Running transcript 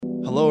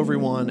Hello,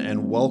 everyone,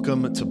 and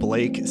welcome to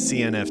Blake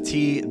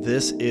CNFT.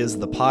 This is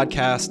the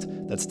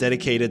podcast that's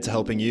dedicated to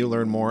helping you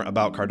learn more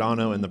about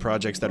Cardano and the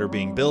projects that are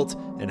being built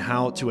and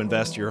how to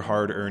invest your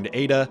hard-earned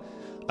ADA.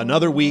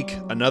 Another week,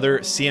 another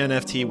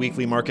CNFT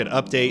weekly market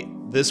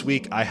update. This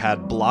week, I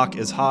had Block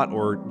is Hot,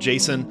 or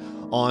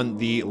Jason, on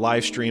the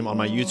live stream on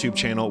my YouTube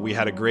channel. We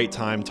had a great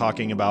time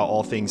talking about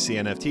all things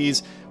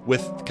CNFTs,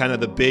 with kind of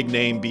the big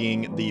name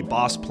being the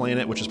Boss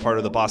Planet, which is part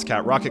of the Boss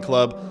Cat Rocket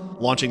Club,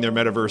 launching their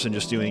Metaverse and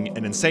just doing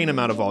an insane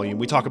amount of volume.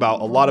 We talk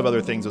about a lot of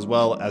other things as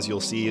well, as you'll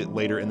see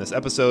later in this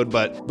episode.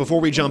 But before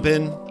we jump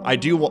in, I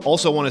do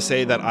also want to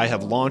say that I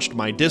have launched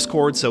my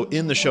Discord. So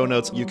in the show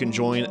notes, you can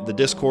join the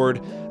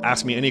Discord,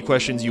 ask me any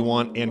questions you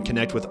want, and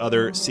connect with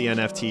other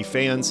CNFT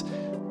fans.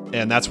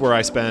 And that's where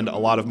I spend a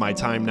lot of my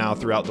time now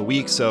throughout the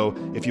week. So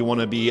if you want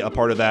to be a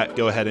part of that,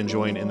 go ahead and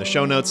join in the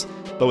show notes.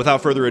 But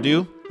without further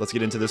ado, let's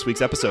get into this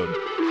week's episode.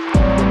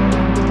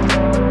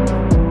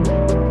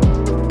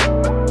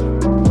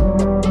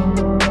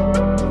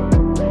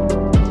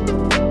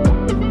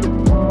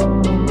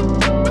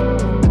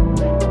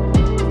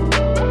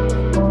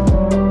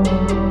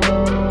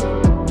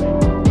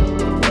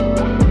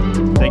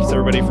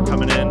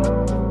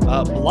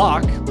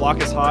 Block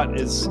is Hot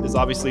is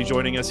obviously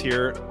joining us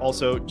here.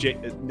 Also,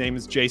 name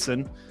is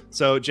Jason.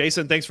 So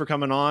Jason, thanks for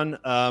coming on.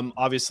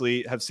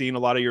 Obviously have seen a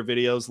lot of your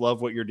videos,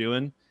 love what you're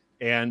doing,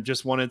 and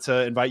just wanted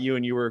to invite you,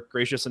 and you were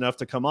gracious enough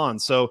to come on.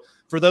 So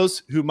for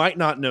those who might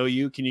not know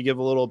you, can you give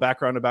a little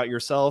background about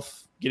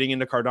yourself, getting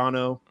into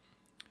Cardano?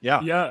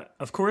 Yeah,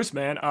 of course,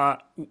 man.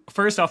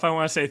 First off, I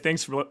want to say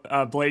thanks,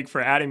 Blake,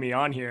 for adding me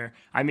on here.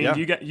 I mean,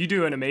 you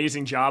do an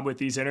amazing job with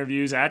these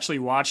interviews. I actually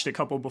watched a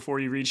couple before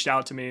you reached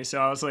out to me, so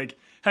I was like,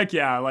 heck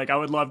yeah, like I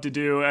would love to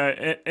do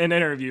an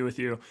interview with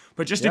you.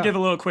 But just to give a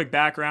little quick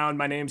background,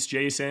 my name's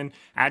Jason.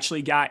 I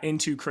actually got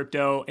into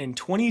crypto in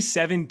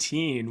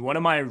 2017. One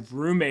of my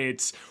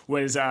roommates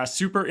was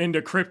super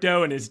into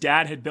crypto, and his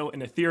dad had built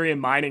an Ethereum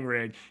mining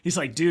rig. He's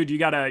like, dude, you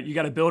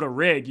gotta build a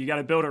rig. You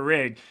gotta build a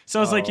rig. So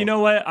I was like, you know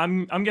what?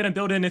 I'm gonna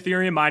build an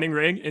Ethereum mining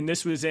rig, and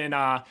this was in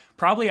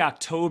probably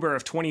October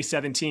of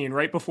 2017,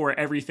 right before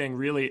everything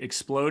really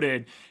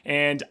exploded.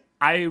 And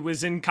I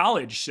was in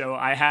college, so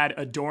I had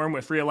a dorm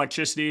with free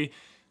electricity,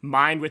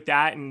 mined with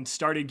that, and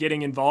started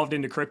getting involved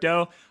into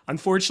crypto.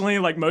 Unfortunately,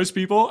 like most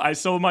people, I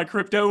sold my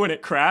crypto when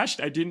it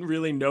crashed. I didn't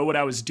really know what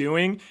I was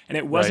doing, and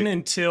it wasn't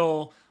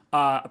until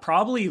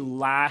probably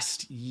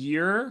last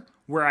year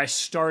where I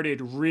started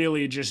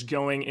really just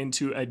going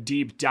into a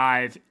deep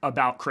dive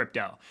about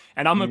crypto.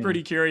 And I'm a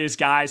pretty curious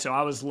guy, so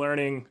I was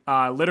learning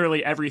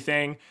literally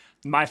everything.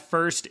 My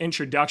first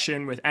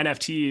introduction with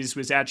NFTs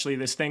was actually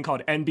this thing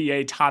called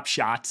NBA Top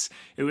Shots.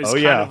 It was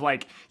of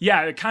like,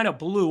 it kind of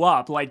blew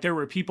up. Like there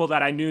were people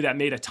that I knew that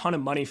made a ton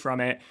of money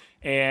from it.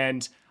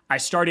 And I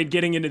started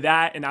getting into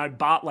that, and I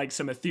bought like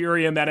some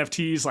Ethereum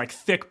NFTs, like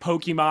thick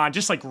Pokemon,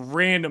 just like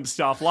random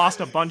stuff,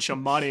 lost a bunch of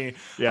money,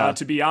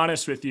 to be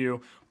honest with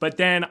you. But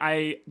then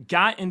I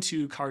got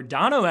into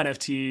Cardano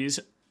NFTs,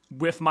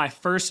 with my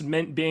first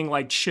mint being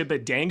like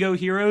Chibadango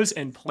Heroes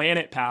and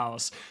Planet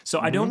Pals. So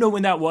I don't know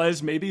when that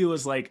was. Maybe it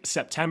was like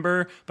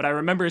September, but I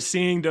remember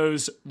seeing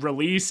those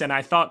release, and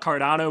I thought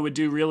Cardano would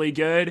do really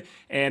good.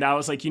 And I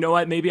was like, you know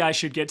what? Maybe I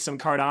should get some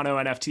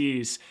Cardano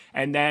NFTs.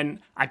 And then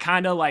I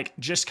kind of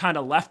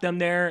left them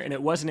there. And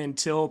it wasn't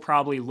until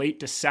probably late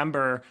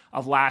December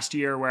of last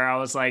year where I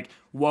was like,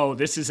 whoa,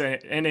 this is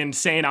an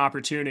insane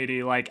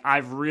opportunity. Like,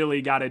 I've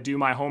really got to do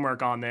my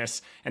homework on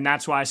this. And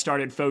that's why I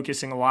started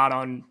focusing a lot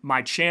on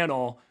my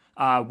channel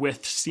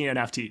with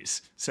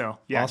CNFTs. So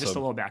yeah, awesome. Just a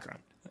little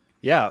background.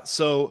 Yeah.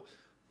 So,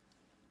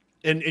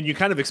 and you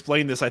kind of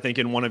explained this, I think,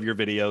 in one of your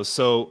videos.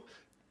 So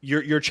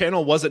your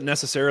channel wasn't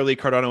necessarily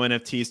Cardano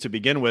NFTs to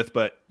begin with,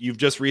 but you've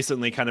just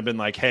recently kind of been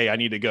like, hey, I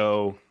need to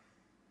go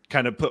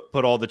kind of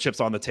put all the chips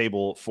on the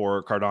table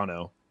for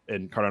Cardano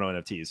and Cardano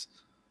NFTs.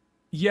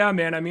 Yeah,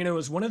 man. I mean, it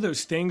was one of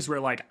those things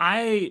where like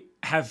I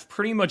have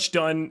pretty much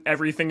done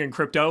everything in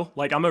crypto.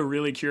 Like I'm a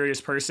really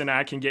curious person.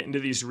 I can get into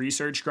these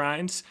research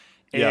grinds.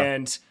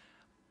 And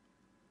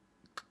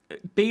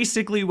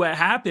basically what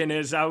happened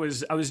is I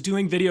was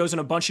doing videos on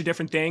a bunch of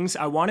different things.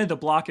 I wanted the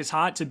Block is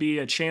Hot to be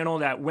a channel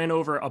that went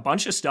over a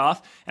bunch of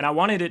stuff. And I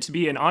wanted it to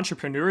be an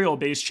entrepreneurial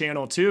based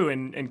channel too,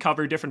 and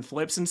cover different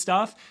flips and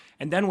stuff.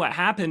 And then what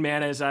happened,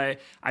 man, is I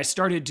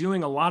started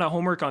doing a lot of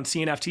homework on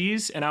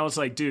CNFTs, and I was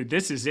like, dude,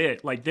 this is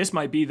it. Like, this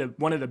might be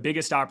one of the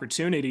biggest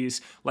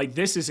opportunities. Like,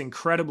 this is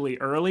incredibly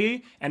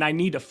early, and I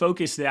need to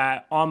focus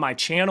that on my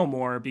channel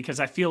more because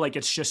I feel like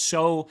it's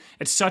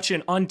such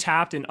an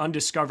untapped and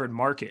undiscovered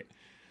market.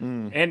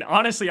 And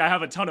honestly, I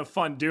have a ton of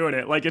fun doing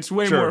it. Like, it's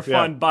way more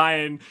fun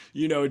buying,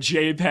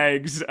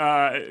 JPEGs,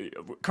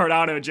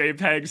 Cardano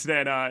JPEGs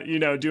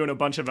than, doing a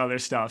bunch of other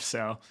stuff.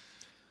 So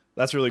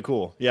that's really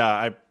cool.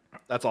 Yeah,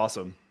 that's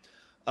awesome.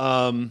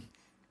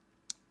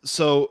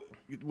 So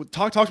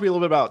talk to me a little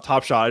bit about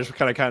Top Shot. I just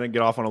kind of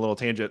get off on a little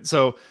tangent.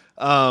 So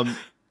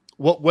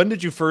when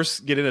did you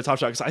first get into Top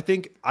Shot? Because I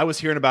think I was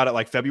hearing about it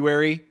like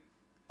February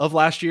of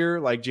last year,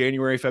 like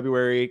January,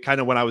 February, kind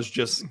of when I was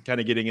just kind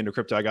of getting into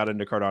crypto. I got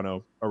into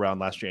Cardano around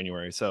last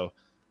January. So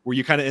were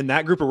you kind of in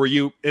that group, or were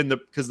you in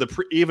because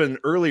even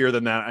earlier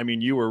than that, I mean,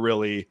 you were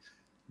really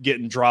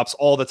getting drops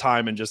all the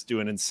time and just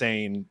doing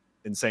insane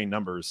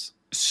numbers.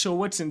 So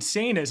what's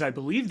insane is I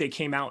believe they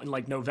came out in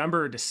like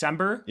November or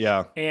December.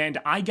 Yeah. And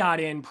I got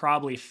in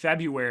probably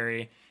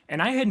February,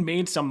 and I had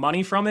made some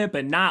money from it,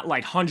 but not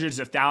like hundreds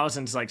of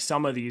thousands like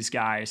some of these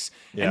guys.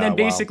 Yeah, and then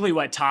basically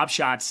what Top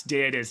Shots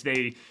did is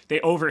they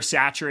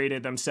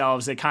oversaturated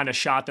themselves. They kind of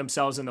shot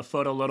themselves in the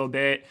foot a little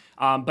bit.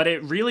 But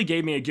it really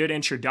gave me a good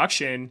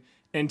introduction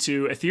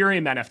into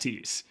Ethereum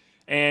NFTs.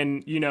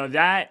 And, you know,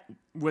 that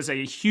was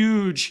a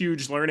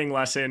huge learning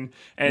lesson.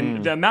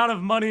 And the amount of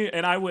money,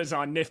 and I was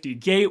on Nifty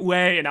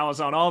Gateway and I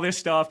was on all this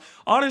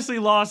stuff, honestly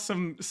lost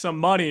some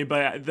money,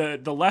 but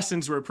the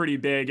lessons were pretty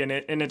big. And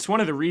it's one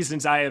of the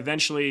reasons I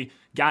eventually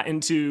got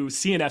into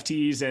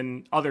CNFTs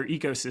and other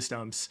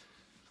ecosystems.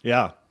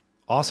 Yeah.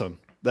 Awesome.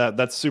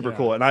 That's super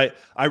cool. And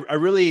I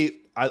really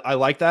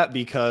like that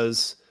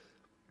because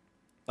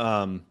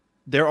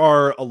there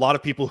are a lot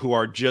of people who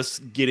are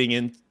just getting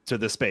into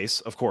this space,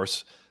 of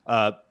course.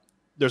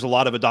 There's a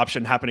lot of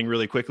adoption happening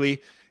really quickly.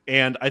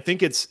 And I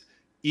think it's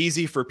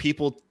easy for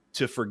people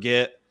to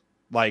forget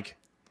like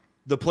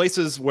the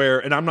places where,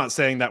 and I'm not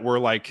saying that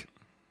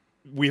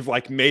we've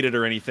like made it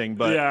or anything,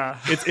 but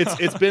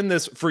it's been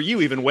this for you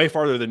even way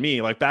farther than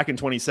me, like back in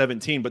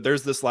 2017, but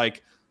there's this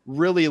like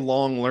really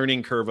long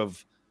learning curve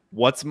of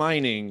what's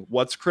mining,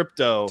 what's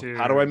crypto, Dude.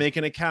 How do I make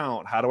an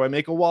account? How do I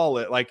make a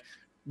wallet? Like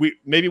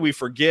we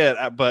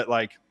forget, but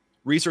like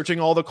researching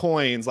all the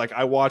coins, like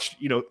I watched,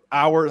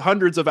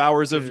 hundreds of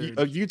hours of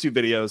YouTube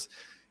videos.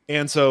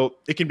 And so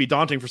it can be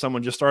daunting for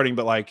someone just starting,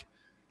 but like,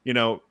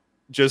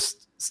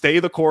 just stay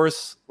the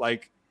course.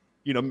 Like,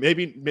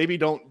 maybe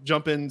don't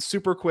jump in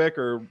super quick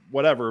or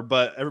whatever,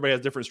 but everybody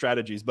has different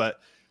strategies, but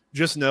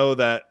just know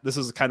that this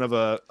is kind of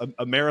a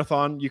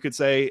marathon, you could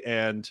say.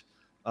 And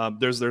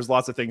there's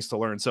lots of things to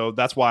learn. So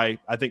that's why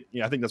I think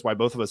that's why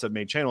both of us have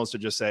made channels to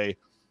just say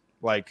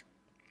like,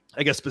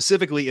 I guess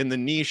specifically in the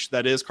niche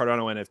that is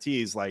Cardano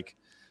NFTs, like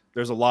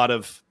there's a lot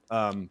of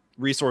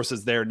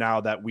resources there now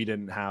that we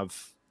didn't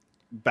have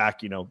back,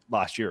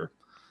 last year.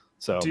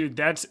 So dude,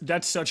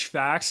 that's such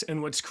facts.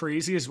 And what's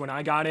crazy is when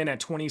I got in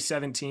at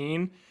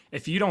 2017,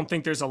 if you don't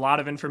think there's a lot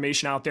of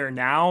information out there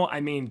now,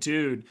 I mean,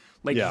 dude,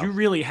 like you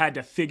really had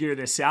to figure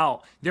this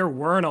out. There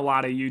weren't a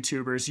lot of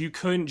YouTubers. You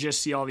couldn't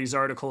just see all these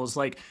articles,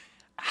 like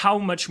how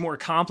much more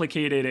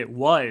complicated it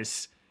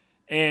was.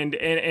 And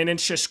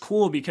it's just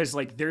cool because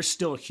like there's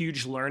still a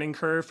huge learning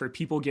curve for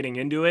people getting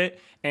into it.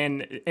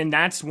 And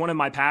that's one of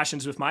my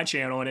passions with my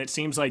channel. And it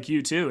seems like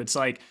you too. It's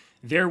like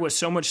there was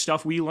so much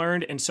stuff we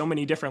learned and so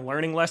many different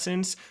learning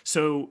lessons.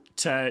 So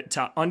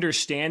to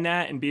understand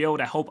that and be able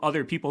to help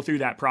other people through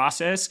that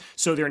process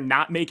so they're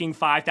not making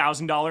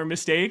 $5,000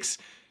 mistakes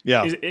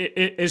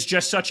is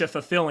just such a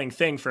fulfilling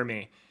thing for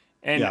me.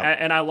 And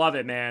I love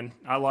it, man.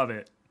 I love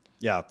it.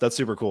 Yeah, that's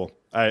super cool.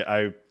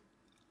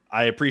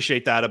 I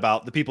appreciate that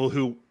about the people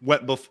who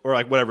went before, or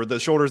like whatever, the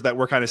shoulders that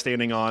we're kind of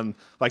standing on,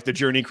 like the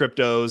Journey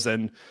cryptos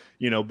and,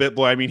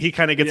 BitBoy. I mean, he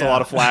kind of gets a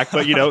lot of flack,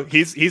 but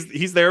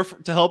he's there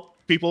to help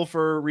people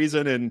for a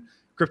reason, and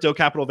Crypto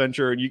Capital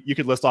Venture. And you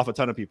could list off a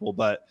ton of people,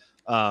 but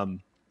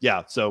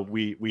so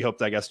we hope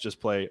to, I guess,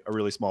 just play a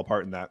really small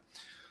part in that.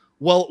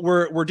 Well,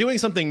 we're doing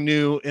something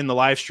new in the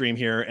live stream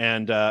here.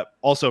 And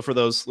also for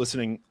those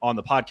listening on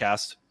the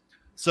podcast.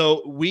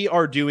 So we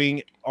are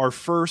doing our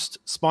first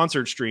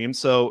sponsored stream.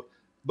 So,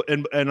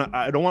 and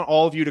I don't want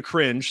all of you to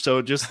cringe,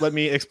 so just let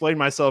me explain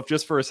myself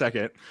just for a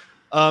second.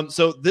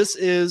 So this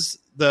is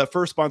the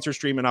first sponsor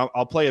stream, and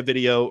I'll play a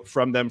video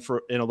from them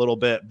in a little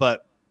bit.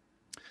 But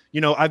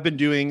I've been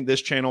doing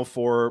this channel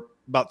for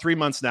about 3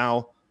 months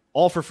now,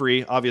 all for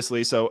free,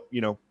 obviously. So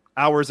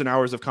hours and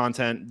hours of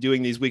content,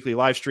 doing these weekly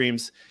live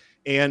streams,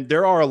 and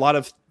there are a lot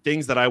of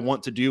things that I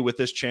want to do with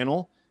this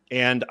channel.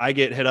 And I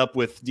get hit up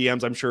with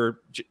DMs. I'm sure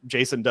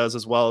Jason does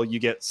as well. You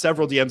get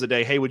several DMs a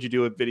day. Hey, would you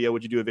do a video?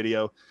 Would you do a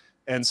video?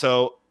 And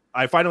so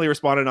I finally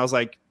responded and I was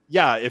like,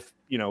 yeah, if,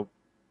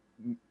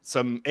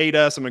 some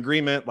ADA, some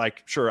agreement,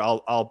 like, sure,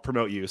 I'll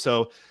promote you.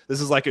 So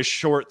this is like a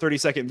short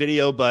 30-second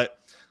video, but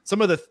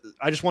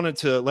I just wanted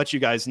to let you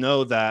guys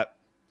know that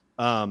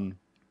some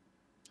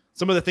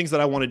of the things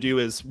that I want to do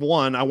is,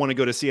 one, I want to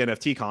go to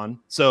CNFT Con.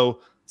 So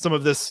some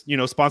of this,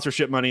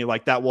 sponsorship money,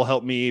 like that will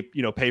help me,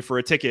 pay for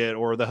a ticket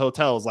or the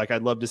hotels. Like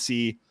I'd love to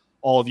see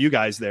all of you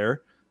guys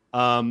there.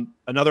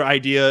 Another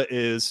idea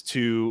is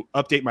to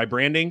update my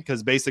branding,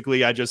 because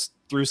basically I just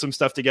threw some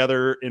stuff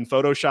together in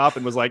Photoshop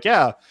and was like,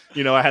 I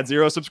had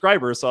 0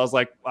 subscribers. So I was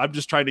like, I'm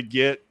just trying to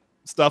get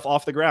stuff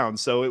off the ground.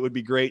 So it would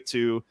be great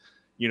to,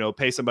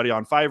 pay somebody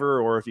on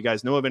Fiverr, or if you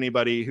guys know of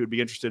anybody who'd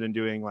be interested in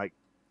doing like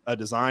a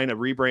design, a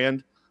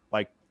rebrand,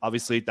 like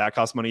obviously that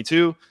costs money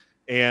too.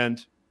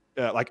 And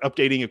like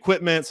updating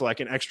equipment, so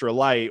like an extra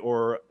light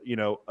or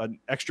an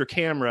extra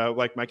camera.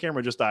 Like my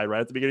camera just died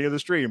right at the beginning of the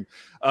stream,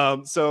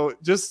 so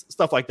just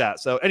stuff like that.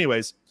 So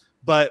anyways,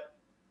 but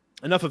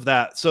enough of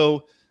that.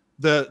 So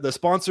the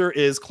sponsor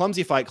is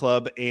Clumsy Fight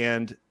Club,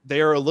 and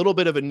they are a little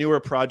bit of a newer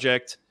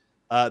project.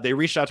 They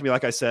reached out to me,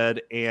 like I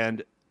said,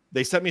 and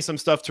they sent me some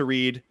stuff to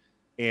read,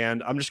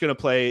 and I'm just going to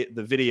play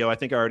the video. I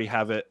think I already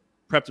have it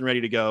prepped and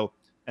ready to go,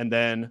 and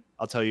then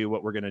I'll tell you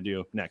what we're going to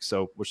do next.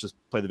 So let's just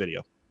play the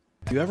video.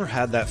 You ever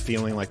had that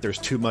feeling like there's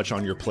too much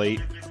on your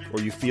plate,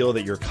 or you feel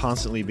that you're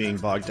constantly being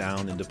bogged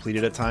down and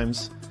depleted at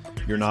times?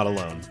 You're not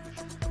alone.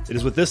 It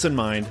is with this in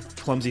mind,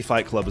 Clumsy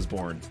Fight Club is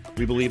born.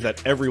 We believe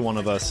that every one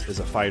of us is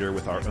a fighter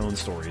with our own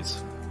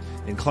stories.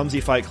 In Clumsy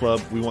Fight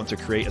Club, we want to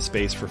create a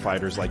space for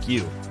fighters like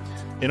you.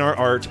 In our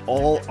art,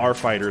 all our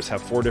fighters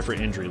have 4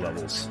 different injury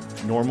levels: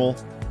 normal,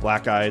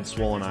 black-eyed,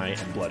 swollen eye,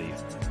 and bloody.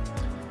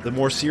 The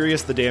more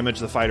serious the damage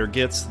the fighter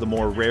gets, the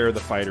more rare the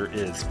fighter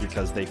is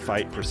because they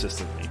fight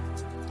persistently.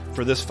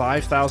 For this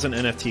 5,000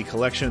 NFT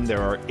collection,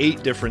 there are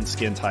 8 different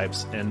skin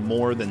types and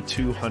more than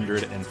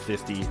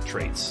 250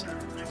 traits.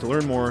 To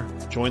learn more,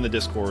 join the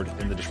Discord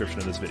in the description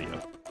of this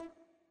video.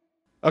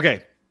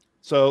 Okay,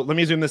 so let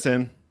me zoom this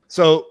in.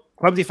 So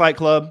Clumsy Fight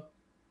Club,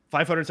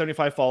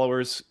 575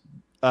 followers.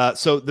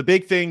 So the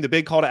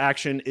big call to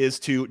action is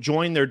to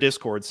join their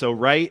Discord. So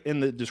right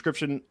in the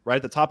description, right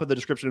at the top of the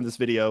description of this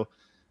video,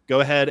 go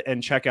ahead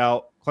and check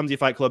out Clumsy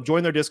Fight Club.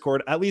 Join their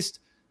Discord. At least,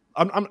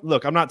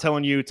 look, I'm not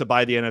telling you to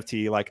buy the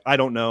NFT. Like, I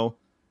don't know.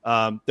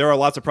 There are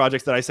lots of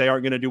projects that I say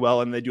aren't going to do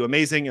well and they do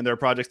amazing, and there are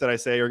projects that I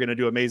say are going to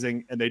do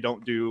amazing and they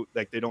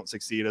don't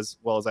succeed as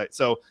well as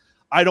So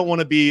I don't want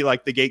to be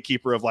like the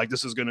gatekeeper of like,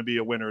 this is going to be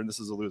a winner and this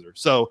is a loser.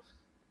 So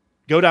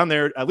go down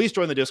there, at least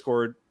join the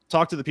Discord,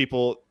 talk to the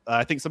people.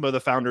 I think some of the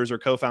founders or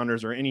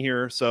co-founders are in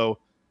here, so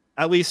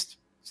at least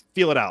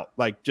feel it out.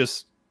 Like,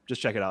 just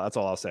check it out. That's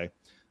all I'll say.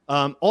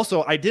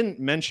 Also, I didn't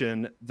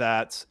mention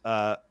that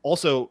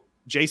also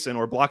Jason,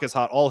 or Block is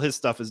Hot, all his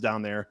stuff is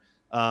down there.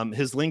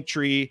 His link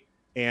tree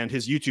and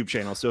his YouTube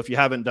channel. So if you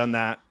haven't done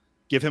that,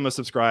 give him a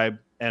subscribe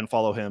and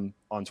follow him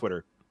on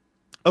Twitter.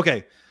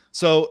 Okay,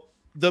 so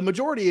the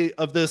majority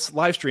of this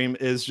live stream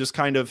is just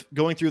kind of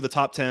going through the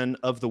top 10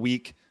 of the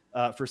week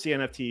for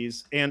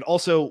CNFTs, and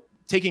also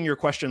taking your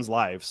questions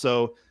live.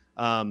 So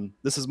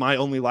this is my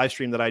only live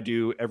stream that I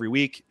do every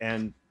week.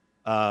 And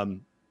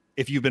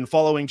if you've been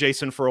following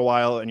Jason for a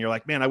while and you're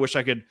like, man, I wish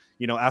I could,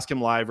 ask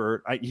him live,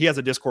 or he has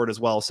a Discord as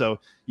well, so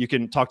you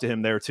can talk to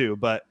him there too.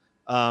 But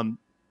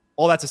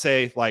all that to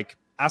say, like,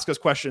 ask us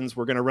questions.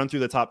 We're going to run through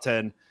the top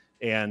 10,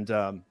 and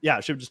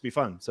it should just be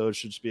fun. So it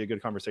should just be a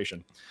good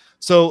conversation.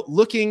 So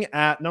looking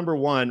at number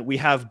 1, we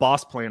have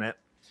Boss Planet,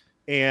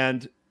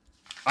 and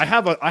I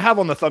have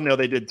on the thumbnail,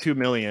 they did 2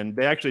 million.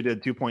 They actually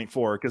did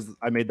 2.4 because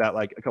I made that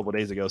like a couple of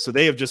days ago. So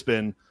they have just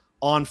been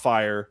on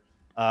fire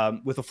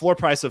with a floor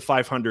price of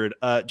 500.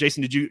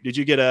 Jason, did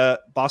you get a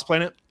Boss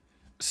Planet?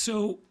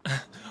 So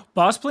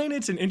Boss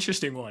Planet's an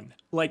interesting one.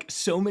 Like,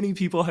 so many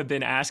people have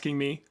been asking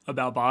me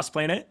about Boss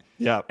Planet.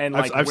 Yeah. And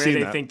like I've where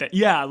they think that.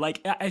 Yeah.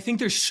 Like, I think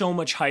there's so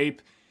much hype.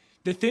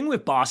 The thing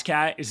with Boss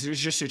Cat is there's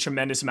just a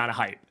tremendous amount of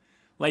hype.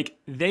 Like,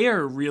 they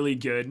are really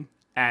good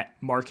at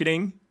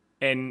marketing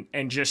and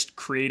just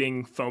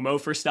creating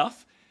FOMO for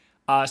stuff.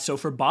 So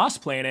for Boss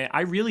Planet,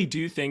 I really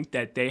do think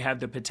that they have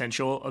the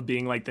potential of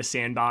being like the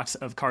sandbox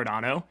of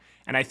Cardano.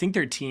 And I think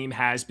their team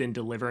has been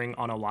delivering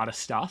on a lot of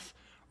stuff.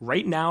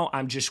 Right now,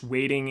 I'm just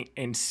waiting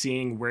and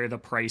seeing where the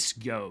price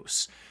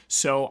goes.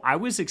 So I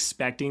was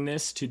expecting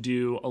this to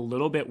do a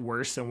little bit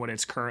worse than what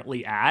it's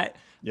currently at.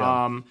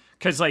 Yeah.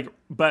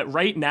 But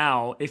right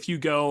now, if you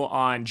go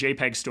on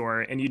JPEG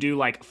Store and you do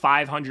like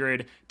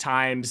 500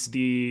 times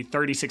the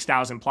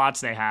 36,000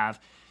 plots they have,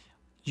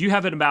 you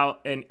have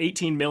about an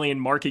 18 million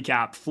market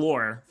cap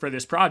floor for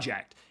this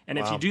project. And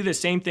if you do the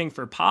same thing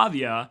for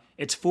Pavia,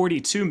 it's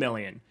 42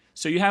 million.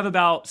 So you have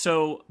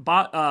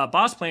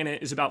Boss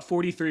Planet is about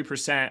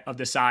 43% of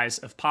the size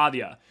of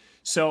Pavia.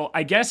 So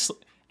I guess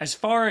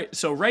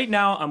right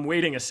now I'm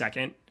waiting a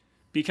second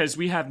because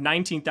we have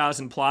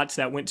 19,000 plots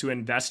that went to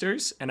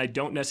investors, and I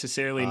don't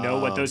necessarily know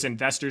what those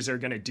investors are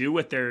going to do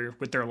with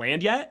their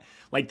land yet.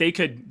 Like, they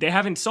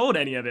haven't sold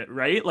any of it,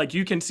 right? Like,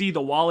 you can see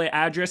the wallet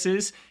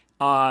addresses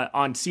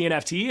on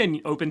CNFT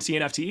and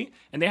OpenCNFT,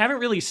 and they haven't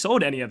really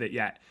sold any of it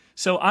yet.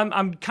 So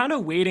I'm kind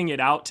of waiting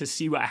it out to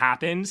see what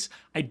happens.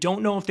 I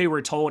don't know if they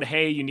were told,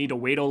 hey, you need to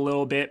wait a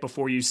little bit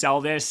before you sell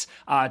this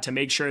to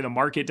make sure the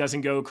market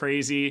doesn't go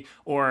crazy,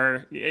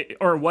 or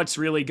what's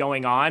really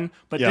going on.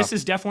 But This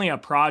is definitely a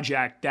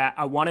project that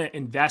I want to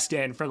invest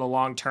in for the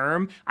long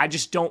term. I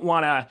just don't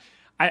want to.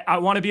 I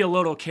want to be a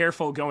little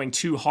careful going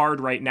too hard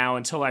right now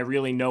until I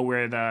really know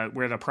where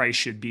the price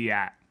should be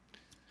at.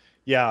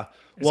 Yeah,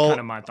 it's kind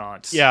of my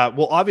thoughts. Yeah,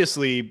 well,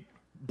 obviously,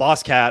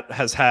 Boss Cat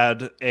has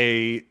had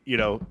a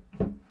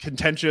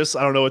contentious,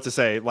 I don't know what to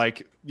say,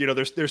 like,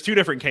 there's 2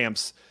 different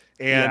camps,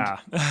 and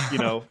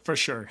for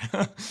sure.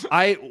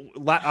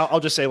 I'll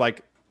just say,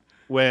 like,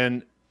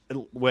 when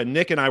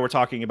Nick and I were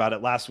talking about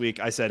it last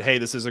week, I said, hey,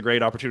 this is a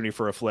great opportunity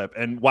for a flip,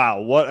 and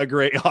wow, what a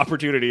great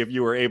opportunity if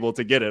you were able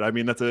to get it. I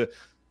mean, that's the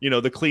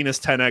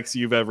cleanest 10x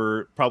you've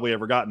probably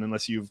ever gotten,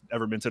 unless you've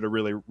ever minted a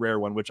really rare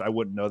one, which I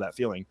wouldn't know that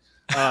feeling.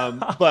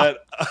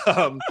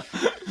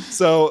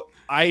 So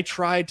I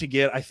tried to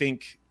get, I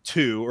think,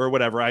 two or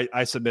whatever.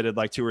 I submitted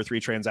like 2 or 3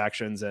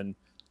 transactions, and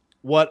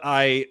what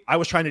I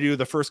was trying to do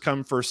the first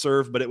come first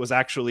serve, but it was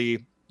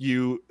actually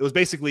it was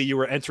basically you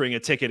were entering a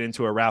ticket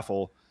into a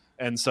raffle.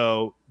 And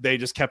so they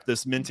just kept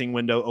this minting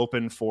window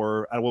open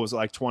for, what was it,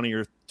 like 20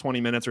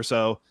 minutes or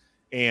so.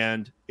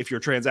 And if your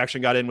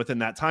transaction got in within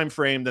that time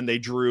frame, then they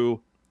drew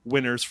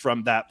winners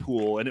from that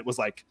pool. And it was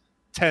like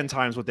 10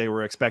 times what they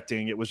were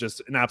expecting. It was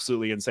just an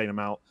absolutely insane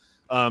amount.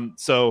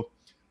 So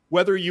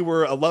whether you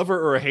were a lover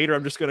or a hater,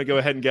 I'm just going to go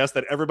ahead and guess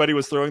that everybody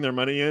was throwing their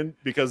money in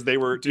because they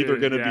were either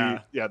going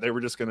to they were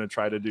just going to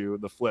try to do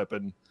the flip.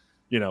 And,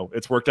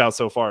 it's worked out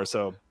so far.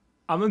 So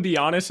I'm going to be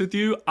honest with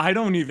you. I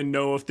don't even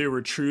know if they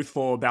were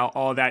truthful about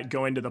all that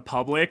going to the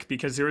public,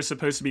 because there was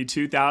supposed to be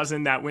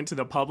 2,000 that went to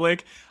the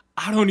public.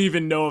 I don't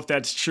even know if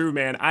that's true,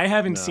 man. I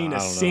haven't seen a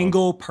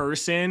single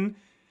person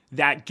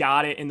that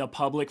got it in the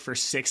public for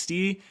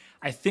 60.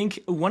 I think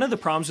one of the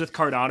problems with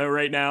Cardano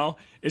right now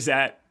is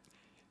that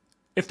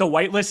if the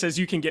whitelist says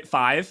you can get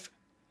 5,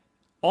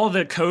 all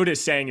the code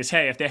is saying is,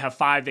 hey, if they have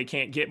 5, they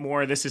can't get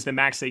more. This is the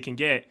max they can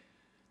get.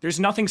 There's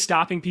nothing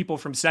stopping people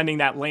from sending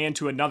that land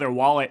to another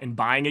wallet and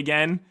buying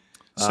again.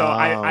 So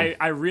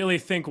I really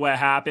think what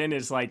happened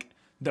is like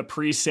the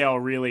pre-sale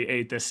really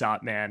ate this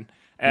up, man.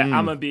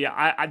 I'm gonna be.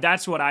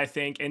 That's what I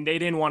think, and they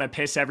didn't want to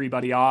piss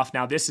everybody off.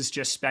 Now this is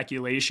just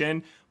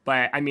speculation,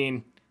 but I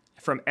mean,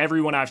 from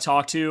everyone I've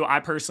talked to,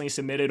 I personally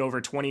submitted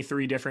over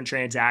 23 different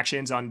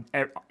transactions on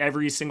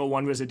every single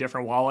one was a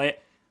different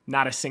wallet,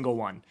 not a single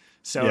one.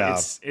 So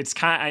it's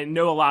kind. I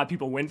know a lot of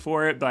people went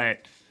for it,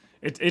 but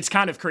it's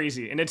kind of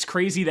crazy, and it's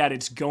crazy that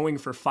it's going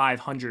for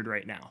 500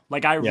 right now.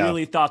 Like I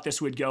really thought this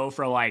would go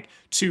for like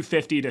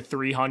 250 to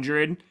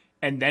 300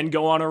 and then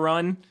go on a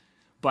run,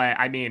 but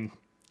I mean,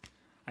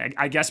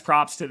 I guess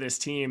props to this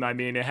team. I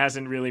mean, it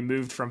hasn't really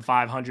moved from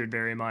 500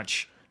 very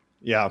much.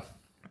 Yeah.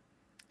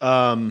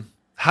 How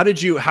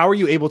are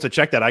you able to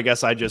check that? I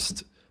guess I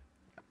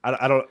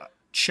don't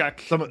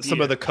check some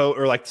of the code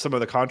or like some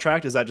of the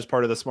contract. Is that just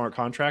part of the smart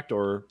contract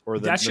or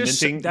that's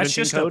minting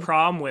code? A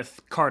problem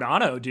with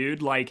Cardano,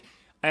 dude. Like,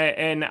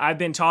 and I've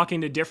been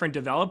talking to different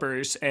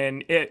developers,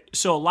 and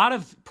so a lot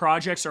of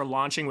projects are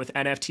launching with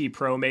NFT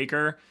Pro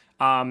Maker.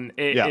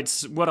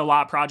 It's what a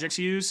lot of projects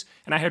use.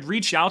 And I had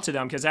reached out to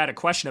them because I had a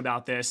question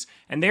about this,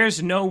 and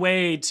there's no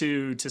way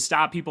to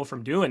stop people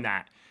from doing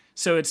that.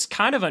 So it's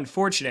kind of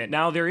unfortunate.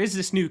 Now, there is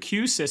this new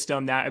queue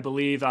system that I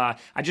believe, I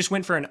just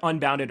went for an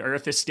Unbounded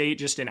Earth estate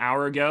just an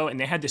hour ago, and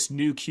they had this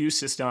new queue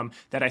system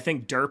that I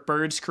think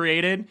Dirtbirds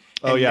created.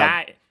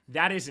 And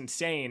that is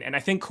insane. And I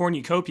think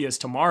Cornucopias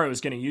tomorrow is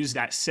going to use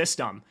that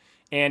system.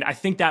 And I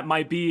think that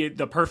might be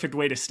the perfect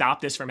way to stop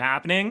this from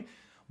happening.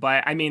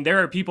 But I mean,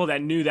 there are people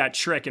that knew that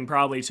trick and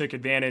probably took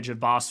advantage of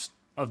Boss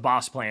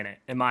Planet,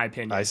 in my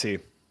opinion. I see.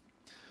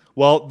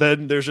 Well,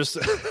 then there's just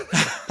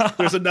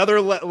there's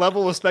another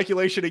level of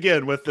speculation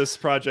again with this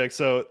project.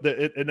 So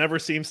it never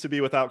seems to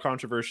be without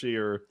controversy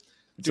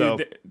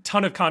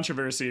ton of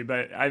controversy.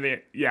 But I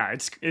mean, yeah,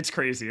 it's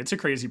crazy. It's a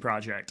crazy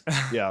project.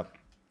 Yeah.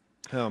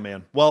 Oh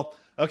man. Well,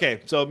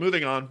 okay. So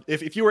moving on.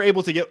 If you were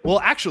able to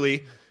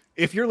actually,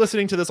 if you're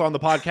listening to this on the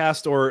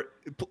podcast or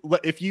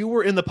if you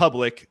were in the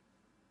public,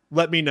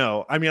 let me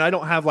know. I mean, I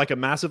don't have like a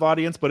massive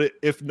audience, but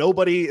if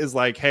nobody is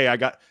like, hey,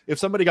 if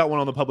somebody got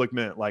one on the public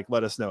mint, like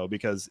let us know,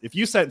 because if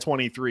you sent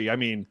 23, I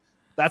mean,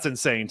 that's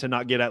insane to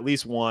not get at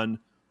least one.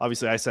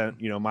 Obviously I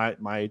sent,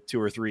 my 2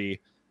 or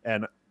 3,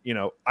 and,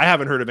 I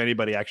haven't heard of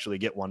anybody actually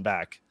get one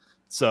back.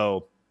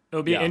 So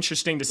it'll be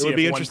interesting to see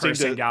if one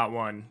person got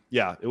one.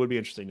 Yeah, it would be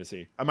interesting to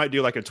see. I might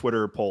do like a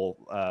Twitter poll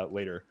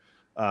later.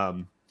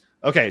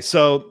 Okay.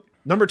 So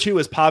number 2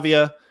 is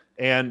Pavia,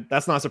 and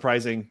that's not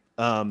surprising.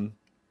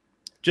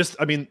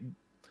 I mean,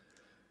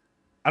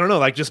 I don't know,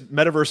 like just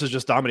Metaverse is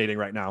just dominating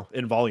right now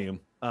in volume.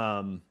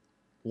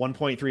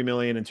 1.3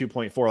 million and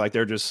 2.4, like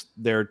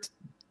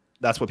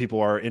that's what people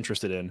are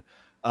interested in.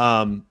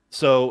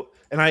 So,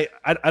 and I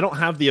don't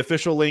have the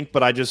official link,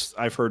 but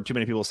I've heard too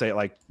many people say it,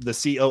 like the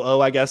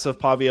COO, I guess, of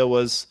Pavia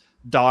was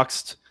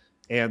doxxed.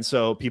 And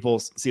so people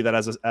see that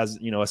as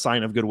a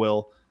sign of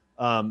goodwill.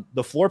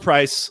 The floor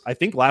price, I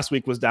think last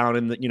week was down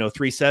in the,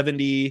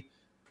 370,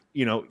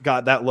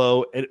 got that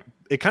low.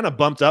 It kind of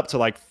bumped up to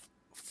like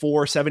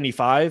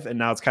 475, and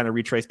now it's kind of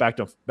retraced back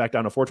down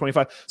to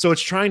 425. So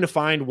it's trying to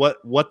find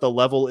what the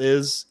level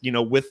is,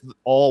 with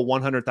all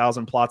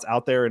 100,000 plots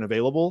out there and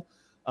available.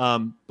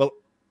 But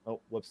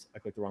whoops, I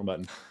clicked the wrong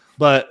button.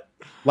 But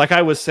like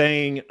I was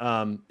saying,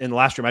 in the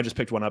last stream, I just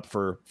picked one up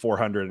for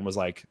 400 and was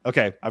like,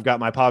 okay, I've got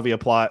my Pavia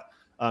plot.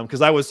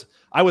 Because I was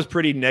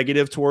pretty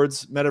negative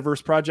towards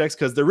Metaverse projects,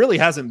 because there really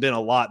hasn't been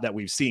a lot that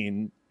we've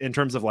seen in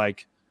terms of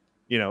like,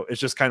 it's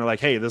just kind of like,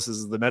 hey, this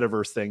is the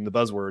Metaverse thing, the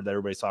buzzword that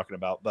everybody's talking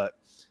about. But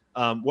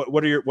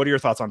what are your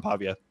thoughts on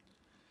Pavia?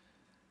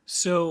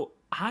 So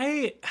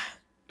I'm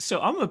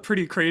a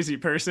pretty crazy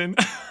person.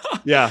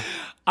 Yeah.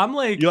 I'm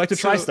like, you like to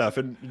try stuff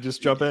and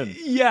just jump in.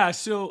 Yeah.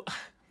 So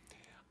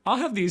I'll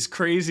have these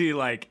crazy,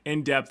 like,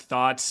 in-depth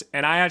thoughts,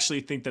 and I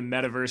actually think the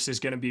Metaverse is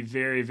going to be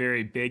very,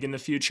 very big in the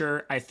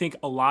future. I think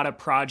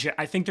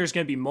there's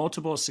going to be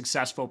multiple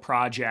successful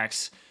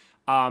projects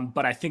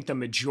But I think the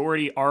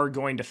majority are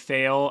going to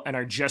fail and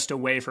are just a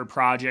way for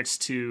projects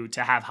to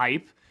have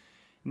hype.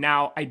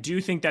 Now, I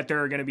do think that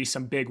there are going to be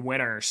some big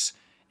winners,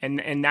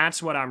 and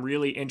that's what I'm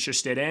really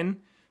interested in.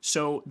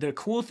 So the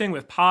cool thing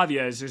with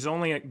Pavia is there's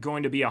only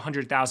going to be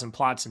 100,000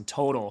 plots in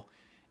total,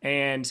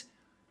 and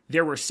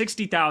there were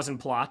 60,000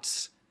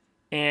 plots,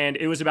 and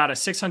it was about a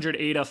 600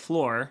 ADA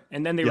floor,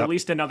 and then they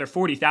released another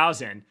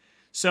 40,000.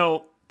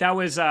 So that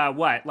was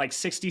like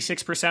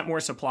 66% more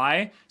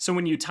supply. So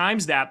when you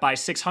times that by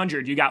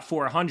 600, you got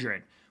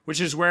 400, which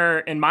is where,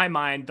 in my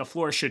mind, the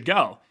floor should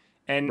go.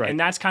 And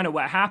that's kind of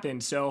what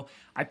happened. So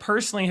I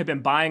personally have been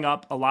buying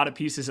up a lot of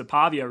pieces of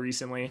Pavia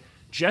recently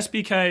just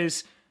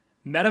because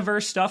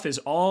Metaverse stuff is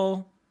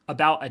all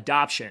about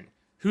adoption.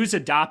 Who's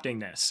adopting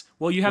this?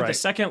 Well, you have the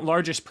second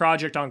largest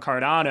project on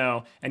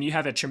Cardano, and you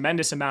have a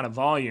tremendous amount of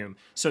volume.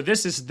 So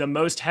this is the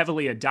most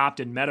heavily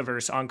adopted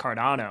Metaverse on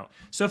Cardano.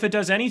 So if it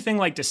does anything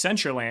like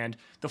Decentraland,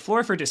 the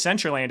floor for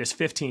Decentraland is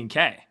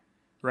 15K,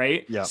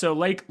 right? Yeah. So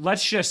like,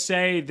 let's just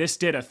say this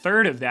did a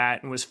third of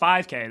that and was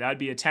 5K. That would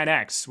be a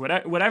 10X,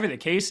 whatever the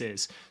case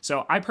is.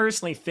 So I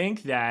personally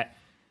think that,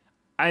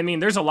 I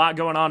mean, there's a lot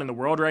going on in the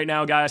world right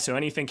now, guys, so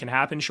anything can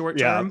happen short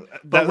term.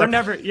 But we're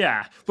never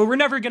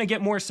going to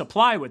get more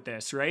supply with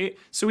this, right?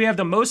 So we have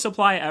the most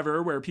supply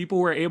ever where people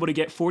were able to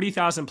get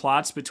 40,000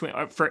 plots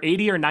for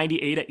 80 or 90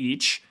 ADA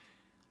each.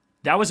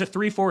 That was a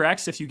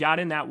 3-4X if you got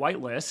in that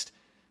whitelist.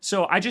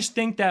 So I just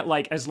think that,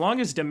 like, as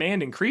long as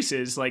demand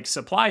increases, like,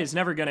 supply is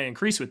never going to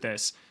increase with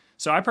this.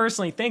 So I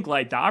personally think,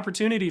 like, the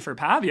opportunity for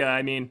Pavia,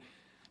 I mean,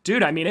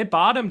 dude, I mean, it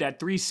bottomed at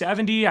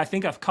 370. I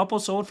think a couple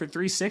sold for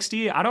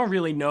 360. I don't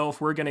really know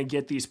if we're going to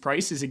get these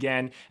prices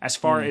again as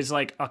far as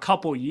like a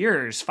couple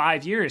years,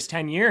 5 years,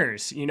 10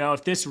 years, you know,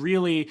 if this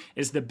really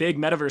is the big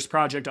Metaverse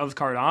project of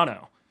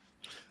Cardano.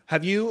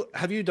 Have you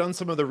done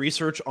some of the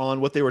research on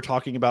what they were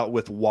talking about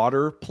with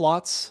water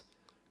plots?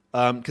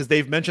 Because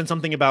they've mentioned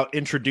something about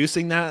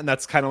introducing that, and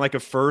that's kind of like a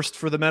first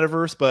for the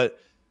Metaverse. But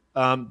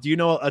do you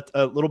know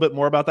a little bit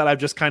more about that? I've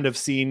just kind of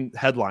seen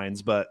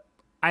headlines, but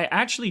I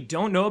actually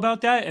don't know about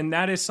that, and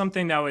that is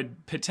something that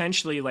would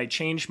potentially like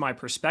change my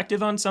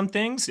perspective on some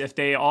things if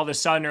they all of a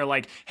sudden are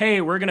like, hey,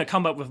 we're going to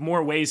come up with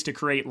more ways to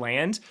create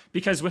land,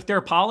 because with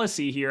their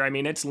policy here, I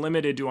mean, it's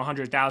limited to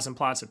 100,000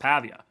 plots of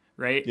Pavia,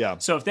 right? Yeah.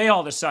 So if they all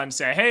of a sudden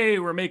say, hey,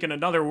 we're making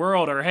another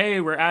world, or hey,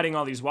 we're adding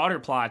all these water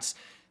plots,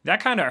 that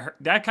kind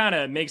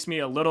of makes me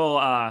a little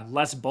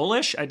less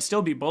bullish. I'd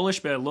still be bullish,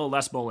 but a little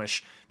less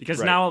bullish,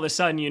 because now all of a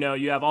sudden, you know,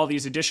 you have all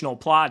these additional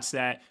plots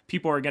that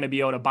people are going to be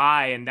able to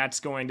buy, and that's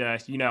going to,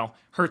 you know,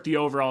 hurt the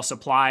overall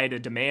supply to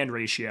demand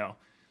ratio.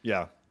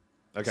 Yeah.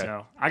 Okay.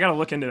 So I got to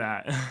look into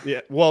that.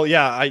 Yeah. Well,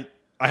 yeah. I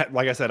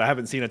like I said, I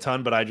haven't seen a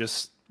ton, but I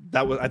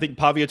think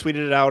Pavia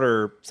tweeted it out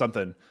or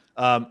something.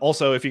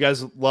 Also, if you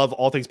guys love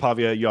all things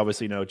Pavia, you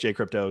obviously know J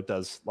Crypto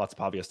does lots of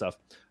Pavia stuff.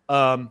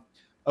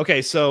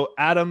 Okay, so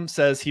Adam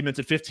says he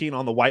minted 15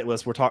 on the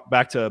whitelist. We're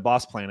back to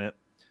Boss Planet.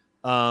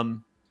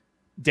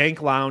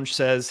 Dank Lounge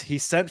says he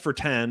sent for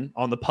 10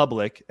 on the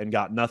public and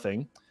got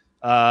nothing.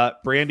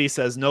 Brandy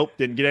says nope,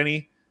 didn't get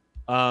any.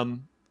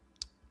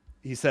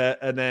 He said,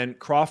 and then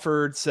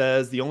Crawford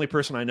says the only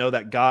person I know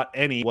that got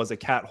any was a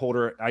cat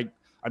holder.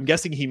 I'm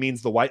guessing he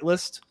means the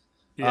whitelist.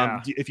 Yeah.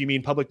 If you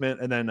mean public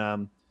mint, and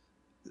then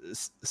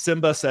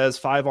Simba says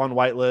 5 on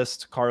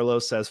whitelist.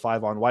 Carlos says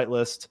 5 on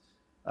whitelist.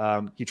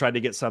 He tried to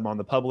get some on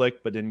the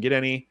public, but didn't get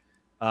any.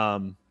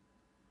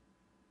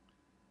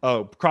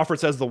 Crawford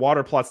says the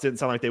water plots didn't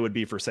sound like they would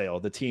be for sale.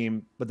 The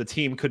team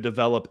could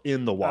develop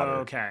in the water.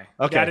 Okay.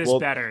 That is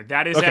better.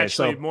 That is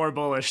actually more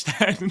bullish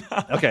than.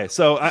 Okay.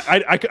 So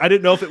I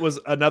didn't know if it was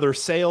another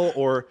sale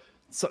or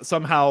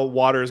somehow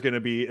water is going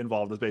to be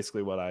involved, is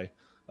basically what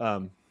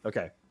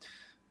okay.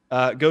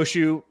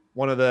 Goshu,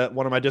 one of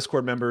my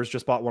Discord members,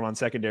 just bought one on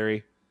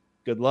secondary.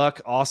 Good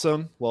luck.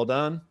 Awesome. Well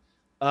done.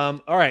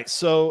 All right.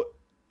 So,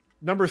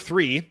 number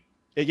 3,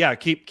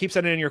 keep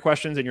sending in your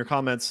questions and your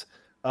comments.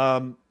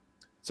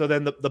 So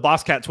then the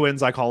Boss Cat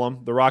twins, I call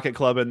them, the Rocket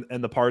Club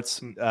and the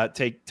Parts,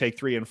 take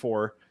 3 and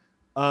 4.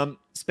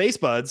 Space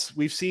Buds,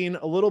 we've seen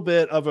a little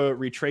bit of a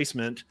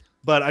retracement,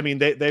 but I mean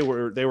they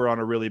were on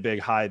a really big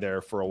high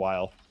there for a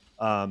while.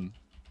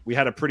 We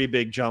had a pretty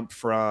big jump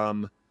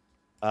from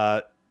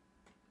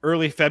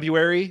early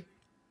February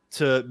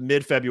to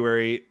mid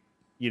February.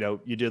 You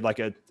know, you did like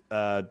a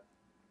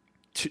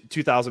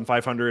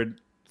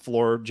 2,500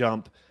 floor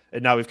jump,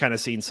 and now we've kind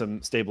of seen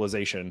some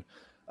stabilization.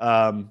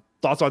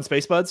 Thoughts on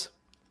Space Buds?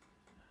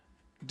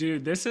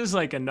 Dude, this is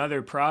like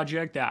another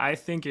project that I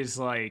think is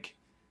like,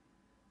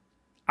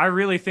 I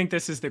really think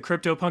this is the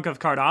CryptoPunk of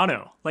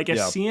Cardano. Like if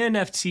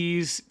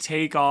CNFTs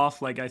take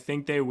off, like I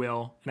think they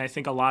will, and I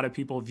think a lot of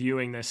people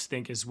viewing this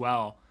think as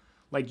well,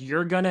 like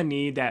you're gonna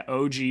need that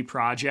OG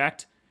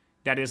project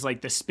that is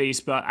like the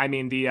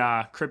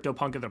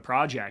CryptoPunk of the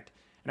project.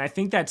 And I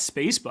think that's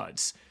Space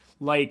Buds.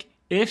 Like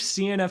if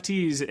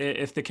CNFTs,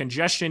 if the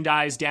congestion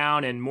dies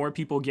down and more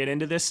people get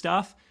into this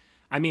stuff,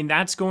 I mean,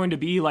 that's going to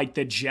be like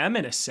the gem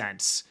in a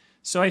sense.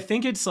 So I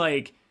think it's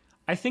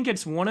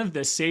one of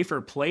the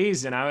safer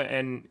plays.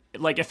 And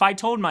like, if I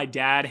told my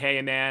dad,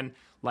 hey man,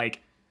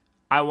 like,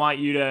 I want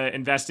you to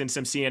invest in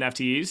some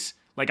CNFTs.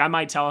 Like, I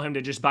might tell him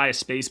to just buy a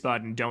space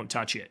bud and don't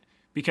touch it,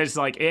 because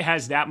like it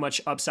has that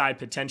much upside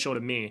potential to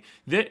me.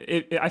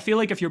 I feel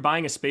like if you're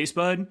buying a space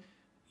bud,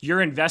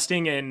 you're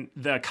investing in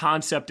the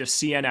concept of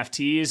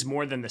CNFTs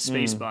more than the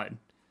space bud,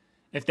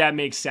 if that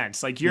makes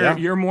sense. Like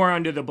you're more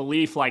under the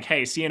belief like,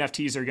 hey,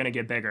 CNFTs are going to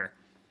get bigger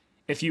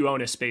if you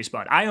own a space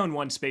bud. I own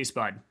one space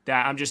bud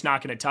that I'm just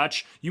not going to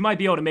touch. You might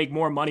be able to make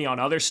more money on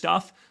other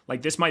stuff.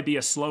 Like this might be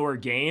a slower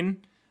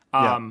gain.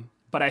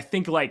 But I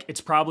think like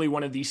it's probably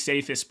one of the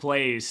safest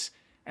plays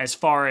as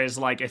far as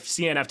like if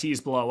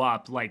CNFTs blow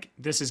up, like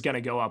this is going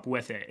to go up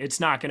with it. It's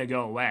not going to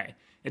go away.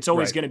 It's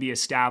always going to be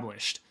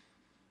established.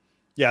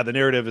 Yeah, the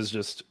narrative is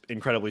just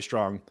incredibly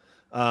strong.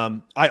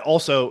 I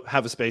also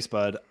have a space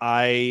bud.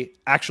 I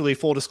actually,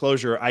 full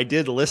disclosure, I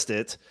did list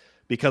it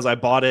because I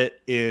bought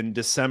it in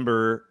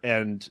December,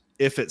 and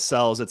if it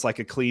sells, it's like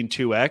a clean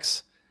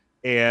 2x.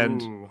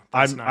 And Ooh,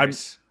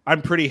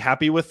 I'm pretty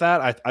happy with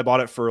that. I bought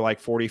it for like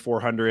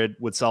 4,400,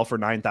 would sell for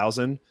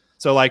 9,000.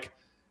 So like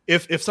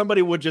if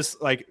somebody would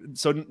just like,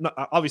 so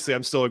obviously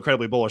I'm still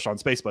incredibly bullish on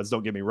space buds,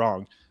 don't get me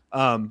wrong.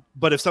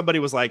 But if somebody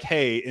was like,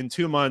 hey, in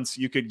 2 months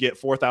you could get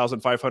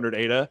 4,500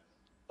 ADA,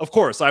 of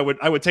course I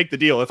would take the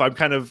deal if I'm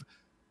kind of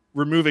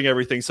removing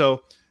everything.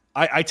 So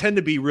I tend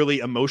to be really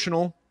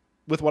emotional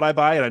with what I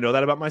buy, and I know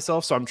that about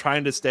myself. So I'm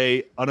trying to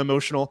stay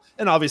unemotional.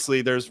 And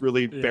obviously there's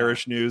really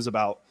bearish news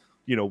about,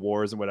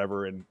 wars and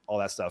whatever and all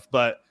that stuff.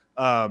 But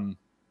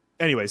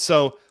anyway,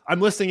 so I'm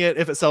listing it.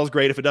 If it sells,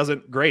 great. If it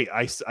doesn't, great.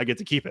 I get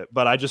to keep it.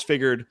 But I just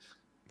figured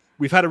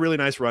we've had a really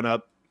nice run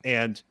up,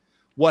 and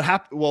what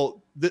happened?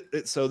 Well,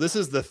 so this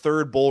is the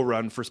third bull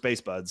run for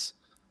space buds.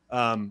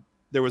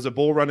 There was a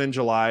bull run in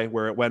July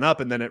where it went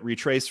up and then it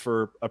retraced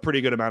for a pretty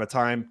good amount of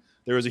time.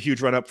 There was a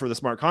huge run up for the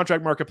smart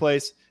contract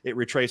marketplace. It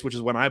retraced, which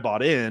is when I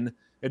bought in.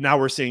 And now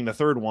we're seeing the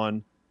third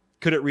one.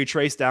 Could it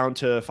retrace down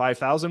to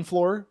 5,000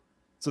 floor?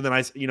 So then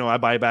I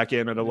buy back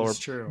in at a lower. That's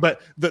true.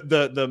 But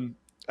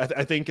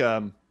I think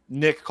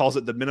Nick calls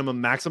it the minimum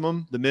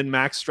maximum, the min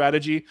max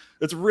strategy.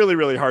 It's really,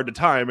 really hard to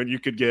time, and you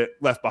could get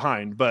left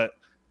behind. But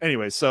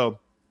anyway, so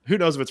who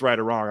knows if it's right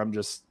or wrong?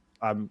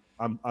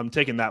 I'm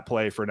taking that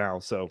play for now.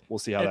 So we'll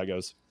see how that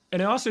goes.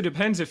 And it also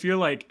depends if you're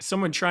like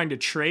someone trying to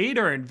trade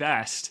or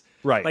invest.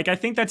 Right. Like, I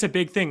think that's a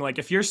big thing. Like,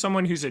 if you're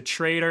someone who's a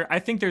trader, I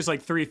think there's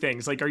like three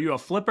things. Like, are you a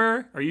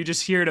flipper? Are you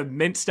just here to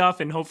mint stuff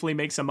and hopefully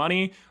make some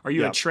money? Are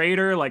you a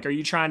trader? Like, are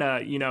you trying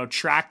to,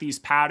 track these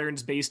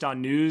patterns based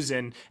on news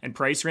and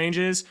price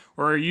ranges?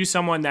 Or are you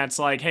someone that's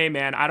like, hey,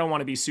 man, I don't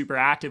want to be super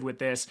active with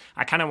this.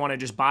 I kind of want to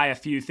just buy a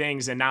few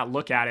things and not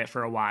look at it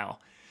for a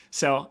while.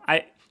 So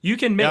you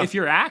can make, if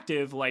you're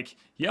active, like,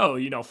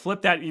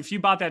 flip that. If you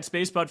bought that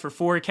space bud for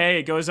 4K,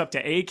 it goes up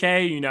to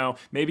 8K,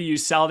 maybe you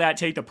sell that,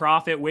 take the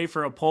profit, wait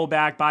for a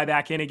pullback, buy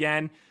back in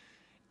again.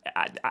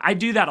 I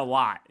do that a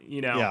lot,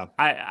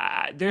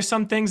 there's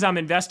some things I'm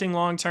investing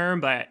long-term,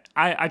 but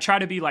I try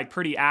to be like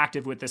pretty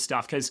active with this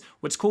stuff, because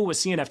what's cool with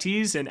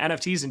CNFTs and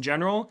NFTs in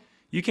general,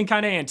 you can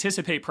kind of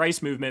anticipate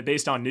price movement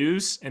based on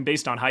news and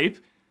based on hype,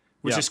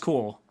 which is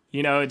cool.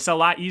 It's a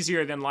lot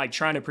easier than like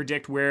trying to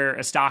predict where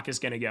a stock is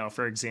going to go,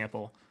 for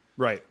example.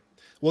 Right.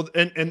 Well,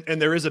 and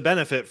there is a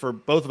benefit for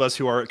both of us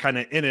who are kind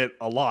of in it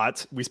a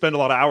lot. We spend a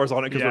lot of hours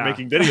on it because we're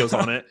making videos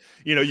on it.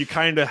 You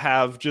kind of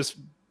have, just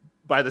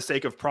by the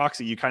sake of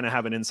proxy, you kind of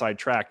have an inside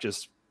track,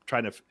 just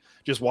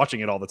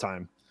watching it all the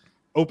time.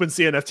 Open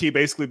CNFT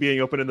basically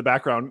being open in the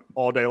background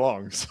all day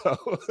long. So,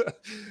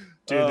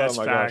 dude, that's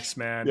facts,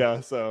 man. Yeah.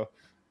 So,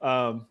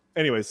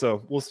 anyway,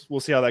 so we'll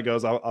see how that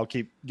goes. I'll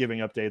keep giving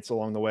updates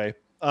along the way.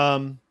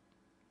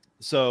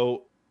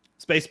 So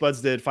Space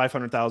Buds did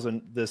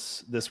 500,000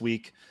 this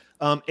week.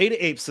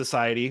 Ada Ape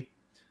Society,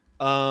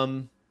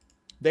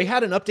 they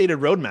had an updated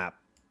roadmap.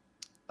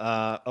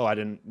 I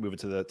didn't move it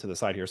to the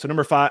side here. So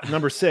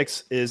number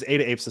 6 is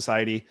Ada Ape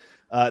Society.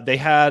 They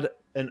had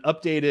an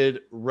updated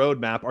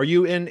roadmap. Are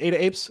you in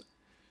Ada Apes?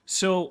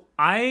 So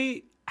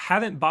I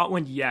haven't bought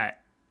one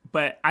yet,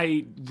 but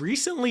I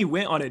recently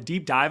went on a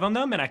deep dive on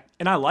them,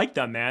 and I like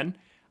them, man.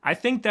 I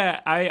think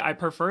that I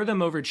prefer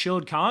them over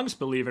Chilled Kongs,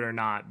 believe it or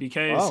not,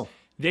 because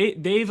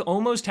they've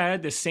almost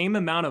had the same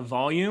amount of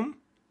volume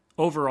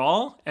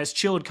overall as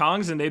Chilled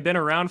Kongs, and they've been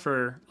around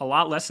for a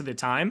lot less of the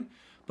time.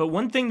 But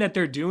one thing that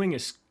they're doing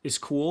is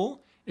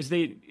cool, is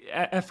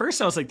at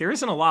first I was like, there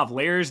isn't a lot of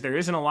layers, there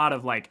isn't a lot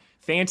of like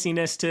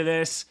fanciness to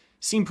this,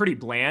 seem pretty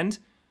bland.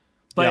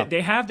 But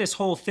they have this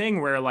whole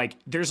thing where like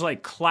there's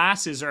like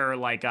classes or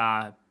like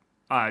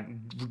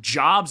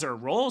jobs or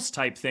roles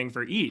type thing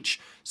for each.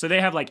 So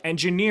they have like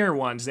engineer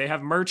ones, they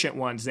have merchant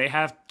ones, they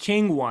have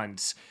king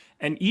ones.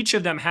 And each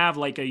of them have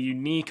like a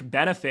unique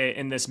benefit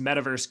in this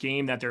metaverse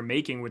game that they're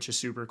making, which is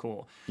super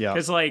cool. Yeah.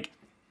 Because like,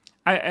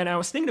 I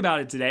was thinking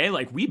about it today,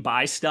 like we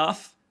buy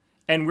stuff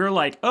and we're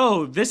like,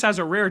 oh, this has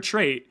a rare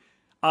trait.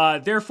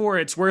 Therefore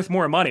it's worth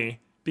more money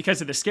because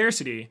of the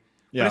scarcity.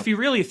 Yeah. But if you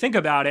really think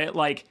about it,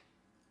 like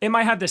it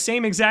might have the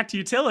same exact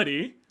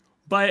utility,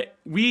 but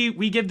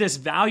we give this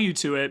value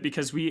to it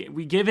because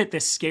we give it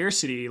this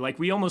scarcity. Like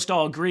we almost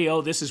all agree,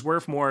 oh, this is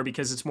worth more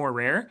because it's more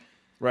rare.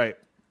 Right.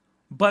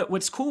 But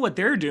what's cool what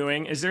they're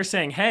doing is they're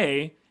saying,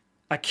 hey,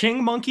 a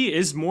king monkey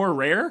is more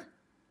rare.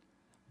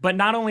 But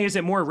not only is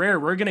it more rare,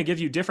 we're going to give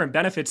you different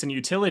benefits and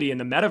utility in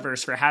the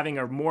metaverse for having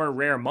a more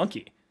rare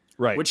monkey.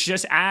 Right. Which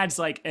just adds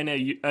like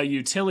a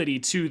utility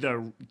to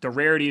the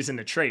rarities and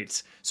the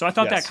traits. So I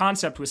thought that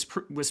concept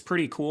was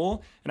pretty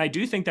cool. And I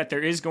do think that there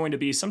is going to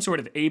be some sort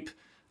of ape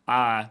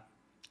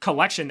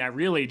collection that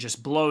really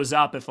just blows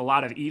up if a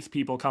lot of ETH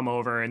people come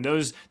over. And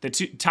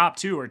top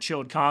two are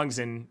Chilled Kongs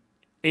and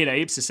Ada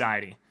Ape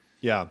Society.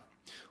 Yeah.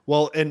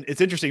 Well, and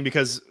it's interesting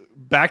because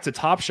back to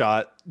Top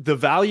Shot, the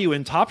value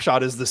in Top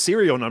Shot is the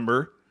serial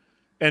number,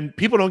 and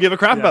people don't give a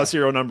crap about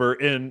serial number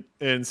in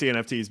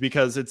CNFTs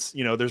because it's,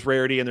 there's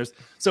rarity and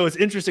so it's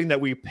interesting that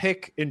we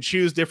pick and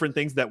choose different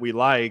things that we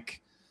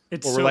like.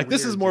 Or we're like,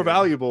 this is more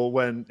valuable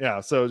when,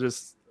 so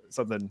just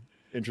something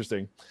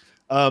interesting.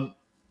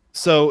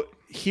 So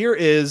here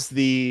is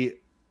the,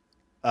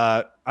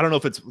 I don't know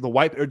if it's the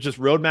white or just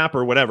roadmap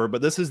or whatever,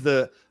 but this is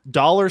the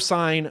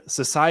 $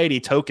 society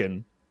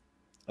token.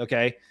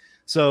 Okay.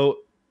 So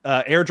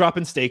airdrop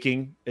and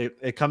staking,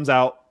 it comes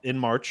out in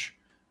March.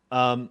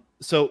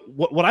 So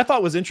what I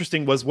thought was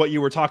interesting was what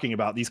you were talking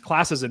about, these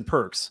classes and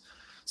perks.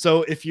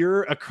 So if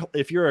you're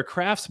a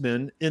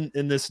craftsman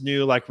in this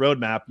new like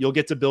roadmap, you'll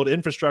get to build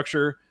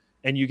infrastructure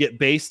and you get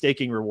base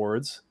staking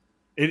rewards.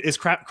 Is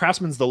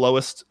craftsman's the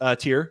lowest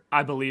tier?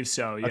 I believe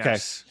so.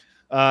 Yes.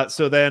 Okay.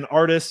 So then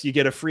artists, you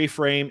get a free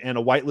frame and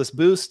a whitelist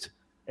boost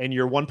and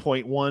your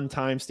 1.1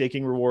 times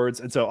staking rewards.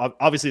 And so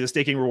obviously the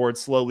staking rewards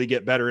slowly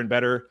get better and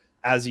better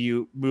as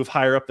you move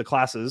higher up the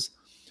classes.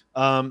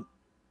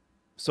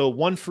 So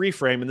one free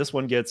frame, and this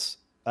one gets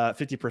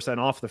 50%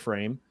 off the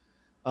frame.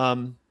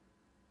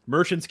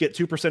 Merchants get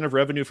 2% of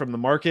revenue from the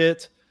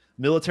market.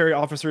 Military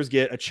officers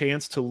get a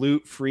chance to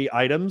loot free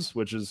items,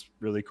 which is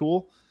really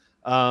cool.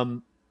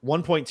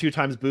 1.2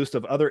 times boost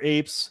of other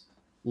apes,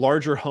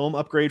 larger home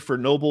upgrade for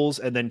nobles,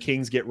 and then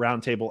kings get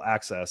roundtable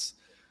access.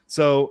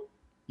 So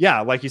yeah,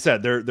 like you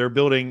said, they're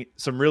building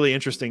some really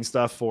interesting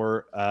stuff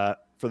for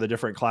the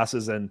different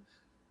classes, and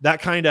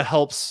that kind of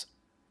helps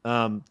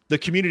the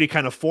community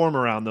kind of form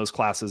around those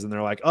classes. And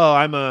they're like, oh,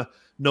 I'm a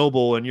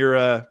noble and you're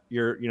a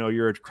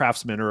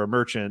craftsman or a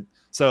merchant.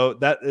 So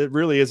it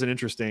really is an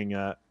interesting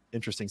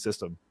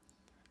system.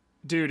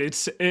 Dude,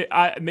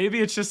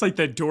 maybe it's just like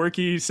the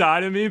dorky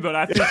side of me, but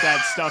I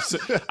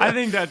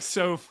think that's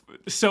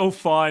so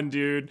fun,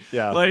 dude.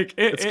 Yeah. Like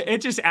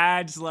it just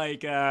adds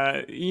like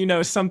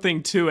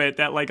something to it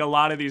that like a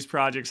lot of these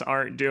projects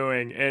aren't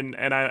doing, and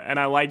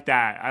I like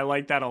that. I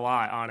like that a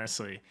lot,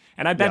 honestly.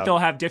 And I bet they'll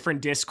have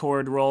different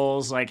Discord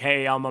roles, like,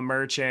 hey, I'm a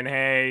merchant.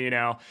 Hey,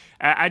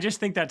 I just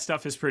think that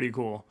stuff is pretty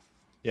cool.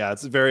 Yeah,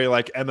 it's very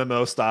like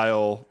MMO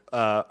style,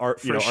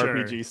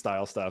 RPG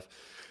style stuff.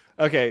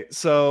 Okay,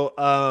 so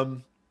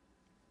all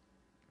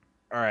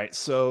right.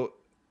 So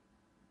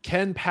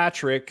Ken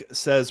Patrick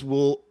says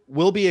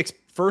we'll be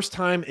first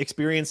time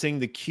experiencing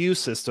the queue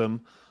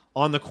system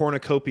on the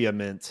Cornucopia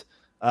Mint.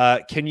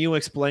 Can you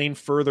explain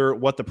further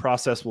what the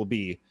process will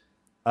be?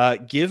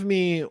 Give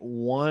me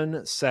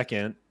 1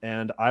 second,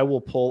 and I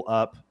will pull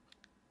up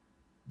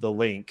the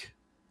link.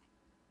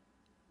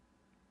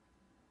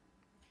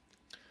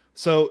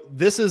 So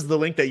this is the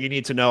link that you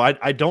need to know.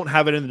 I don't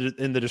have it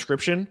in the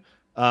description.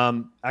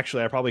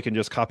 Actually, I probably can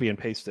just copy and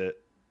paste it.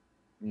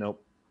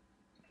 Nope.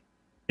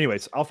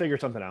 Anyways, I'll figure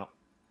something out.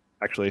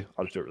 Actually,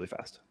 I'll just do it really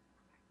fast.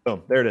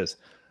 Boom, there it is.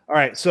 All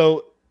right,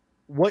 so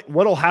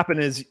what'll happen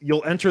is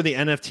you'll enter the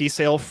NFT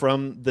sale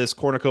from this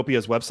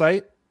Cornucopia's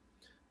website,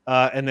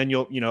 and then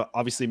you'll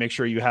obviously make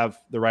sure you have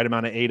the right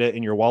amount of ADA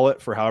in your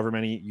wallet for however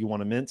many you want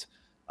to mint.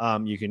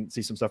 You can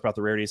see some stuff about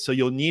the rarities. So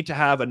you'll need to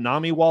have a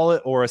Nami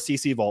wallet or a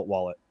CC Vault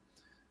wallet.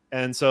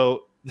 And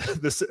so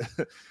the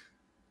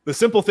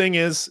simple thing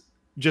is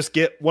just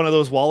get one of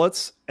those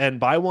wallets and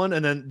buy one.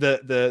 And then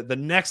the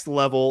next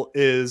level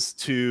is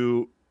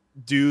to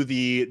do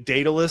the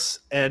Daedalus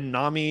and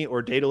Nami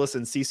or Daedalus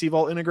and CC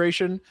Vault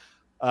integration.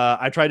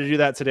 I tried to do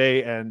that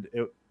today and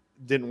it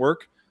didn't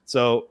work.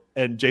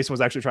 And Jason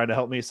was actually trying to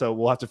help me. So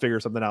we'll have to figure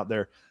something out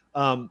there.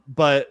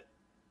 But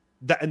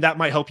that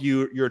might help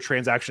your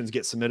transactions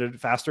get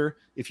submitted faster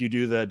if you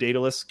do the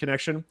Daedalus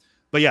connection.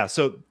 But yeah,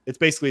 so it's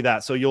basically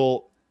that. So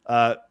you'll,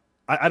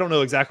 I don't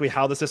know exactly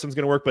how the system's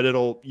going to work, but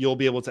you'll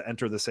be able to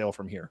enter the sale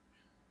from here,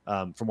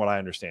 from what I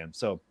understand.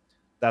 So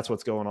that's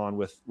what's going on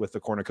with the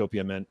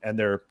Cornucopia Mint, and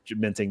they're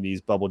minting these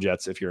bubble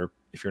jets if you're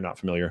not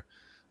familiar.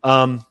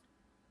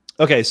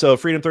 Okay, so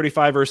Freedom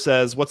 35er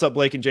says, "What's up,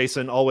 Blake and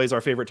Jason? Always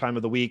our favorite time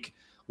of the week.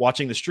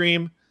 Watching the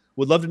stream.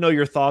 Would love to know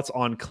your thoughts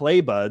on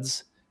clay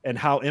buds and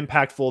how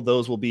impactful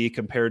those will be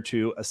compared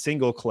to a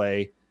single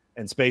clay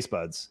and space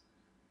buds."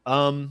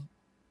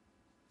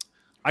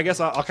 I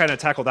guess I'll kind of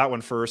tackle that one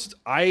first.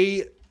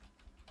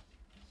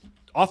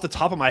 Off the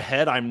top of my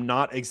head, I'm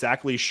not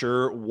exactly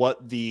sure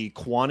what the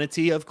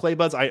quantity of clay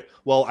buds. I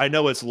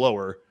know it's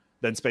lower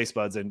than space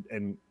buds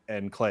and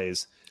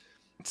clays.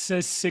 It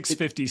says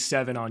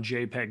 657 on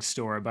JPEG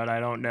Store, but I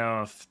don't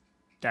know if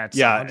that's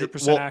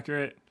 100%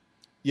 accurate.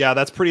 Yeah,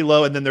 that's pretty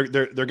low. And then they're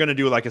going to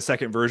do like a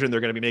second version. They're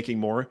going to be making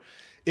more.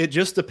 It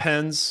just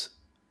depends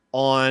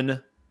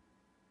on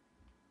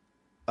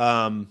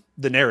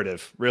the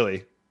narrative,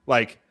 really.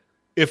 Like,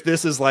 if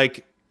this is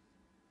like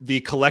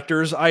the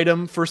collector's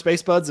item for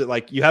space buds, that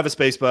like you have a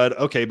space bud,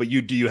 okay, but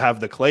do you have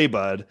the clay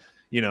bud?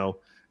 You know,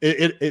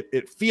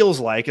 it feels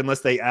like,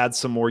 unless they add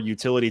some more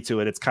utility to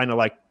it, it's kind of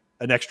like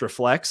an extra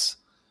flex.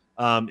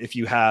 If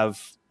you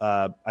have,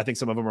 I think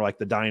some of them are like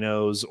the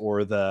dinos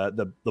or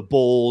the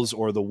bulls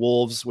or the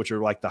wolves, which are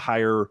like the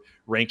higher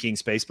ranking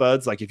space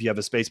buds. Like if you have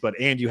a space bud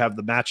and you have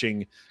the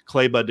matching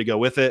clay bud to go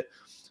with it.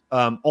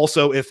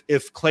 Also,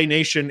 if Clay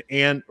Nation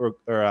or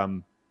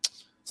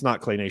it's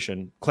not Clay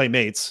Nation,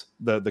 Claymates,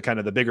 the kind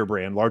of the bigger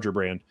brand, larger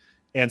brand,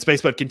 and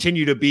Spacebud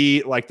continue to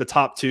be like the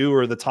top two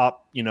or the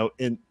top,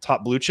 in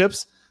top blue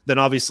chips, then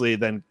obviously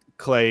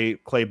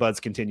clay buds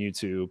continue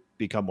to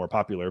become more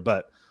popular.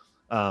 But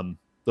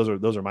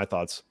those are my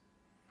thoughts.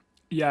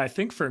 Yeah, I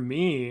think for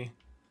me,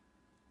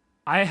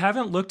 I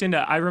haven't looked into.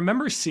 I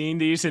remember seeing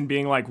these and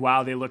being like,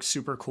 "Wow, they look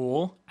super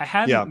cool." I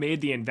haven't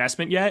made the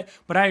investment yet,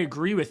 but I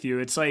agree with you.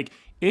 It's like,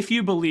 if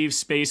you believe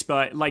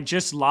Spacebud, like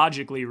just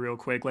logically, real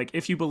quick, like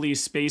if you believe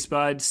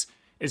Spacebuds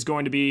is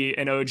going to be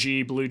an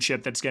OG blue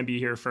chip that's going to be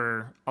here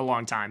for a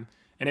long time,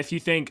 and if you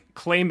think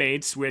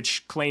Claymates,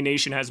 which Clay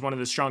Nation has one of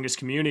the strongest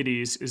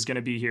communities, is going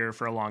to be here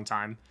for a long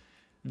time,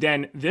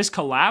 then this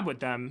collab with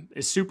them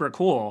is super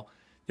cool.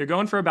 They're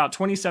going for about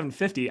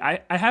 $27.50.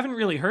 I haven't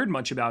really heard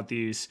much about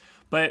these,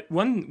 but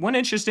one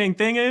interesting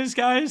thing is,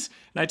 guys,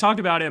 and I talked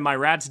about it in my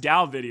Rats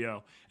DAO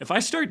video, if I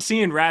start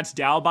seeing Rats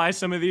DAO buy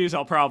some of these,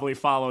 I'll probably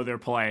follow their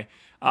play.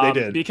 They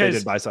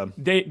did buy some.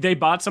 They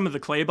bought some of the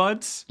clay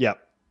buds.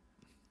 Yep.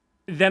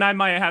 Then I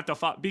might have to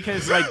follow,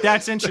 because like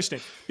that's interesting.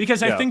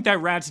 Because I think that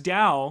Rats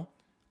DAO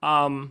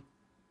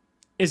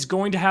is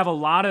going to have a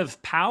lot of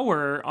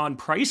power on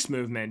price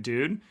movement,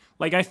 dude.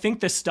 Like, I think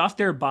the stuff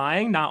they're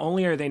buying, not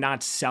only are they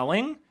not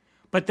selling,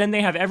 but then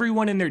they have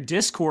everyone in their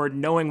Discord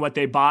knowing what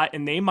they bought,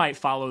 and they might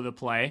follow the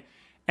play.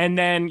 And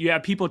then you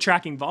have people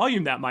tracking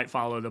volume that might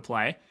follow the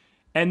play.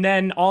 And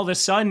then all of a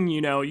sudden,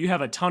 you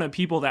have a ton of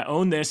people that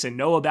own this and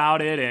know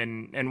about it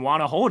and want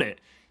to hold it.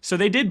 So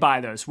they did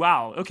buy those.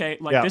 Wow. Okay.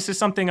 This is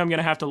something I'm going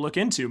to have to look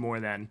into more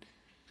then.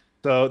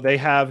 So they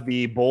have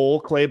the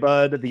bull clay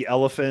bud, the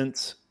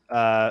elephant,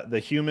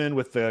 the human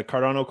with the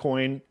Cardano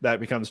coin that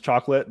becomes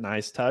chocolate.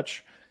 Nice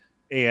touch.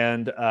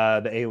 And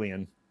the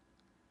alien.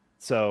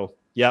 So,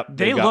 yep.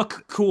 They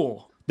look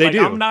cool. They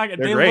do.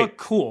 They look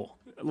cool.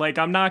 Like,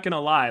 I'm not going to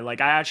lie.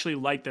 Like, I actually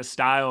like the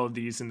style of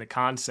these and the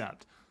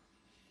concept.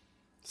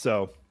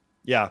 So,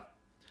 yeah.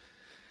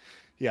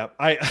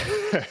 I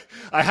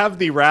I have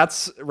the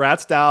Rats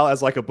DAO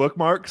as like a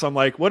bookmark. So I'm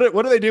like, what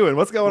are they doing?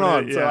 What's going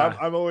on? Yeah. So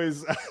I'm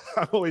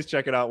always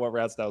checking out what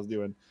Rats DAO is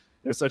doing.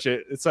 It's such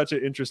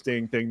an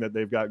interesting thing that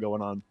they've got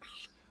going on.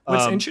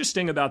 What's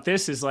interesting about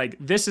this is like,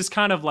 this is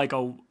kind of like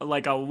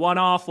a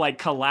one-off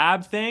like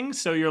collab thing.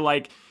 So you're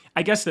like,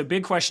 I guess the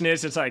big question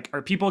is, it's like,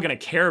 are people going to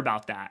care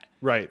about that?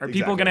 Right. Are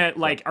people going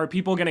to are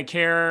people going to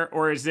care,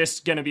 or is this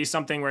going to be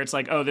something where it's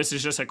like, oh, this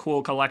is just a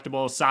cool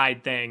collectible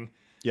side thing?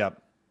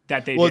 Yep.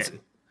 That they did.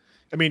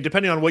 I mean,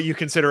 depending on what you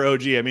consider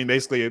OG, I mean,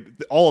 basically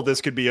all of this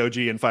could be OG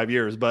in 5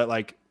 years, but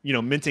like,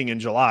 minting in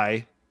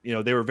July,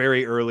 they were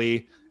very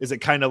early. Is it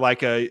kind of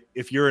like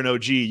if you're an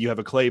OG, you have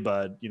a clay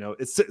bud,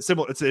 it's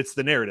similar. It's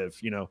the narrative,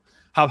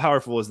 how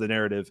powerful is the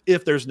narrative?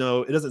 If it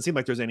doesn't seem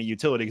like there's any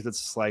utility, because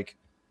it's just like,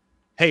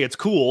 hey, it's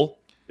cool.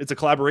 It's a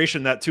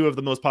collaboration that two of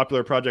the most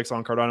popular projects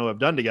on Cardano have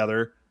done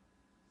together.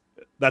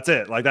 That's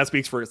it. Like, that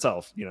speaks for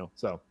itself,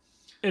 so.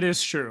 It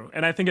is true.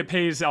 And I think it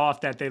pays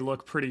off that they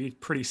look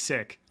pretty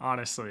sick,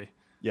 honestly.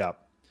 Yeah.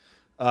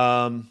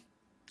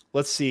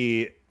 Let's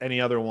see any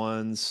other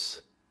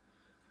ones.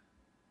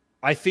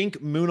 I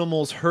think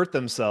Moonimals hurt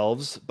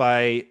themselves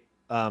by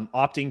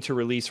opting to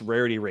release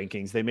rarity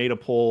rankings. They made a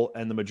poll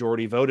and the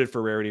majority voted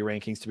for rarity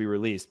rankings to be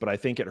released, but I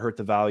think it hurt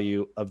the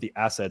value of the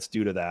assets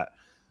due to that.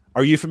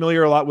 Are you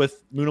familiar a lot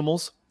with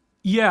Moonimals?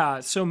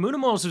 Yeah, so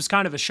Moonimals was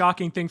kind of a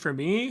shocking thing for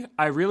me.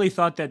 I really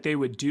thought that they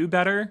would do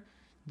better.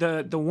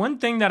 The one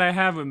thing that I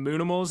have with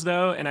Moonimals,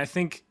 though, and I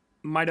think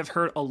might have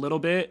hurt a little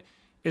bit,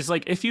 is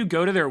like, if you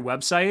go to their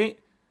website,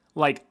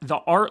 like, the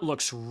art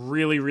looks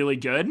really, really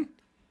good.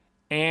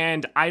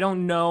 And I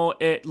don't know,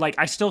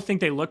 I still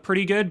think they look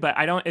pretty good, but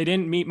it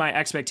didn't meet my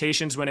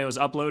expectations when it was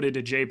uploaded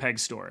to JPEG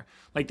Store.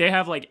 Like, they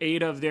have like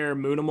 8 of their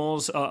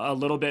Moonimals a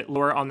little bit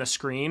lower on the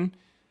screen.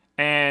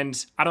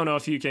 And I don't know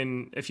if you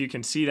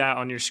can see that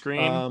on your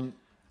screen.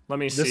 Let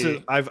me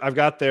see. I've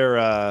got their,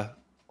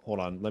 hold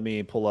on, let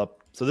me pull up.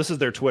 So this is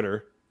their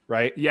Twitter,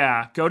 right?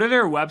 Yeah, go to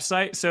their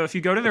website. So if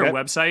you go to their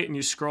website and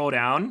you scroll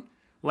down,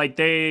 like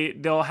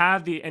they'll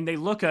have and they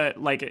look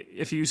at, like,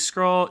 if you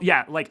scroll,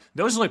 yeah, like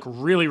those look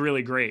really,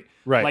 really great.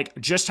 Right. Like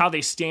just how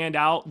they stand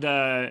out,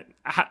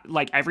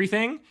 like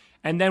everything.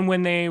 And then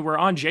when they were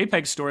on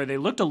JPEG Store, they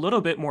looked a little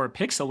bit more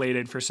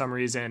pixelated for some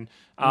reason.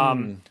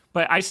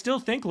 But I still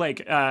think,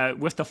 like,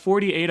 with the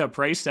 40 ADA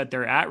price that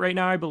they're at right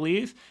now, I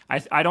believe,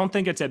 I don't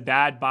think it's a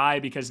bad buy,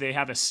 because they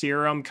have a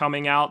serum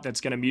coming out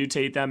that's going to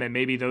mutate them, and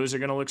maybe those are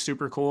going to look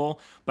super cool.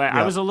 But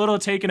yeah. I was a little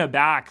taken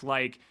aback.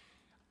 Like,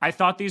 I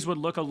thought these would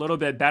look a little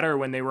bit better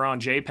when they were on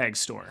JPEG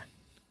Store,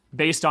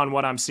 based on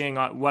what I'm seeing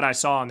on what I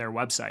saw on their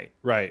website.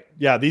 Right.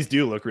 Yeah, these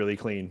do look really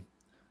clean.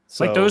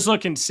 So, like those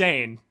look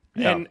insane,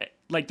 and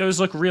like those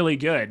look really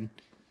good.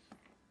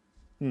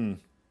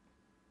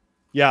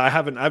 Yeah, I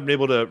haven't been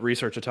able to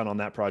research a ton on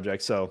that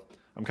project, so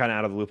I'm kind of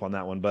out of the loop on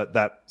that one, but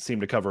that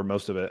seemed to cover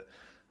most of it.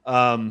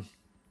 All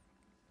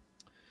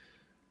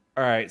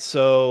right,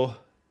 so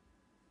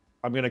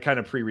I'm going to kind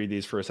of pre-read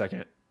these for a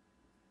second.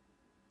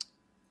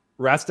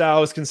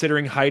 RatsDAO is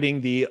considering hiding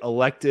the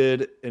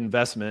elected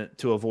investment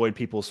to avoid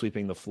people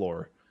sweeping the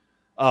floor.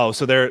 Oh,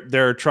 so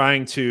they're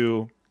trying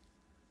to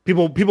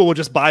people will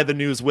just buy the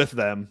news with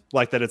them,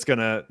 like that it's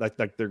gonna like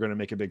they're gonna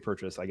make a big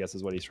purchase, I guess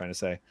is what he's trying to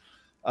say.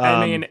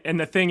 I mean, and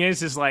the thing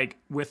is like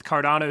with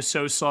Cardano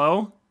so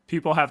slow,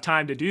 people have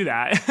time to do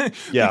that.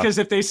 Because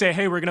if they say,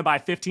 hey, we're gonna buy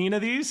 15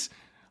 of these,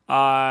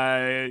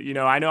 I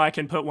know I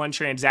can put one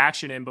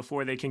transaction in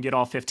before they can get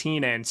all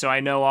 15 in. So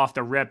I know off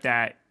the rip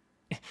that,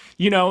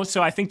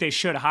 so I think they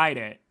should hide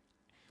it.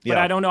 But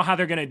I don't know how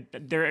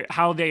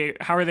how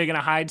are they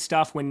gonna hide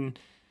stuff when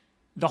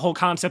the whole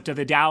concept of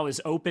the DAO is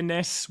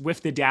openness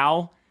with the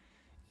DAO.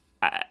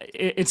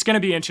 It's going to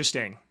be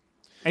interesting.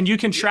 And you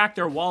can track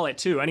their wallet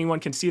too.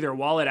 Anyone can see their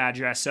wallet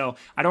address. So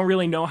I don't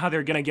really know how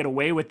they're going to get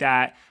away with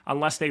that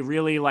unless they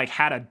really like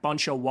had a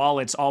bunch of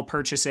wallets all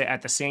purchase it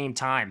at the same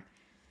time.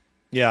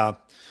 Yeah.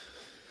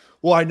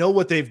 Well, I know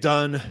what they've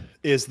done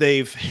is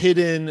they've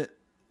hidden,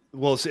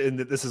 and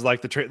this is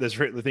like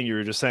the thing you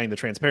were just saying, the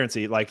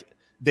transparency, like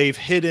they've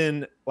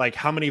hidden like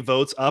how many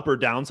votes up or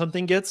down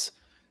something gets,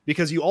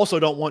 because you also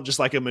don't want just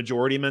like a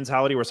majority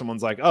mentality where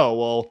someone's like, oh,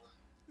 well,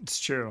 it's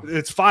true,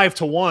 it's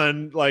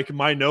 5-1. Like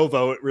my no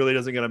vote really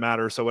doesn't going to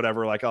matter. So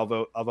whatever, like I'll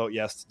vote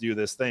yes to do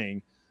this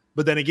thing.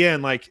 But then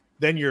again, like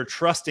then you're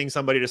trusting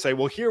somebody to say,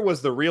 well, here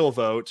was the real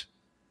vote,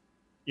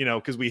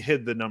 because we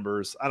hid the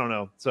numbers. I don't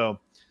know. So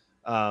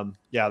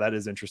that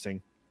is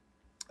interesting.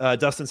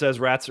 Dustin says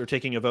rats are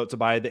taking a vote to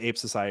buy the Ape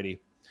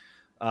Society,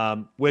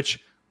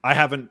 which I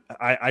haven't.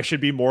 I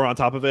should be more on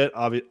top of it.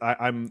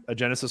 I'm a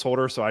Genesis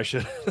holder, so I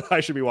should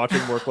be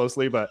watching more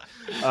closely. But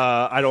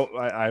I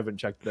haven't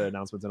checked the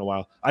announcements in a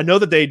while. I know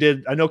that they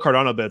did. I know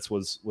Cardano Bits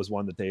was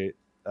one that they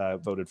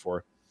voted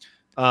for.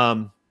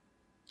 Can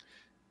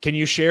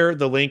you share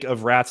the link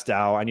of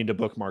RatsDAO? I need to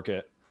bookmark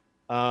it.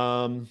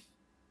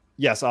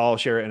 Yes, I'll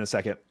share it in a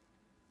second.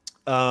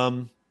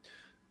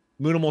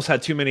 Moonimals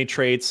had too many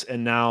traits,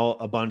 and now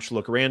a bunch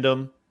look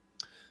random.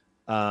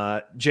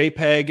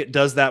 JPEG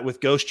does that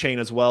with Ghost Chain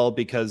as well,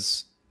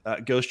 because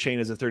Ghost Chain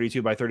is a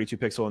 32 by 32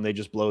 pixel and they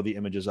just blow the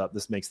images up.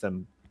 This makes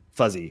them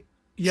fuzzy.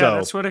 Yeah, so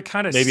that's what it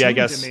kind of seemed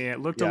to me. It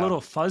looked a little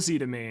fuzzy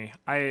to me.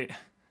 I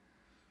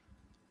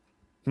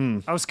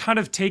was kind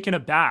of taken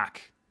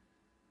aback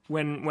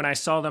when I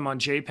saw them on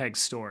JPEG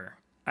Store.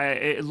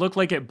 It looked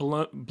like it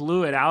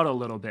blew it out a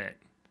little bit.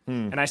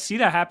 And I see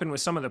that happen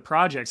with some of the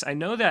projects. I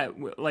know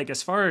that like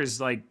as far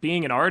as like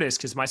being an artist,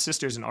 because my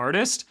sister's an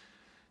artist,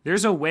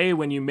 there's a way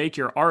when you make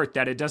your art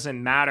that it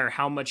doesn't matter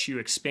how much you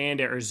expand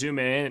it or zoom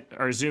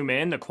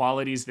in, the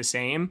quality's the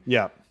same.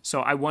 Yeah.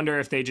 So I wonder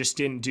if they just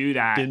didn't do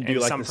that.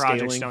 And some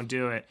projects don't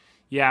do it.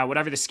 Yeah,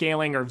 whatever the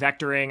scaling or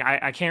vectoring,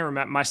 I can't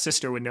remember. My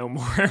sister would know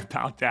more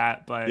about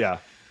that, but yeah.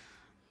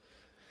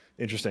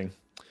 Interesting.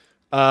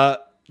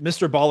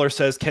 Mr. Baller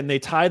says, can they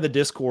tie the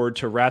Discord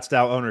to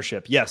RatsDAO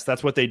ownership? Yes,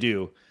 that's what they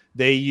do.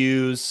 They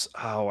use,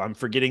 I'm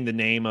forgetting the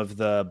name of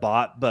the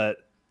bot, but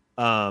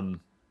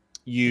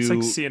it's like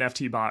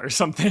CNFT bot or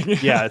something.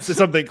 Yeah, it's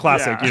something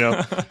classic,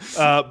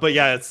 but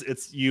yeah,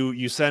 it's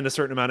you send a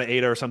certain amount of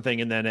ADA or something,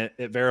 and then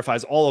it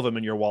verifies all of them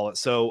in your wallet.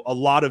 So a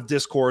lot of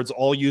Discords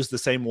all use the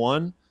same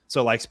one.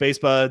 So like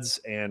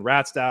SpaceBuds and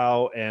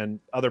RatsDAO and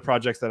other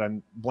projects that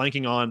I'm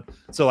blanking on.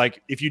 So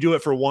like if you do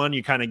it for one,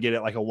 you kind of get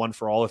it like a one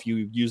for all if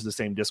you use the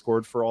same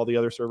Discord for all the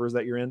other servers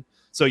that you're in.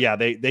 So yeah,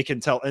 they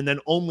can tell, and then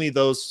only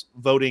those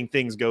voting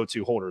things go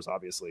to holders,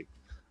 obviously.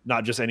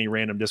 Not just any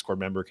random Discord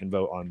member can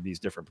vote on these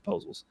different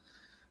proposals.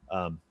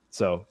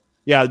 So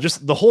yeah,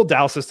 just the whole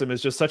DAO system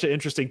is just such an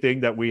interesting thing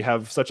that we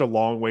have such a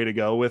long way to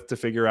go with to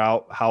figure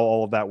out how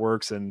all of that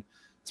works. And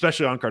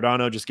especially on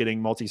Cardano, just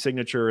getting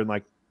multi-signature and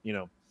like,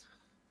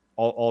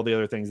 all the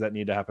other things that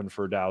need to happen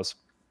for DAOs.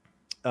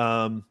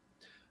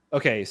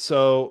 Okay.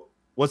 So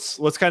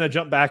let's kind of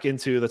jump back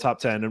into the top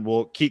 10, and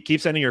we'll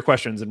keep sending your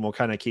questions, and we'll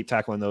kind of keep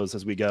tackling those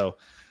as we go.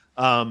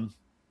 Let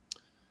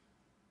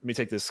me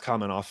take this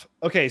comment off.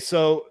 Okay.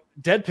 So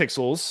Dead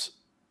Pixels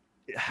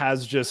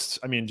has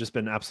just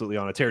been absolutely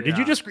on a tear. Yeah.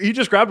 You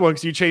just grabbed one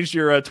because you changed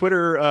your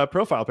Twitter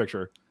profile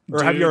picture, or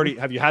dude,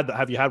 have you had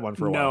one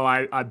for a while? No,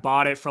 I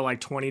bought it for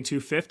like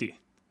 $22.50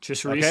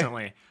 just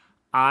recently. Okay.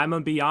 I'm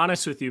gonna be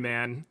honest with you,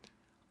 man.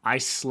 I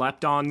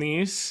slept on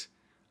these.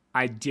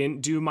 I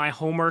didn't do my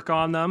homework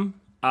on them.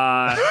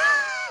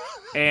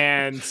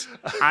 And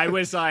I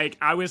was like,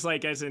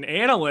 as an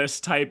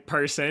analyst type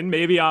person,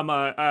 maybe I'm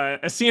a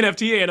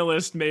CNFT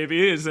analyst,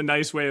 maybe is a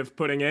nice way of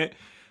putting it.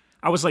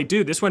 I was like,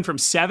 dude, this went from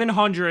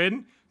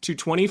 700 to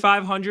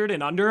 2,500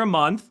 in under a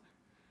month.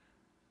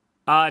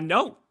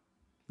 No,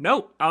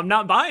 I'm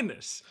not buying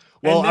this.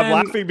 Well, I'm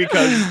laughing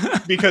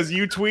because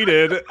you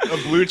tweeted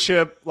a blue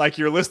chip, like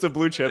your list of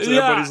blue chips, and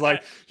everybody's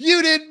like,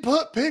 you didn't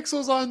put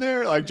pixels on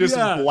there, like just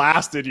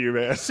blasted you,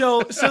 man.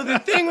 So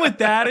the thing with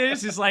that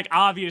is like,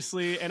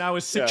 obviously, and I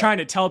was trying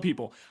to tell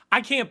people, I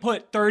can't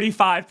put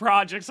 35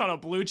 projects on a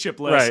blue chip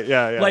list. Right,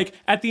 yeah. Like,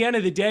 at the end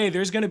of the day,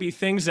 there's going to be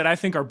things that I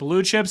think are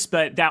blue chips,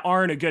 but that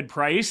aren't a good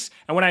price.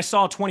 And when I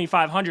saw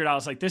 2,500, I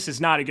was like, this is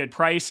not a good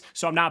price,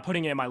 so I'm not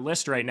putting it in my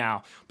list right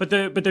now. But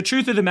the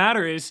truth of the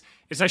matter is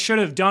I should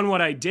have done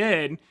what I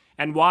did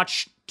and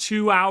watched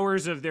 2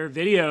 hours of their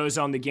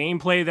videos on the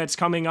gameplay that's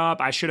coming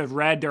up. I should have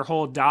read their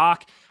whole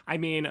doc. I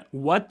mean,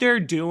 what they're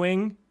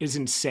doing is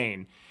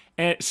insane.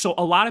 And so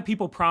a lot of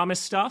people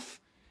promise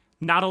stuff,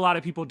 not a lot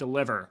of people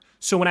deliver.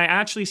 So when I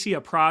actually see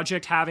a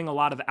project having a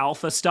lot of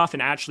alpha stuff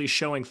and actually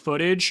showing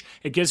footage,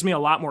 it gives me a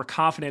lot more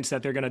confidence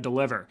that they're going to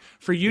deliver.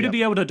 For you to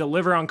be able to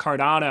deliver on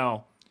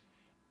Cardano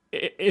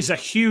is a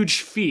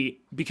huge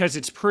feat because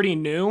it's pretty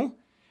new and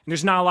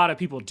there's not a lot of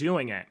people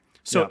doing it.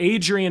 So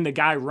Adrian, the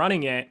guy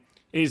running it,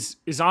 is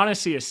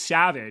honestly a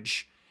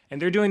savage,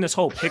 and they're doing this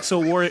whole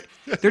pixel war.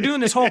 They're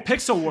doing this whole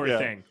pixel war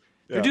thing.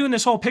 They're doing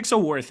this whole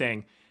pixel war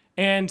thing,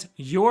 and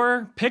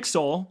your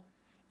pixel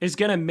is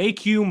gonna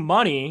make you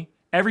money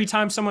every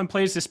time someone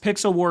plays this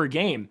pixel war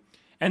game.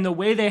 And the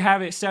way they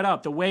have it set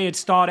up, the way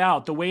it's thought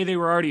out, the way they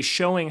were already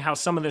showing how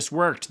some of this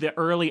worked, the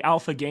early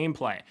alpha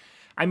gameplay.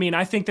 I mean,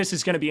 I think this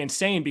is going to be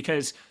insane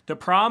because the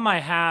problem I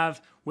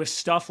have with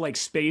stuff like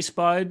Space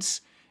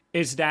Buds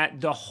is that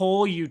the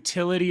whole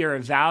utility or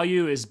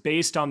value is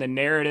based on the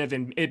narrative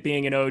and it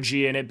being an OG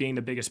and it being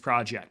the biggest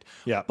project.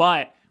 Yeah.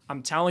 But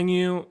I'm telling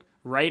you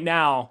right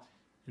now,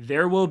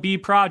 there will be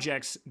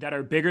projects that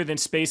are bigger than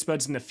Space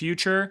Buds in the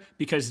future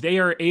because they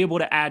are able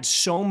to add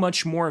so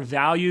much more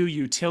value,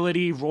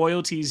 utility,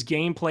 royalties,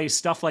 gameplay,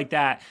 stuff like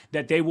that,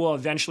 that they will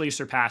eventually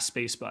surpass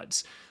Space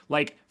Buds.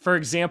 Like, for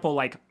example,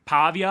 like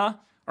Pavia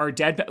or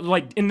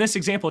like in this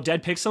example,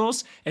 Dead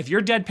Pixels. If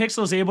your Dead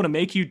Pixel is able to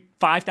make you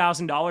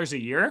 $5,000 a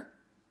year,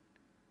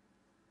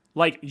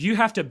 like you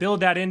have to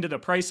build that into the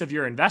price of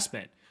your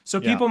investment. So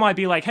people might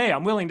be like, hey,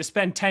 I'm willing to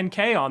spend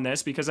 10K on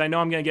this because I know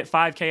I'm going to get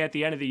 5K at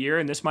the end of the year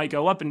and this might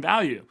go up in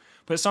value.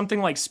 But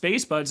something like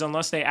Space Buds,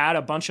 unless they add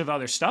a bunch of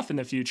other stuff in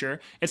the future,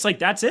 it's like,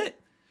 that's it.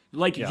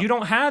 Like you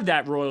don't have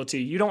that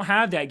royalty. You don't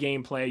have that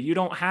gameplay. You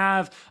don't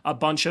have a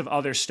bunch of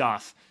other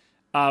stuff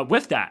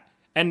with that.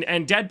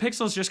 And Dead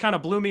Pixels just kind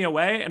of blew me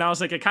away. And I was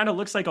like, it kind of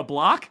looks like a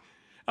block.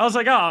 I was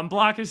like, oh,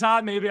 block is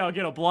hot. Maybe I'll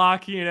get a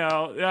block, you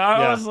know.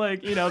 I was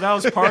like, you know, that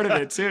was part of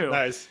it too.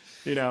 Nice.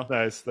 You know,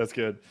 nice. That's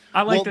good.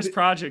 I like this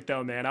project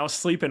though, man. I was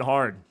sleeping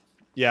hard.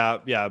 Yeah.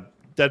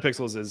 Dead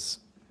Pixels is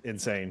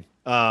insane.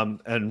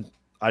 And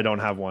I don't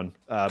have one,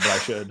 but I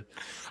should.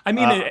 I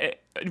mean,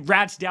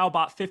 Rats DAO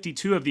bought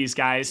 52 of these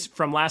guys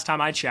from last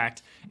time I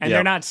checked, and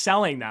they're not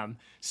selling them.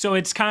 So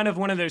it's kind of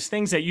one of those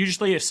things that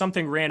usually if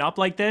something ran up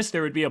like this,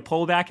 there would be a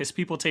pullback as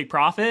people take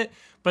profit.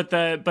 But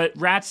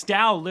Rats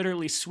DAO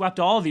literally swept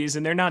all of these,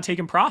 and they're not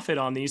taking profit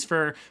on these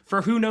for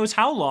who knows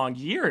how long,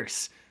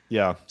 years.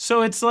 Yeah.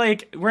 So it's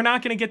like we're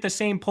not going to get the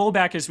same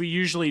pullback as we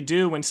usually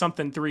do when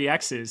something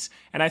 3X's.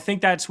 And I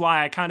think that's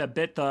why I kind of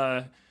bit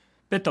the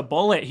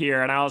bullet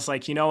here. And I was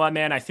like, you know what,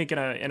 man, I think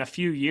in a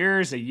few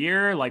years, a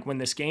year, like when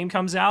this game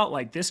comes out,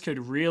 like this could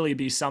really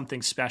be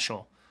something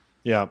special.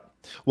 Yeah.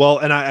 Well,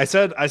 and I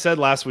said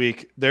last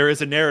week, there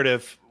is a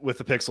narrative with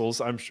the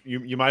pixels.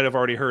 You might have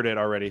already heard it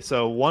already.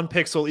 So 1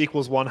 pixel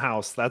equals 1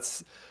 house.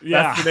 That's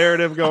the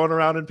narrative going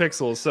around in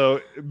pixels. So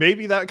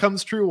maybe that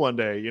comes true one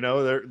day. You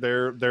know,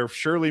 they're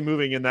surely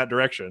moving in that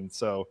direction.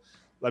 So,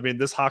 I mean,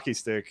 this hockey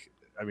stick,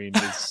 I mean,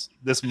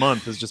 this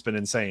month has just been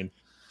insane.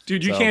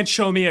 Dude, you can't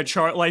show me a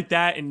chart like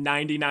that in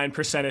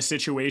 99% of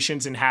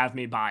situations and have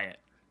me buy it.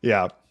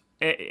 Yeah.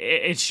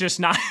 It's just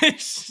not.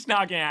 It's just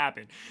not gonna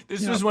happen.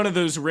 This was one of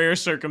those rare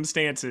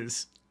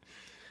circumstances.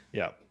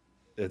 Yeah,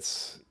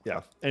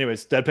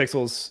 Anyways, Dead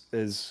Pixels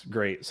is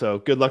great. So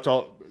good luck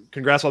to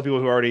congrats to all the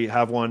people who already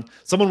have one.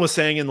 Someone was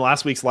saying in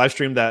last week's live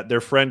stream that their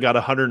friend got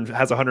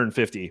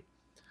 150.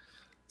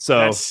 So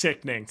that's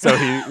sickening. So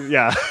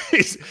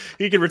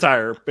he can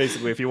retire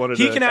basically if he wanted.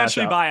 He can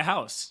actually buy a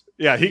house.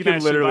 Yeah, he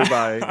can literally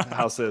buy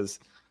houses.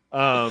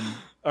 All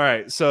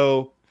right,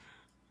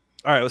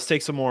 let's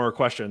take some more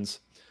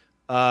questions.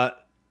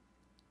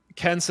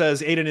 Ken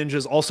says Ada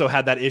Ninjas also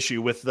had that issue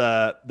with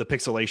the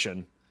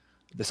pixelation,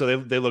 so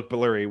they look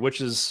blurry,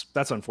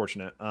 that's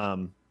unfortunate. I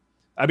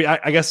mean,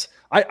 I guess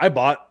I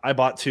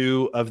bought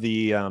 2 of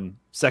the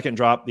second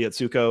drop, the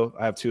Atsuko.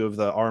 I have 2 of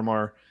the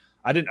RMR.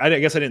 I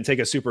guess I didn't take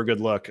a super good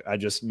look. I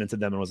just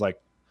minted them and was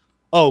like,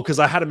 oh, because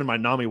I had them in my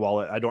Nami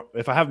wallet.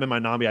 If I have them in my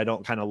Nami, I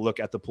don't kind of look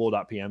at the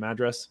pool.pm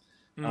address.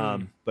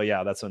 But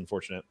yeah, that's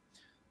unfortunate.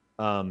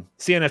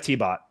 CNFT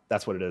bot,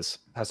 that's what it is.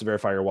 Has to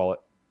verify your wallet.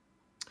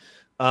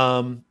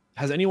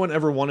 Has anyone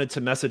ever wanted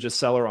to message a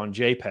seller on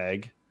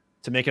JPEG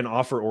to make an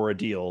offer or a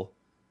deal?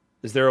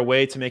 Is there a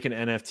way to make an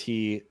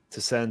NFT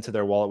to send to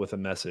their wallet with a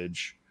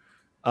message?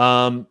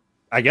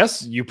 I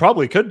guess you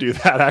probably could do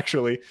that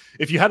actually.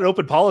 If you had an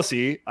open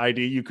policy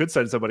ID, you could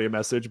send somebody a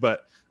message,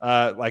 but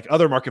like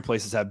other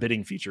marketplaces have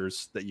bidding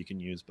features that you can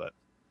use. But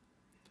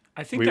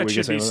I think that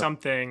should be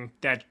something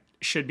that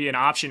should be an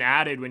option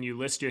added when you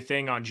list your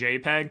thing on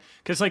JPEG.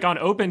 Because like on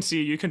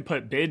OpenSea, you can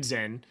put bids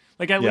in.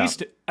 Like at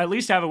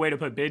least have a way to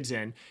put bids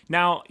in.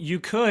 Now you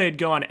could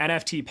go on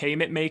NFT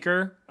Payment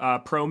Maker,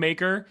 Pro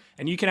Maker,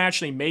 and you can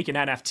actually make an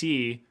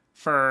NFT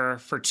for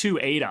 2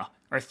 ADA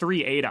or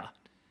 3 ADA.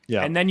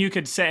 Yeah. And then you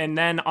could say, and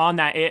then on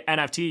that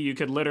NFT, you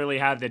could literally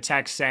have the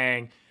text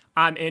saying,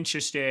 "I'm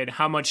interested.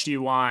 How much do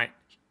you want?"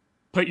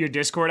 Put your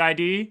Discord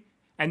ID,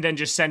 and then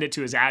just send it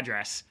to his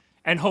address,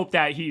 and hope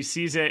that he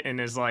sees it and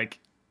is like,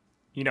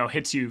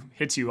 hits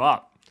you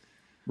up.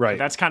 Right. But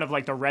that's kind of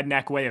like the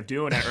redneck way of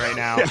doing it right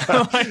now.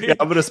 Yeah,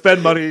 I'm going to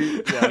spend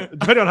money. Yeah.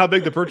 Depending on how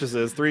big the purchase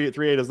is, 3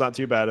 ADA is not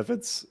too bad if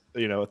it's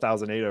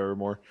 1,000 ADA or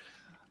more.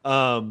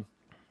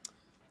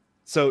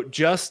 So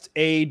just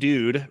a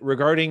dude,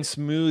 regarding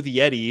Smooth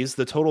Yetis,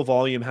 the total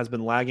volume has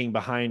been lagging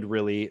behind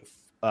really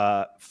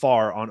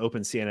far on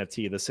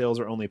OpenCNFT. The sales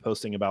are only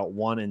posting about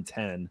 1 in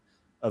 10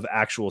 of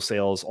actual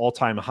sales.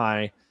 All-time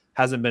high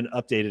hasn't been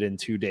updated in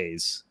 2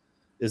 days.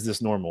 Is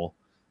this normal?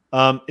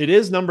 It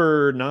is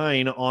number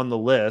 9 on the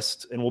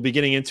list, and we'll be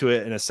getting into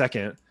it in a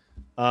second.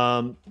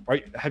 I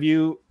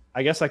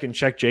guess I can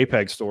check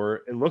JPEG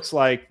Store. It looks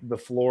like the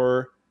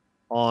floor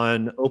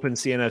on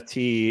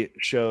OpenCNFT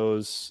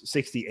shows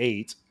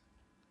 68.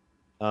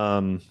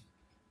 I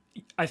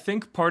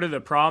think part of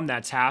the problem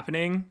that's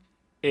happening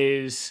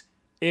is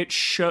so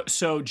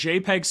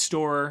JPEG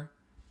Store,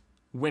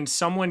 when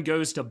someone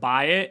goes to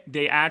buy it,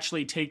 they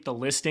actually take the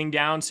listing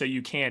down so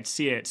you can't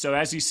see it. So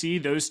as you see,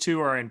 those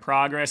two are in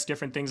progress,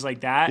 different things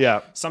like that.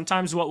 Yeah.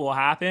 Sometimes what will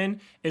happen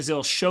is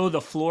it'll show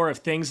the floor of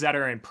things that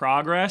are in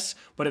progress,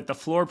 but if the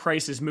floor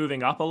price is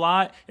moving up a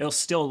lot, it'll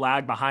still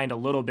lag behind a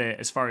little bit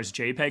as far as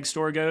JPEG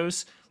Store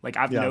goes. Like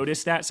I've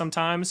noticed that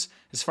sometimes.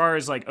 As far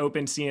as like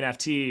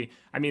OpenCNFT,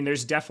 I mean,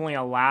 there's definitely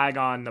a lag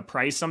on the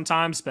price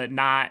sometimes, but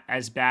not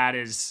as bad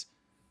as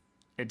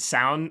it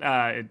sound.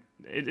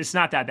 It's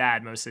not that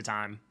bad most of the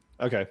time.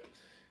 Okay.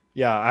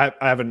 Yeah,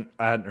 I hadn't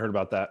heard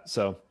about that.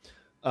 So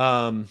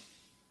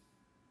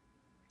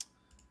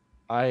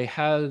I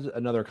had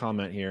another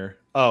comment here.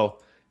 Oh,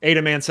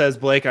 Adaman says,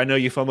 Blake, I know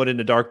you FOMO'd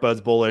into Dark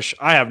Buds bullish.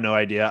 I have no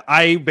idea.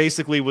 I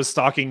basically was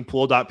stalking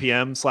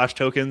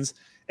pool.pm/tokens,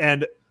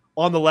 and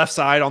on the left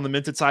side, on the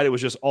minted side, it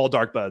was just all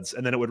Dark Buds,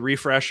 and then it would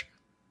refresh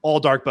all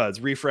Dark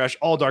Buds, refresh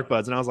all Dark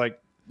Buds, and I was like,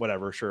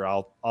 whatever, sure,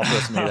 I'll throw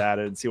somebody at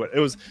it and see what it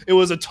was. It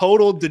was a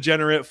total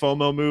degenerate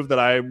FOMO move that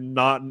I'm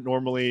not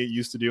normally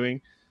used to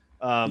doing.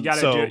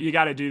 You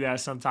gotta do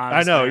that sometimes.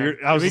 I know.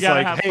 I was just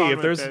like, hey,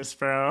 if there's this,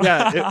 bro.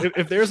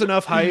 if there's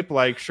enough hype,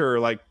 like sure,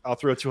 like I'll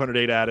throw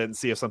 208 at it and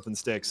see if something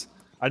sticks.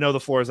 I know the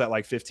floor is at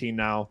like 15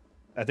 now.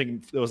 I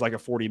think it was like a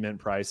 40 mint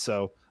price,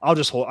 so I'll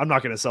just hold. I'm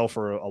not going to sell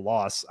for a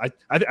loss.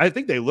 I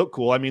think they look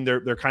cool. I mean,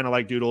 they're kind of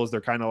like doodles.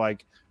 They're kind of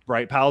like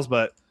Bright Pals,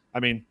 but I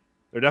mean,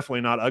 they're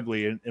definitely not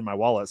ugly in my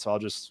wallet. So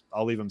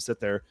I'll leave them sit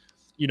there.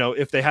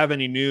 If they have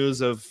any news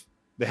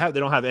they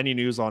don't have any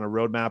news on a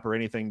roadmap or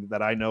anything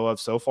that I know of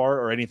so far,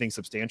 or anything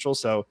substantial.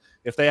 So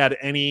if they had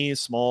any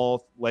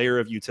small layer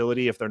of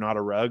utility, if they're not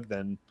a rug,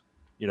 then,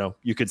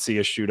 you could see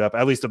a shoot up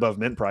at least above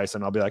mint price.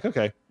 And I'll be like,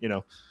 okay,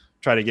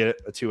 try to get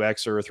a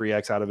 2X or a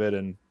 3X out of it,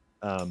 and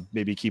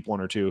maybe keep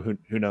 1 or 2.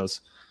 Who knows?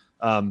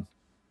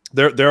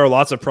 There are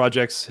lots of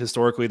projects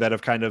historically that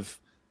have kind of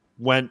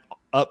went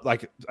up.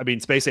 Like, I mean,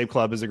 Space Ape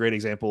Club is a great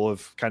example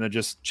of kind of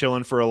just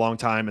chilling for a long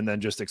time and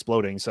then just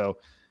exploding. So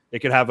it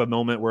could have a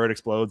moment where it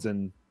explodes,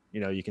 and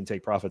you can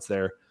take profits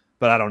there.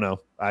 But I don't know.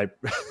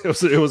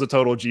 It was a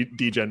total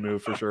degen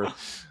move for sure.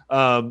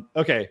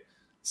 Okay,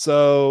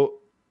 so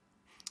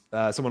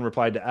someone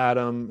replied to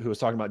Adam, who was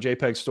talking about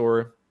JPEG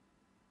Store.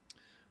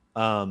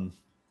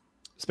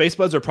 Space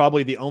Buds are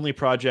probably the only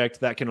project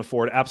that can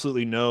afford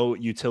absolutely no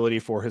utility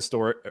for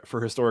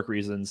historic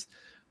reasons.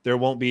 There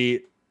won't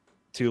be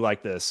two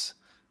like this.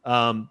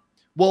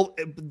 Well,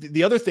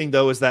 the other thing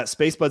though is that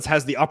Space Buds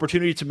has the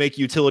opportunity to make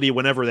utility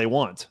whenever they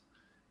want,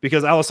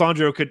 because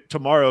Alessandro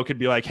could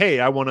be like, hey,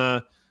 I want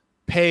to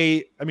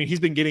pay. I mean, he's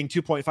been getting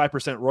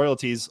 2.5%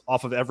 royalties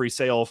off of every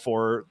sale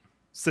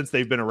since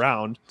they've been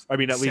around. I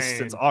mean, at least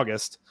since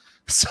August.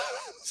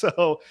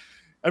 So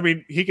I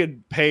mean, he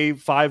could pay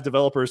 5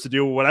 developers to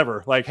do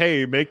whatever, like,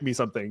 hey, make me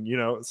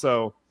something,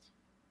 so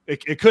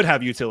it could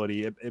have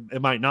utility.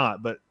 It might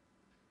not, but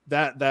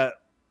that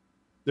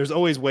there's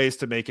always ways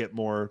to make it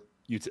more,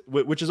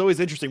 which is always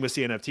interesting with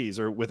CNFTs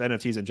or with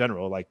NFTs in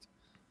general. Like,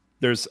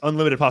 there's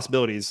unlimited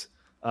possibilities.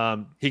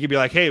 He could be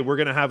like, hey, we're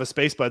going to have a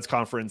Space Buds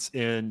conference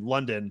in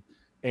London,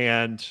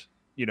 and,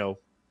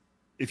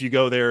 if you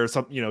go there,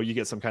 you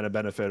get some kind of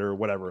benefit or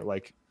whatever.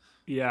 Like,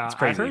 yeah,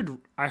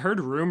 I heard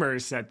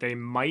rumors that they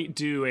might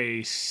do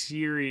a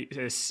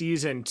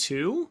season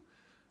 2,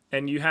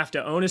 and you have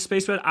to own a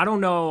Space Bud. I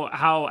don't know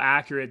how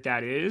accurate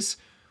that is,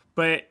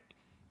 but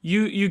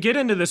you get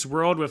into this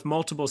world with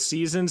multiple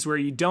seasons where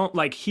you don't,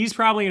 like, he's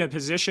probably in a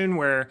position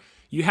where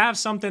you have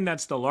something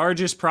that's the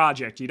largest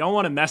project. You don't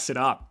want to mess it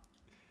up.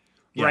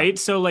 right?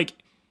 So like,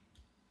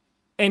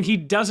 and he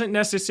doesn't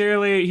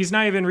necessarily, he's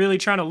not even really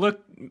trying to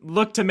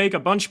look to make a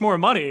bunch more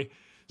money.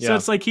 So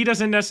it's like he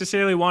doesn't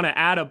necessarily want to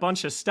add a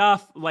bunch of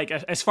stuff, like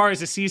as far as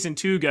the season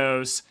 2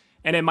 goes,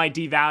 and it might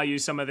devalue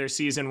some of their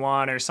season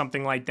 1 or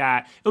something like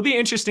that. It'll be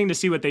interesting to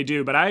see what they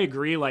do, but I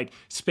agree, like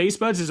Space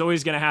Buds is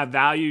always going to have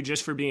value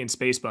just for being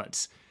Space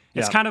Buds.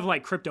 It's kind of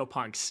like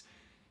CryptoPunks.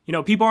 You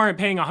know, people aren't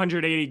paying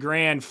 180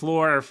 grand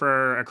floor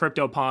for a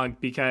CryptoPunk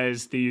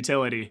because the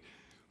utility.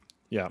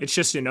 Yeah. It's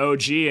just an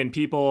OG and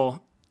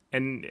people,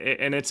 and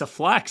it's a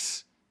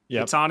flex.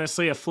 Yep. It's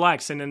honestly a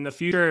flex. And in the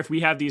future, if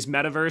we have these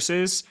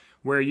metaverses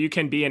where you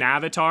can be an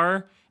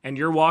avatar and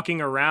you're walking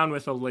around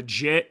with a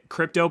legit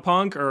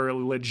CryptoPunk or a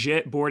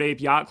legit Bored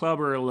Ape Yacht Club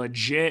or a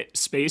legit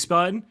Space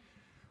Bud,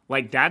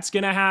 like that's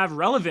going to have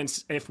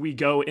relevance if we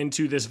go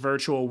into this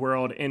virtual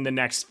world in the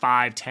next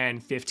 5, 10,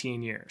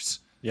 15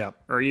 years. Yeah.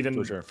 Or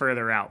even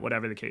further out,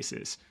 whatever the case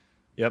is.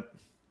 Yep.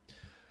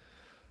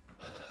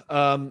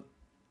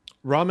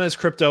 Ramez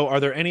Crypto, are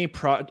there any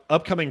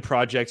upcoming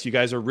projects you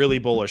guys are really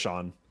bullish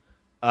on?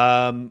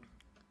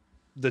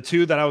 The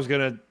two that I was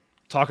going to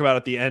talk about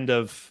at the end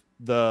of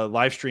the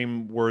live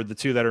stream were the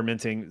two that are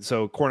minting.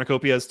 So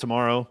Cornucopia is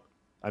tomorrow.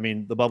 I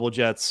mean, the bubble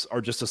jets are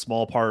just a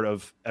small part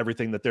of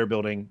everything that they're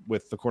building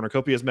with the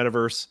Cornucopia's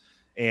metaverse.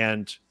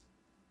 And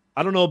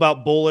I don't know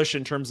about bullish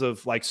in terms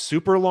of like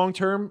super long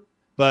term,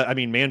 but I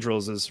mean,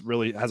 Mandrills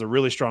has a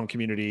really strong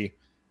community,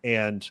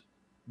 and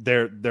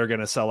they're going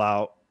to sell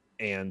out.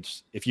 And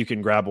if you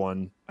can grab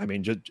one, I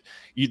mean,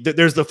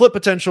 there's the flip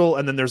potential,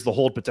 and then there's the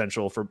hold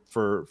potential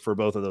for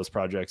both of those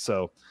projects.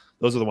 So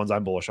those are the ones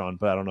I'm bullish on,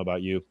 but I don't know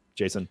about you,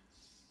 Jason.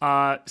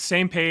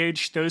 Same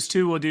page. Those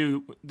two will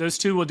do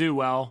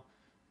well.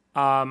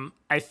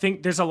 I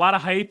think there's a lot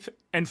of hype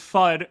and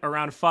FUD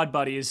around FUD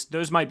buddies.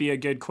 Those might be a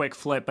good quick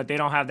flip, but they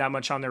don't have that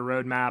much on their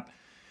roadmap.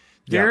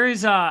 There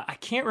is I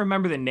can't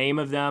remember the name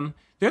of them.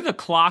 They're the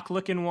clock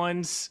looking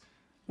ones.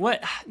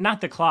 What?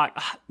 Not the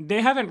clock.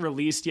 They haven't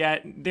released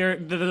yet. They're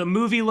the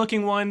movie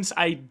looking ones.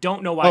 I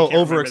don't know why. Oh,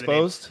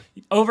 Overexposed?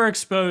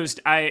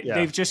 Overexposed.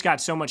 They've just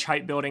got so much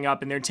hype building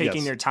up, and they're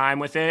taking their time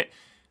with it.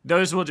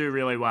 Those will do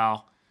really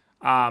well.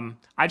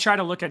 I try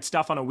to look at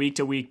stuff on a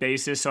week-to-week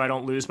basis so I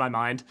don't lose my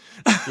mind.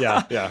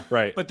 Yeah,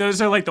 right. But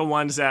those are like the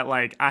ones that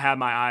like I have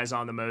my eyes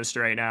on the most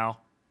right now.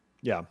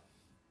 Yeah.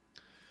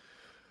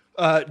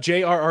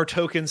 JRR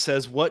Token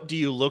says, what do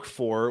you look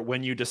for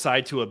when you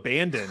decide to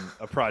abandon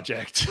a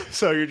project?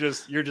 So you're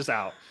just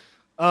out.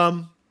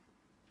 Well,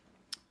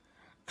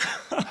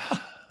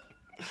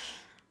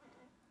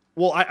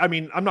 I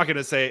mean, I'm not going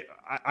to say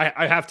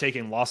I have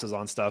taken losses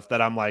on stuff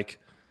that I'm like,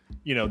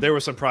 you know, there were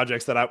some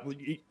projects that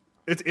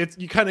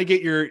you kind of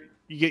get your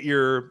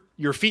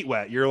feet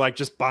wet. You're like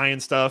just buying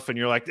stuff and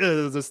you're like,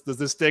 does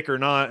this stick or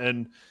not?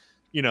 And,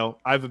 you know,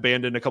 I've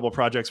abandoned a couple of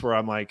projects where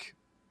I'm like,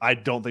 I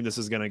don't think this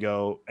is going to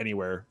go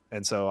anywhere.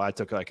 And so I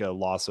took like a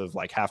loss of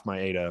like half my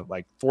ADA,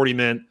 like 40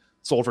 mint,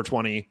 sold for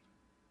 20.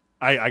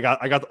 I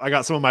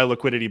got some of my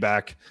liquidity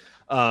back.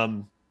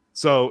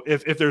 So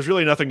if there's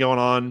really nothing going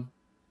on,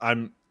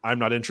 I'm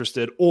not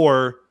interested.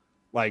 Or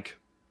like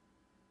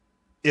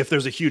if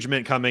there's a huge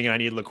mint coming and I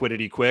need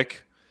liquidity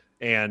quick,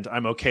 and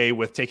I'm okay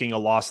with taking a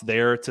loss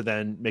there to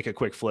then make a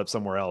quick flip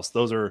somewhere else.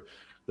 Those are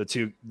the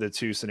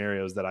two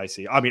scenarios that I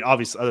see. I mean,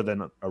 obviously, other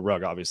than a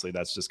rug, obviously,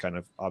 that's just kind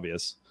of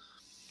obvious.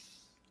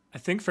 I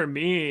think for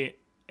me,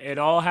 it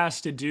all has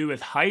to do with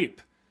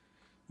hype.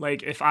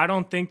 Like, if I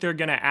don't think they're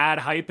going to add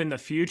hype in the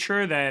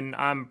future, then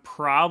I'm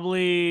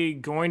probably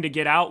going to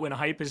get out when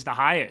hype is the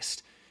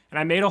highest. And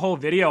I made a whole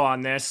video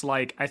on this.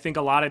 Like, I think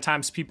a lot of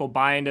times people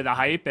buy into the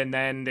hype and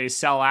then they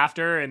sell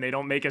after and they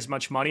don't make as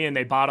much money and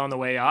they bought on the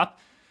way up.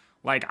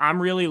 Like,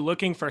 I'm really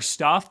looking for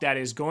stuff that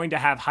is going to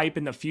have hype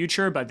in the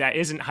future, but that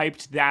isn't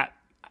hyped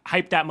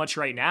that much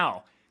right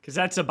now, because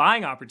that's a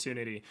buying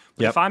opportunity.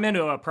 But if I'm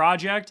into a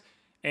project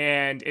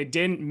and it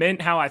didn't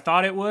mint how I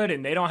thought it would,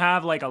 and they don't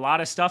have like a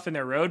lot of stuff in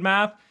their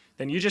roadmap,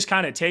 then you just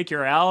kind of take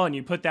your L and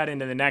you put that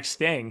into the next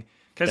thing.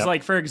 Because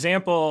like, for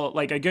example,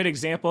 like a good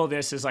example of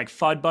this is like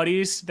FUD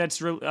Buddies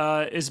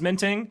is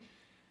minting.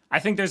 I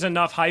think there's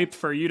enough hype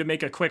for you to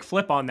make a quick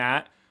flip on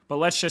that. But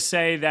let's just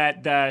say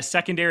that the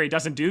secondary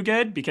doesn't do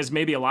good because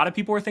maybe a lot of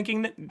people are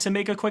thinking to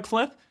make a quick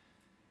flip.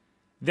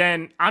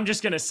 Then I'm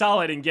just going to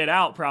sell it and get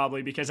out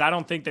probably, because I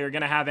don't think they're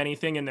going to have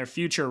anything in their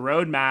future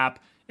roadmap,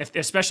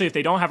 especially if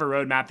they don't have a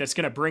roadmap that's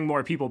going to bring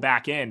more people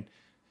back in.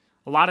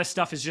 A lot of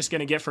stuff is just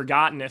going to get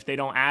forgotten if they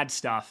don't add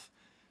stuff.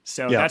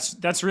 So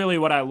that's really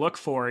what I look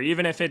for.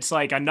 Even if it's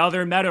like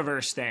another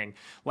metaverse thing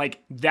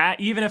like that,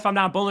 even if I'm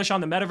not bullish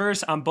on the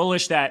metaverse, I'm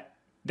bullish that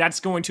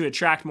that's going to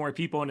attract more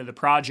people into the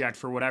project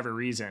for whatever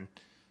reason.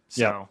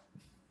 So,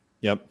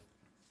 Yep.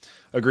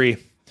 Agree.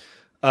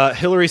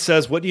 Hillary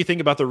says, what do you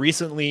think about the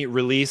recently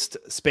released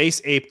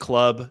Space Ape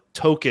Club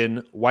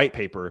token white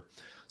paper?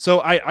 So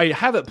I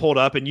have it pulled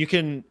up, and you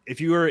can, if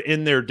you are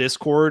in their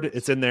Discord,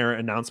 it's in their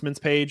announcements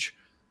page.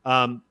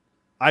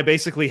 I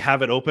basically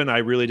have it open. I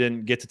really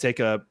didn't get to take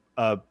a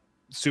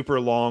super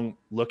long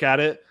look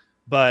at it,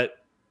 but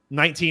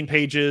 19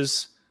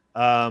 pages.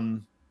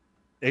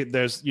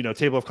 there's,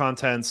 table of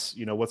contents,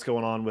 what's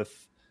going on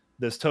with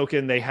this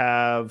token. They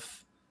have,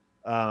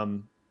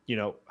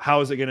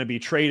 how is it going to be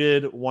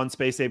traded? One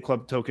Space Ape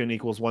Club token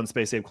equals one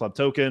Space Ape Club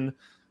token.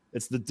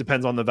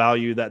 Depends on the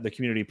value that the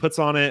community puts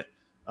on it.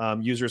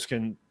 Users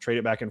can trade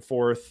it back and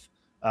forth.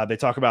 They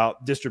talk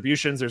about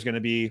distributions. There's going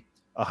to be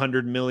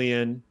 100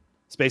 million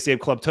Space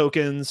Ape Club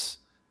tokens.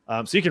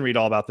 So you can read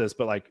all about this,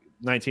 but like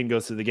 19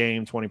 goes to the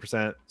game,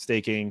 20%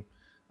 staking.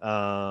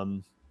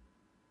 So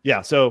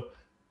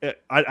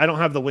I don't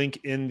have the link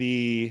in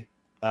the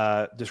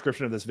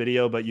description of this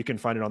video, but you can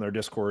find it on their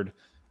Discord.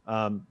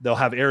 They'll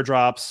have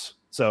airdrops.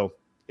 So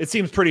it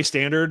seems pretty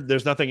standard.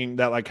 There's nothing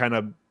that like kind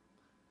of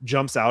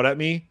jumps out at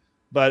me,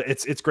 but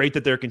it's great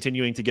that they're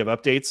continuing to give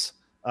updates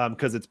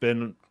because it's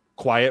been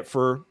quiet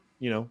for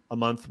a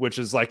month, which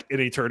is like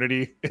an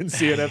eternity in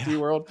CNFT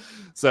world.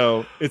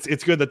 So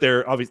it's good that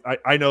they're obviously.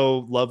 I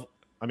know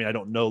I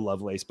don't know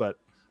Lovelace, but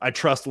I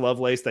trust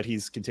Lovelace that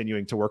he's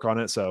continuing to work on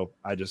it. So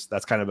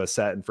that's kind of a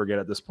set and forget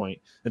at this point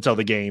until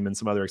the game and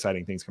some other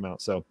exciting things come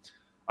out. So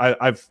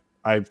I've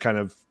kind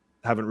of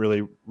haven't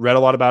really read a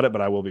lot about it,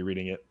 but I will be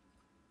reading it.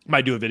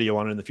 Might do a video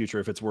on it in the future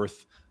if it's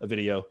worth a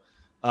video.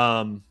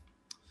 All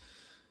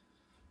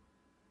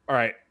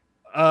right.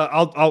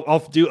 I'll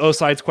do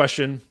Oside's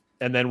question,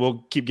 and then we'll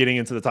keep getting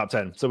into the top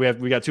 10. So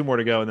we got 2 more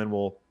to go, and then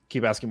we'll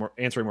keep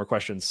answering more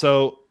questions.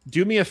 So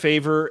do me a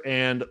favor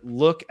and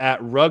look at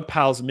Rug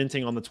Pals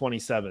minting on the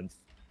 27th.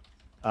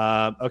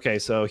 Okay,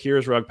 so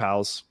here's Rug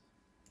Pals.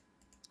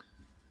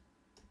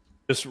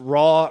 Just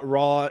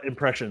raw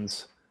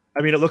impressions.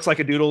 I mean, it looks like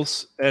a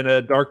Doodles and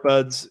a Dark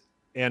Buds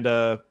and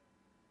a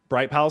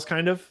Bright Pals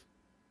kind of.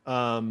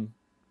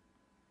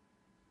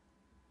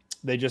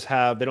 They don't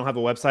have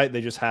a website.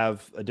 They just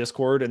have a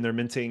Discord, and they're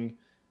minting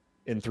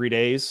in 3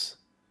 days.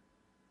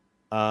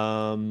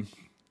 I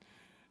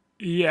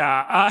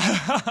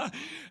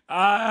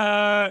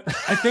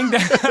think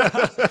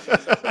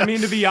that, I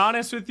mean, to be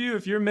honest with you,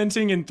 if you're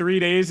minting in 3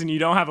 days and you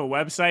don't have a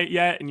website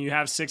yet and you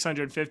have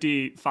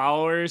 650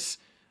 followers,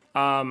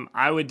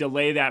 I would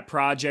delay that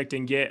project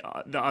and get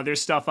the other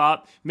stuff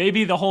up.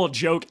 Maybe the whole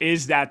joke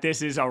is that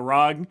this is a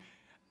rug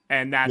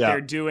and that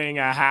they're doing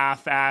a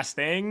half-ass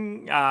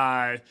thing.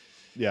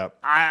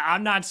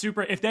 I'm not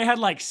super. If they had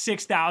like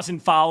 6,000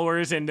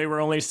 followers and they were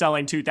only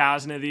selling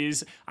 2,000 of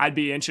these, I'd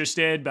be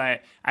interested.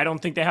 But I don't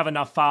think they have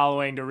enough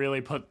following to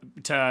really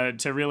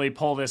really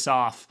pull this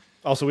off.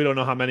 Also, we don't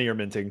know how many are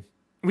minting.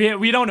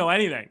 We don't know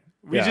anything.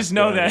 We just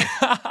know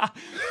that.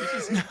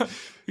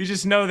 we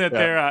just know that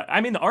they're.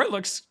 I mean, the art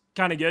looks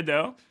kind of good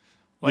though.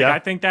 Like I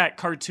think that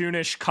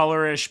cartoonish,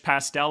 colorish,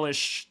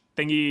 pastelish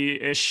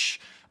thingy-ish.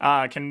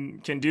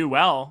 Can do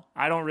well.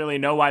 I don't really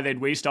know why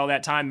they'd waste all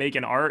that time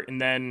making art and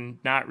then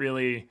not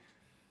really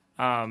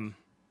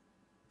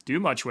do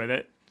much with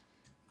it.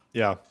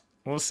 Yeah,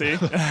 we'll see.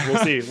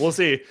 We'll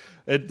see.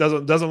 It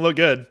doesn't look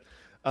good.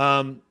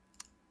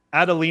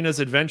 Adelina's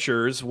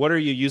Adventures. What are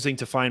you using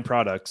to find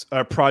projects?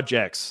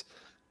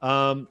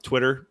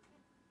 Twitter,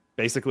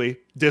 basically.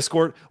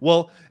 Discord.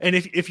 Well, and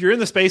if you're in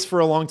the space for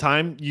a long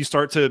time, you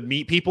start to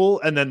meet people,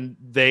 and then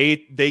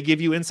they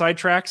give you inside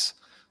tracks.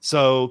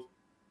 So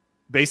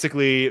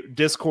basically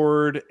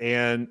Discords,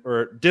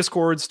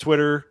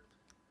 Twitter,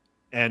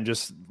 and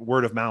just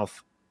word of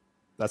mouth.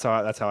 That's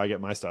how I get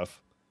my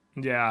stuff.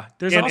 Yeah.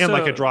 There's and also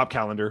like a drop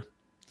calendar.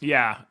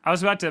 Yeah. I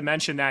was about to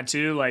mention that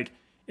too. Like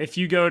if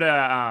you go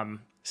to,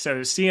 so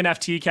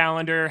CNFT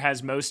calendar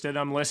has most of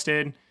them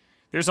listed.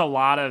 There's a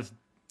lot of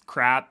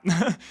crap.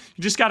 You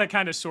just got to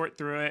kind of sort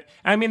through it.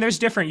 I mean, there's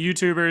different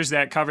YouTubers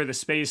that cover the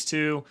space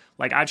too.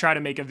 Like I try to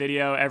make a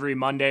video every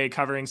Monday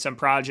covering some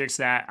projects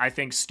that I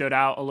think stood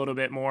out a little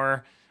bit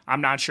more.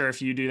 I'm not sure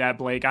if you do that,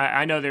 Blake.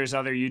 I know there's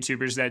other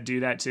YouTubers that do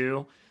that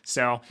too.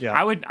 So yeah.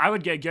 I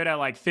would get good at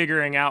like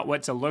figuring out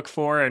what to look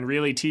for and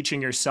really teaching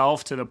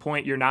yourself to the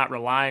point you're not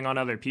relying on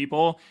other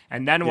people.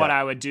 And then what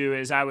I would do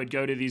is I would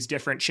go to these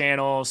different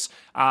channels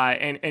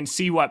and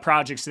see what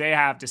projects they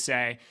have to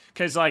say.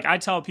 Because like I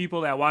tell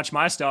people that watch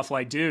my stuff,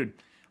 like, dude,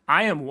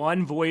 I am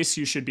one voice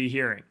you should be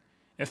hearing.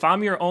 If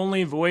I'm your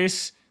only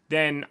voice,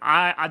 then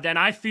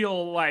I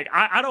feel like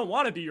I don't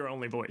want to be your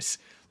only voice.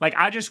 Like,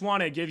 I just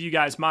want to give you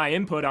guys my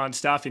input on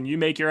stuff, and you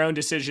make your own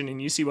decision,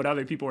 and you see what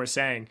other people are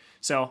saying.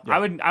 So I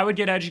would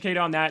get educated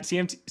on that.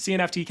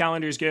 CNFT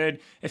calendar is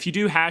good. If you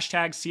do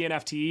hashtag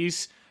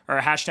CNFTs or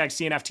a hashtag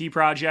CNFT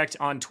project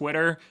on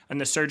Twitter, in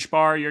the search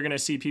bar, you're going to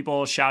see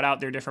people shout out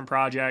their different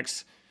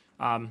projects.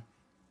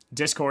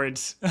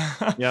 Discords.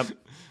 Yep.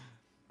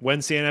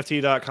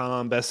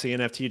 WhenCNFT.com,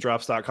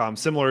 bestcnftdrops.com.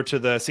 Similar to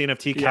the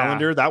CNFT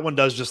calendar. That one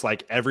does just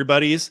like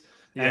everybody's.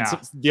 And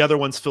the other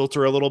ones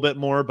filter a little bit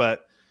more,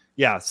 but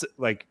yeah,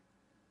 like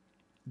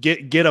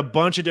get a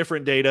bunch of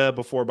different data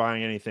before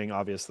buying anything,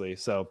 obviously.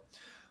 So,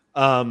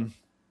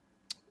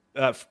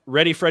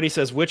 Ready Freddy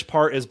says, which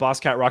part is Boss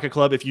Cat Rocket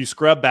Club? If you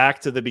scrub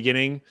back to the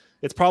beginning,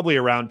 it's probably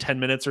around 10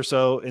 minutes or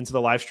so into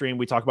the live stream.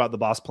 We talk about the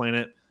Boss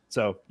Planet,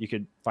 so you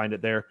could find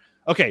it there.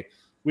 Okay,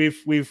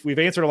 we've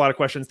answered a lot of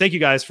questions. Thank you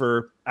guys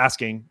for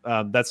asking.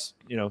 That's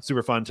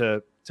super fun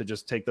to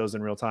just take those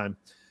in real time.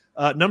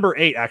 Number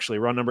 8, actually,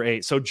 we're on number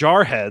 8. So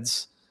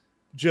Jarheads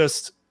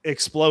just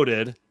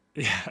exploded.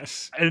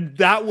 Yes. And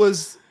that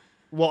was,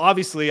 well,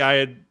 obviously I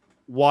had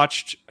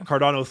watched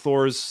Cardano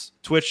Thor's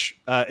Twitch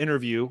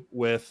interview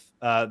with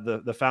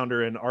the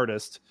founder and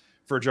artist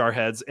for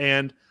Jarheads.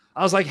 And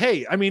I was like,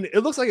 hey, I mean, it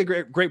looks like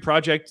a great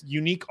project,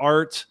 unique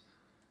art,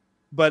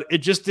 but it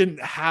just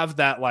didn't have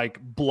that like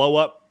blow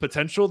up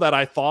potential that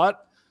I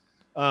thought.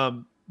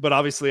 But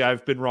obviously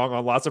I've been wrong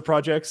on lots of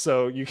projects.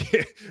 So you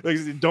can't,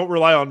 like, don't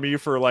rely on me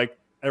for like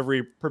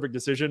every perfect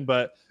decision,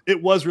 but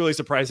it was really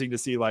surprising to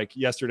see like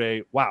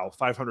yesterday, wow,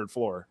 500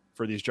 floor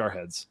for these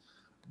Jarheads.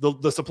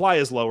 The supply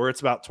is lower.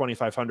 It's about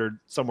 2,500,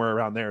 somewhere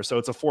around there. So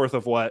it's a fourth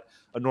of what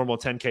a normal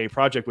 10K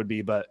project would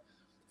be, but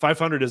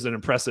 500 is an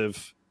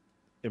impressive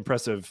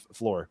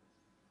floor.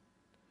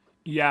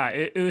 Yeah,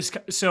 it was.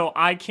 So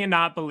I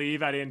cannot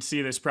believe I didn't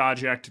see this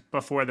project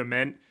before the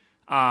mint.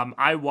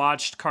 I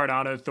watched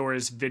Cardano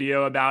Thor's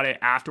video about it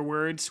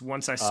afterwards.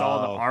 Once I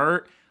saw the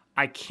art,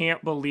 I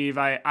can't believe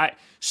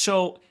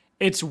so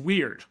it's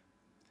weird.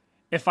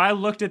 If I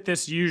looked at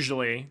this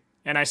usually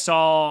and I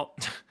saw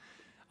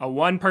a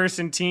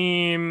one-person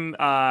team,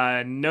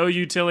 no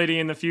utility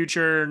in the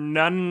future,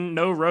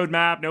 no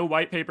roadmap, no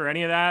white paper,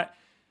 any of that,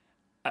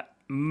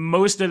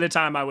 most of the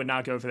time I would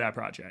not go for that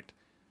project.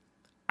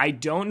 I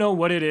don't know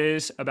what it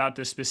is about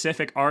the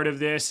specific art of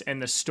this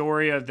and the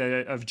story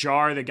of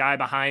Jar, the guy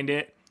behind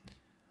it,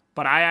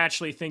 but I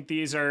actually think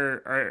these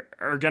are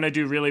going to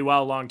do really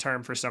well long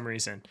term for some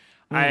reason.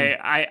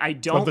 I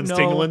don't Something's know.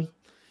 Tingling.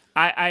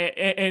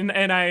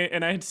 I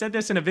had said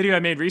this in a video I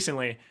made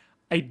recently.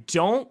 I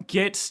don't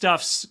get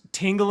stuff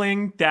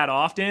tingling that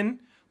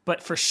often,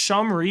 but for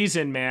some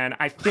reason, man,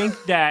 I think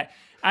that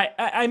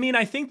I mean,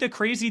 I think the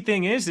crazy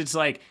thing is, it's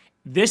like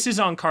this is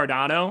on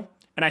Cardano.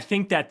 And I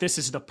think that this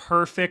is the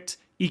perfect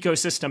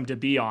ecosystem to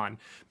be on,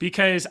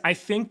 because I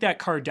think that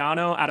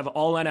Cardano, out of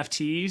all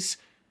NFTs,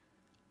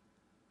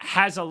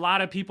 has a lot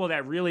of people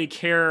that really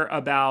care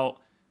about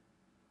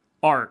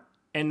art,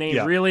 and they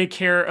really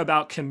care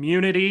about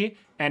community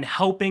and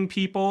helping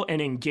people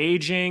and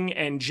engaging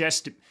and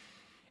just...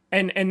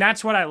 And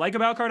that's what I like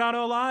about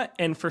Cardano a lot.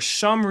 And for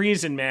some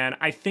reason, man,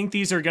 I think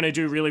these are going to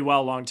do really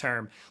well long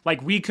term.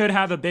 Like, we could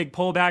have a big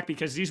pullback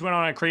because these went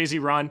on a crazy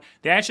run.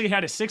 They actually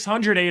had a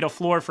 600 ADA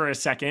floor for a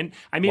second.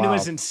 I mean, It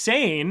was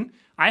insane.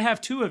 I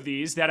have 2 of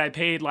these that I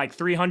paid like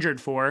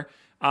 300 for.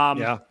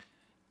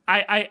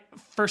 I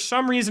for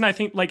some reason, I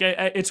think like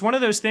it's one of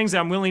those things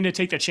that I'm willing to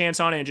take the chance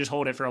on it and just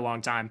hold it for a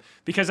long time,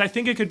 because I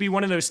think it could be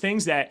one of those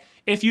things that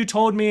if you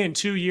told me in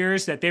 2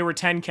 years that they were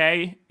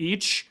 10K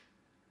each,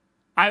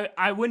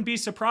 I wouldn't be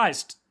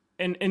surprised.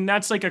 And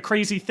that's like a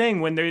crazy thing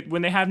when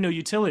they have no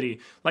utility.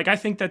 Like, I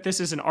think that this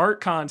is an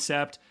art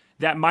concept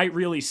that might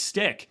really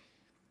stick.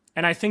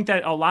 And I think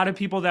that a lot of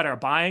people that are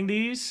buying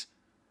these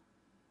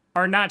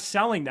are not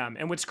selling them.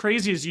 And what's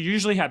crazy is you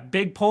usually have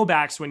big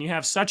pullbacks when you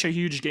have such a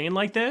huge gain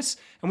like this.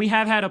 And we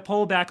have had a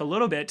pullback a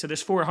little bit to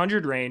this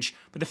 400 range,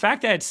 but the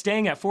fact that it's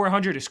staying at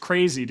 400 is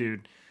crazy,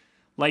 dude.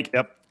 Like,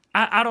 yep.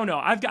 I don't know.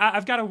 I've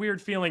got a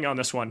weird feeling on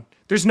this one.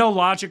 There's no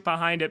logic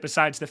behind it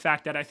besides the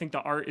fact that I think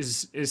the art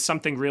is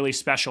something really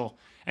special,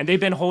 and they've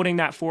been holding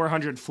that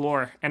 400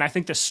 floor. And I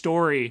think the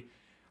story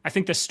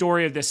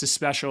of this is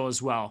special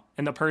as well,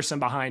 and the person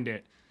behind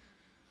it.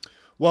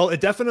 Well,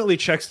 it definitely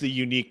checks the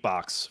unique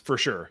box for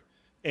sure.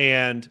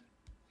 And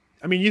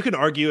I mean, you can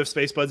argue if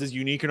Space Buds is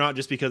unique or not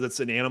just because it's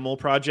an animal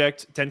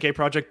project, 10K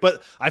project,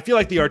 but I feel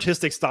like the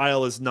artistic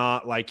style is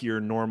not like your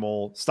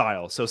normal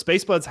style. So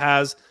Space Buds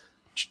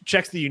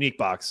checks the unique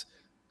box.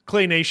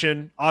 Clay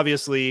Nation,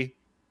 obviously,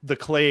 the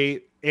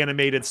clay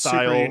animated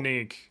style,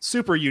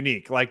 super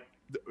unique. Like,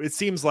 it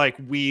seems like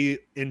we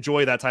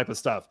enjoy that type of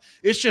stuff.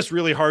 It's just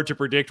really hard to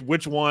predict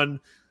which one,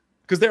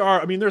 because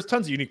there's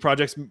tons of unique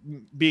projects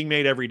being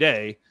made every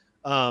day.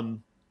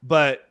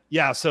 But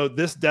yeah, so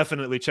this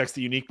definitely checks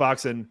the unique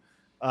box, and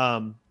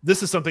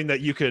this is something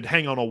that you could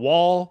hang on a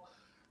wall.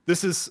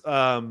 This is,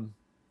 I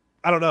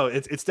don't know.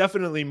 It's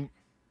definitely,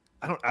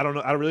 I don't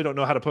know. I really don't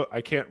know how to I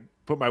can't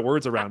put my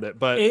words around it,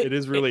 but it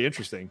is really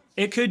interesting.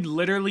 It could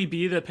literally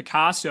be the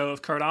Picasso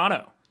of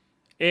Cardano.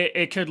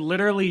 It could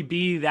literally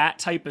be that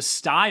type of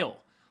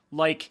style.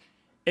 Like,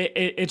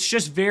 it's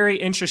just very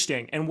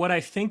interesting. And what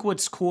I think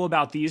what's cool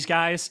about these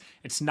guys,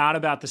 it's not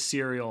about the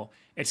serial.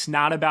 It's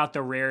not about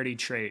the rarity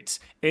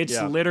traits.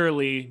 It's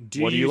literally,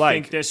 do you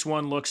think this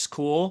one looks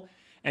cool?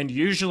 And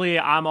usually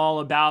I'm all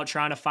about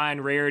trying to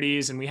find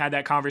rarities, and we had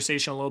that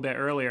conversation a little bit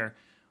earlier.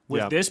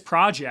 With this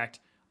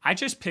project, I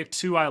just picked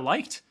 2 I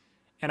liked.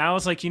 And I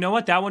was like, you know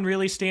what? That one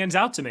really stands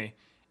out to me.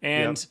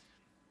 And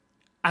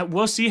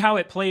we'll see how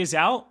it plays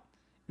out.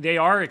 They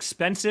are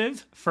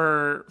expensive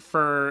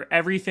for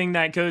everything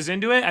that goes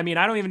into it. I mean,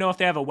 I don't even know if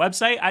they have a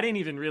website. I didn't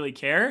even really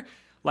care.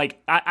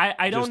 Like,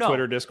 I don't know. Just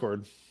Twitter,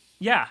 Discord.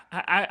 Yeah,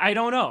 I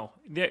don't know.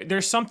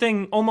 There's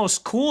something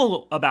almost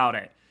cool about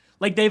it.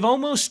 Like, they've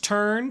almost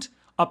turned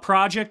a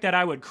project that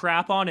I would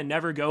crap on and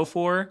never go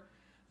for.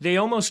 They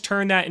almost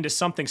turned that into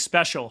something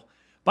special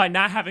by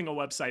not having a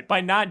website, by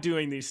not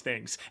doing these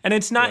things. And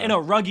it's not in a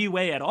ruggy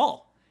way at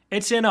all.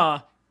 It's in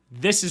a,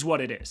 this is what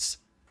it is,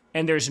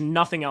 and there's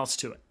nothing else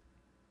to it.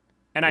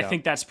 And I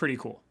think that's pretty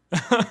cool.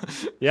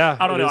 Yeah.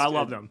 I don't know. I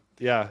love them.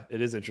 Yeah,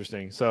 it is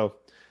interesting. So,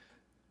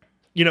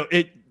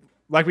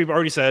 like we've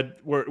already said,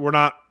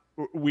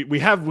 we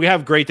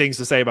have great things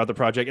to say about the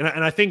project.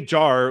 And I think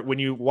Jar, when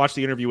you watch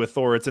the interview with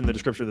Thor, it's in the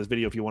description of this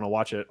video if you want to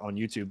watch it on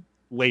YouTube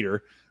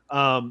later.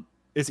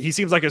 He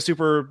seems like a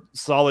super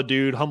solid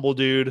dude, humble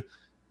dude,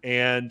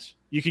 and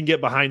you can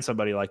get behind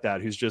somebody like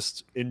that who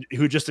just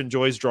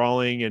enjoys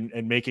drawing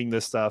and making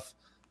this stuff.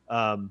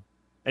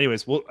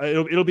 Anyways,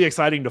 it'll be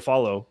exciting to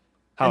follow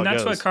how it goes.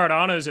 And that's what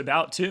Cardano is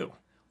about too.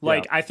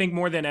 Like, I think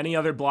more than any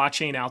other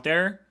blockchain out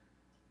there,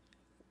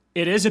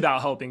 it is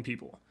about helping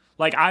people.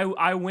 Like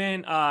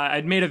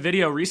I'd made a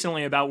video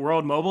recently about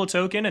World Mobile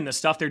Token and the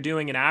stuff they're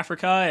doing in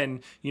Africa,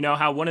 and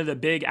how one of the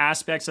big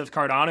aspects of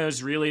Cardano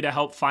is really to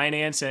help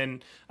finance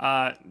and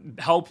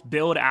help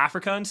build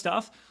Africa and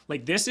stuff.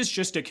 Like, this is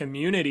just a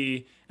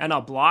community and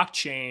a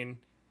blockchain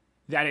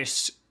that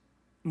is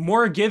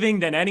more giving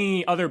than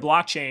any other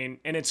blockchain.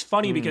 And it's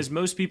funny because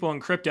most people in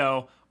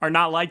crypto are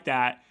not like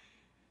that.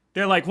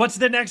 They're like, what's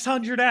the next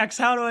 100x?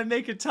 How do I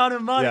make a ton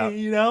of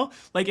money?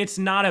 Like, it's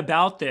not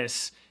about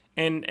this.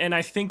 And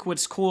I think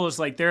what's cool is,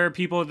 like, there are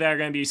people that are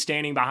going to be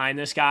standing behind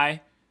this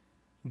guy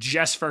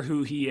just for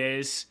who he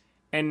is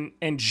and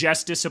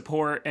just to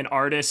support an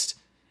artist.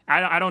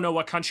 I don't know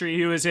what country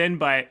he was in,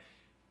 but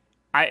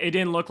it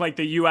didn't look like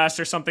the US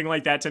or something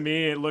like that to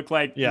me. It looked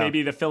like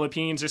maybe the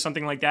Philippines or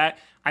something like that.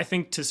 I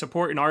think to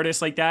support an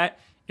artist like that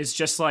is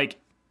just like,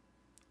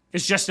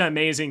 it's just an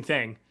amazing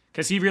thing.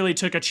 Because he really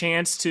took a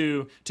chance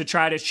to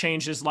try to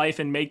change his life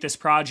and make this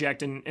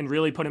project and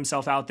really put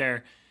himself out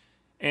there.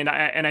 And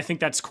I think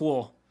that's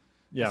cool.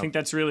 Yeah, I think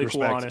that's really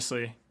cool,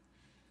 honestly.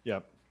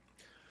 Yep.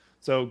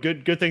 So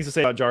good things to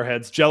say about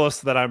Jarheads. Jealous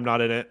that I'm not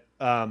in it,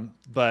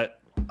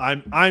 but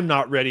I'm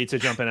not ready to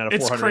jump in at a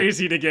 400. It's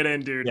crazy to get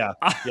in, dude. Yeah.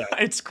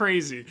 It's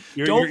crazy.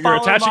 You're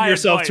attaching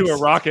yourself to a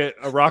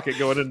rocket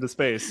going into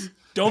space.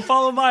 Don't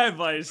follow my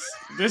advice.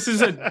 This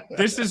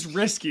is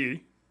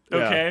risky.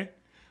 Okay. Yeah.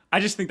 I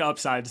just think the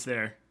upside's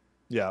there.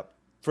 Yeah.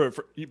 For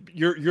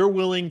you're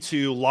willing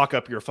to lock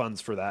up your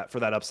funds for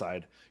that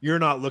upside. You're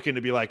not looking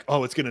to be like,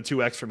 oh, it's going to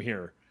 2x from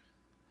here.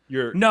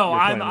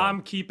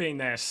 I'm keeping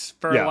this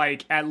for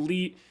like at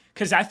least,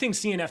 because I think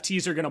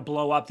CNFTs are going to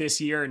blow up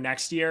this year and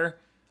next year.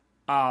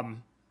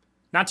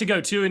 Not to go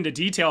too into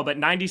detail, but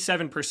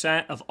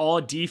 97% of all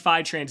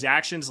DeFi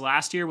transactions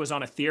last year was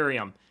on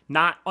Ethereum.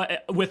 Not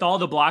with all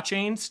the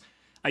blockchains.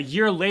 A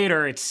year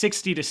later, it's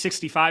 60 to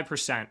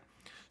 65%.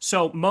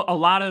 So a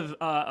lot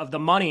of the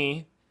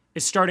money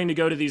is starting to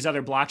go to these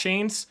other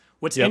blockchains.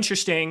 What's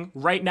interesting,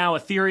 right now,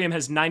 Ethereum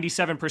has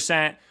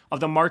 97%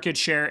 of the market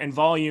share and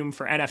volume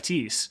for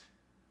NFTs.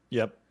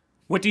 Yep.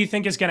 What do you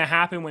think is going to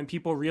happen when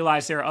people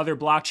realize there are other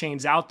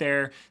blockchains out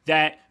there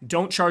that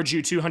don't charge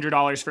you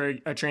 $200 for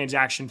a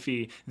transaction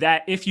fee?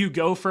 That if you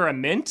go for a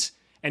mint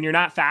and you're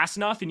not fast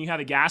enough and you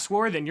have a gas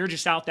war, then you're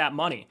just out that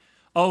money.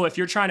 Oh, if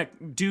you're trying to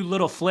do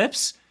little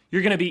flips,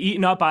 you're going to be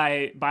eaten up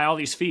by all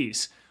these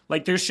fees.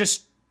 Like, there's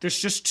just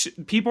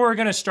people are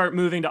going to start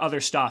moving to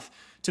other stuff.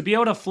 To be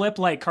able to flip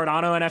like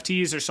Cardano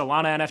NFTs or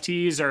Solana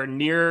NFTs, or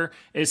Near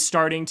is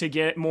starting to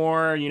get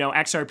more,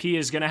 XRP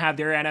is going to have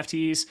their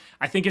NFTs,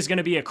 I think is going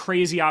to be a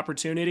crazy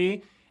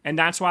opportunity. And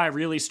that's why I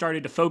really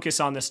started to focus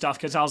on this stuff,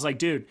 because I was like,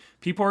 dude,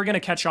 people are going to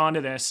catch on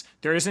to this.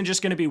 There isn't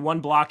just going to be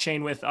one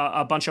blockchain with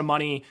a bunch of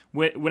money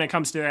when it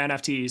comes to their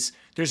NFTs.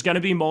 There's going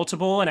to be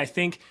multiple. And I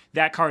think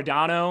that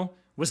Cardano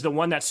was the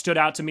one that stood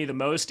out to me the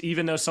most,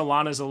 even though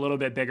Solana's a little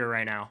bit bigger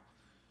right now.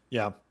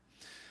 Yeah.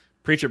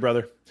 Preach it,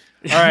 brother.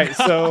 All right.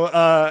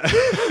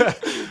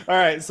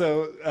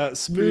 So,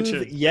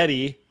 Smooth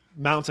Yeti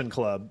Mountain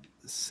Club,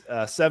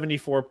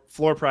 74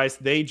 floor price.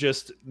 They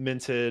just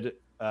minted,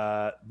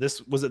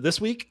 was it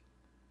this week?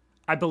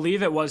 I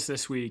believe it was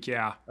this week.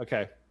 Yeah.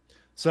 Okay.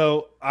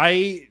 So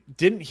I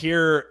didn't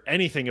hear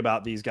anything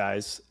about these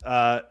guys,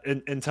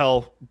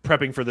 until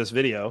prepping for this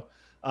video.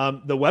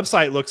 The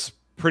website looks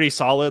pretty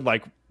solid,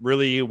 like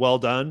really well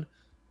done.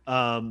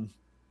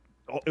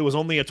 It was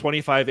only a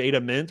 25 ADA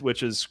mint,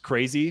 which is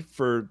crazy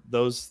for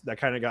those that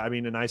kind of got,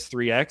 a nice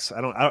 3x.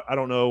 I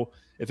don't know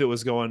if it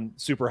was going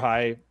super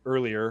high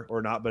earlier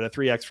or not, but a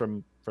 3x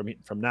from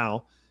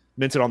now,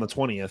 minted on the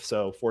 20th.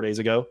 So 4 days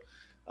ago,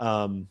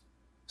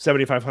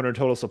 7,500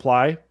 total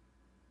supply.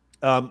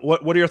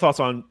 What are your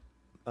thoughts on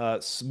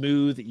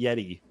Smooth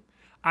Yeti?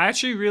 I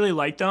actually really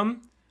like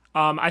them.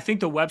 I think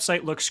the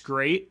website looks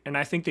great, and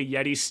I think the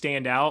Yetis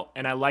stand out,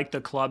 and I like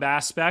the club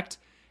aspect.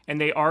 And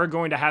they are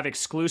going to have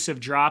exclusive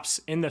drops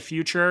in the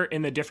future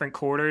in the different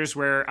quarters,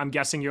 where I'm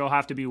guessing you'll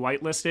have to be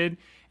whitelisted.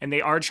 And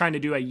they are trying to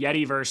do a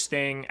Yetiverse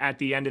thing at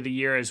the end of the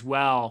year as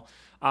well.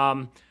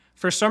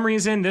 For some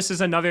reason, this is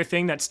another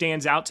thing that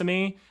stands out to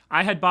me.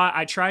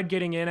 I tried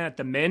getting in at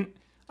the mint,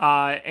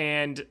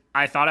 and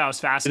I thought I was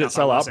fast enough. Did it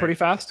sell out pretty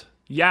fast?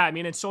 Yeah,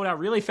 it sold out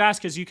really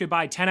fast because you could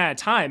buy 10 at a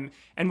time.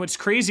 And what's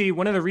crazy,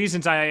 one of the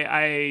reasons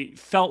I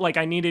felt like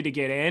I needed to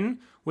get in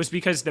was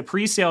because the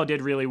pre-sale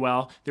did really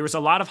well. There was a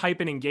lot of hype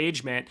and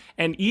engagement.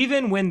 And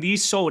even when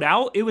these sold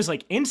out, it was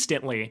like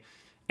instantly.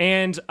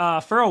 And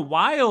for a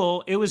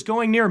while, it was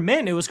going near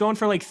mint. It was going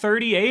for like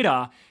 30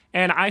 ADA.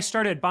 And I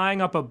started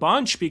buying up a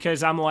bunch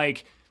because I'm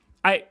like,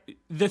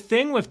 the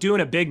thing with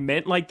doing a big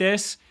mint like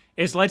this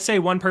is, let's say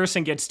one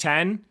person gets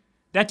 10.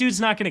 That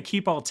dude's not going to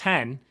keep all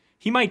 10.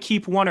 He might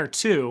keep 1 or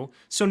 2.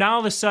 So now all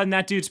of a sudden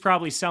that dude's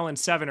probably selling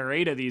 7 or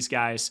 8 of these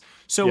guys.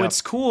 So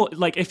It's cool.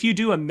 Like if you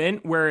do a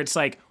mint where it's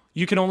like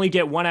you can only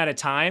get 1 at a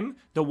time,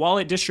 the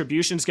wallet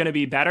distribution is going to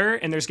be better,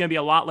 and there's going to be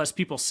a lot less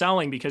people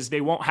selling because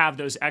they won't have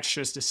those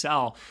extras to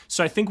sell.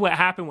 So I think what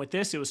happened with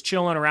this, it was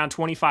chilling around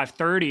 25,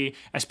 30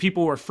 as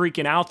people were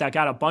freaking out that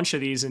got a bunch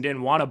of these and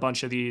didn't want a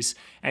bunch of these.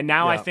 And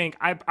now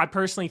I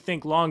personally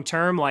think long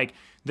term, like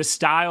the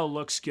style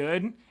looks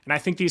good, and I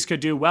think these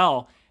could do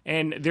well.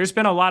 And there's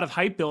been a lot of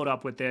hype build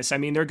up with this. I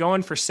mean, they're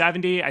going for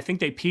 70. I think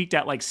they peaked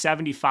at like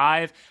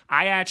 75.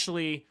 I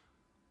actually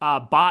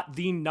bought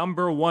the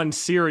number 1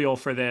 cereal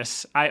for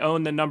this. I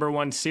own the number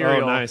 1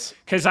 cereal. Oh, nice.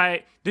 Because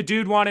the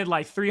dude wanted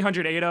like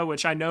 300 ADA,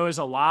 which I know is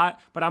a lot.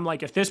 But I'm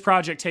like, if this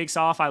project takes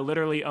off, I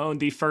literally own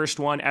the first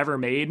one ever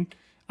made.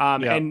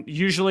 And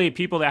usually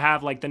people that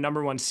have like the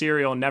number 1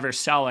 cereal never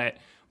sell it.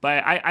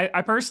 But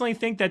I personally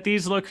think that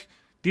these look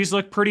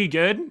pretty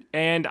good,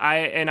 and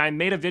I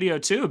made a video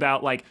too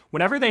about like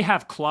whenever they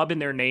have club in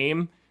their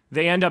name,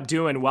 they end up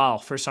doing well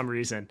for some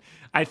reason.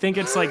 I think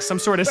it's like some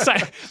sort of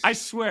I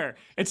swear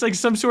it's like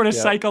some sort of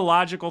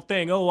psychological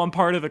thing. Oh, I'm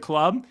part of the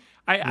club.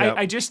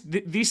 I just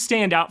these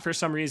stand out for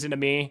some reason to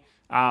me.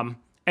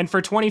 And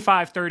for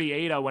 25, 30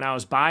 ADA when I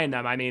was buying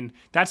them, I mean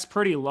that's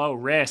pretty low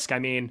risk. I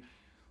mean,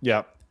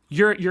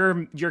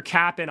 you're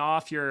capping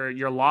off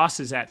your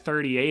losses at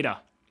 30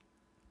 ADA.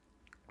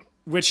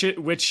 Which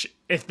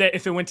if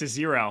it went to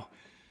 0.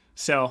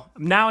 So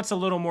now it's a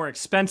little more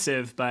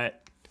expensive, but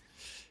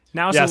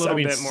now it's a little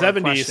bit more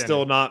 70 question. is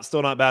still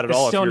not bad at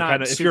all. If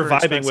you're vibing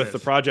expensive with the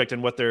project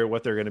and what they're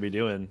going to be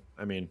doing,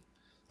 I mean,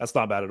 that's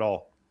not bad at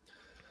all.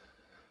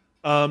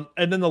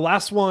 And then the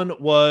last one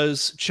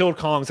was chilled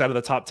Kongs out of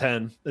the top 10,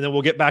 and then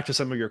we'll get back to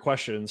some of your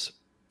questions.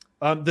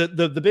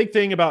 The big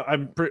thing about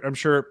I'm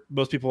sure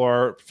most people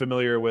are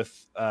familiar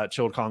with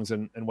chilled Kongs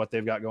and what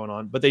they've got going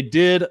on, but they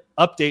did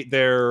update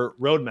their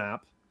roadmap.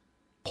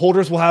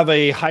 Holders will have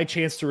a high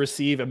chance to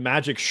receive a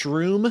magic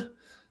shroom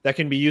that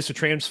can be used to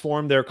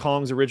transform their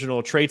Kong's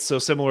original traits. So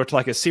similar to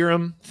like a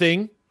serum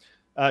thing,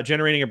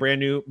 generating a brand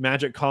new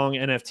magic Kong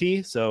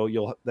NFT. So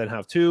you'll then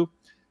have 2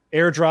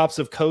 airdrops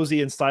of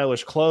cozy and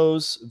stylish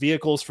clothes,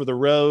 vehicles for the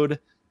road,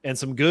 and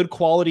some good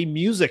quality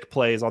music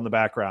plays on the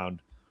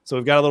background. So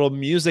we've got a little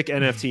music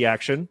NFT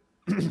action.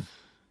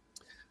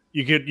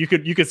 You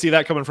could see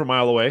that coming from a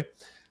mile away.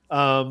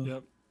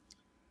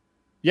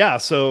 Yeah,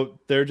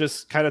 so they're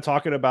just kind of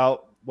talking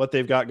about what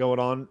they've got going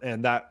on,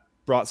 and that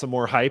brought some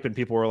more hype, and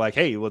people were like,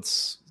 "Hey,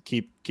 let's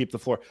keep the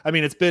floor." I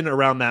mean, it's been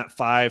around that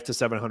 500 to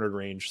 700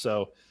 range.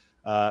 So,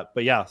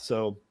 but yeah,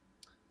 so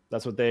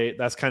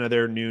that's kind of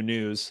their new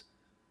news.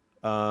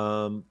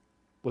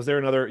 Was there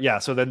another? Yeah,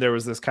 so then there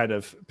was this kind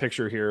of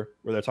picture here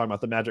where they're talking about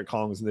the Magic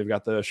Kongs, and they've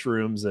got the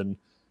shrooms and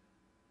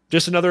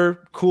just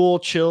another cool,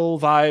 chill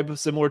vibe,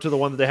 similar to the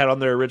one that they had on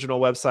their original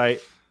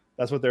website.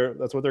 That's what they're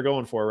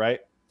going for, right?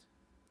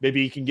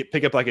 Maybe you can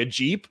pick up like a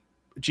Jeep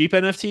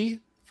NFT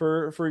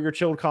for your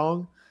chilled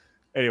Kong.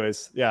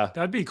 Anyways, yeah,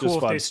 that'd be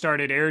cool if they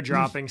started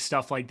airdropping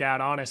stuff like that.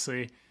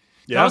 Honestly,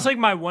 that was like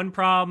my one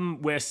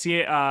problem with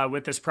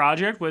this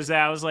project was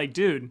that I was like,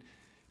 dude,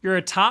 you're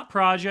a top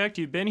project.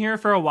 You've been here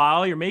for a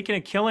while. You're making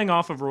a killing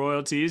off of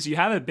royalties. You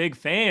have big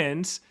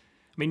fans.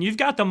 I mean, you've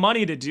got the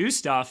money to do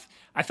stuff.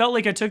 I felt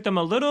like it took them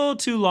a little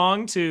too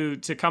long to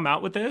come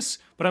out with this,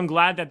 but I'm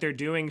glad that they're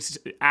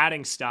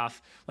adding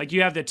stuff. Like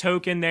you have the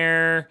token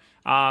there,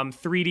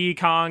 3D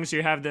Kongs,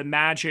 you have the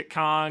Magic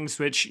Kongs,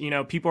 which,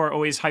 people are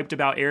always hyped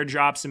about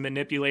airdrops and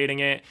manipulating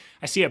it.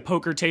 I see a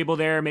poker table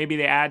there. Maybe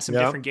they add some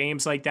different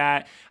games like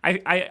that.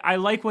 I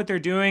like what they're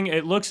doing.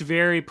 It looks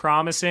very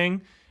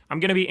promising. I'm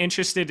going to be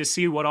interested to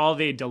see what all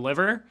they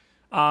deliver,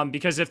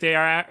 because if they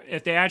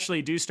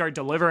actually do start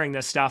delivering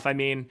this stuff, I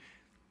mean,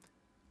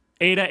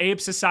 Ada Ape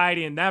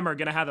Society and them are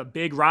going to have a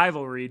big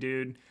rivalry,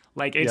 dude.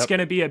 Like, it's going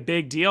to be a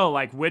big deal.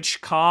 Like,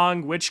 which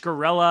Kong, which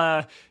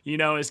gorilla,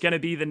 is going to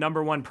be the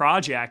number 1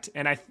 project.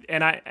 And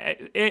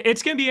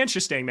it's going to be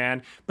interesting,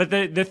 man. But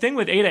the thing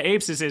with Ada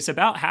Apes is it's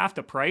about half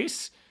the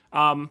price,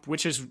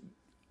 which is,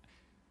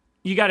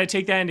 you got to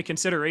take that into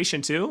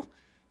consideration too.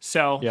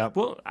 So,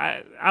 well,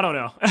 I don't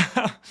know.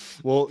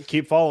 We'll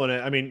keep following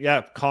it. I mean,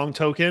 Kong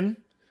token.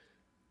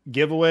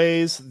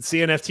 Giveaways,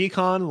 CNFT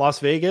Con, Las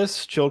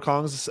Vegas, Chilled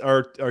Kongs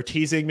are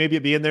teasing maybe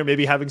it being there,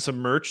 maybe having some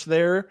merch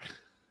there.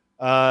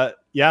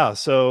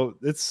 So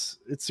it's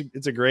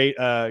a great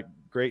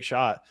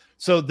shot.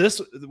 So this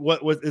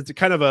it's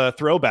kind of a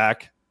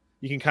throwback.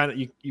 You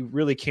can you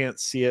really can't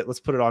see it.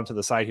 Let's put it onto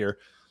the side here.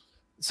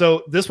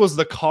 So this was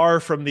the car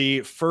from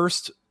the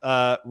first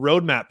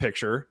roadmap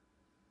picture.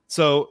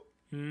 So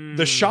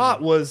the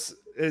shot was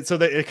so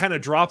that it kind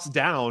of drops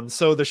down.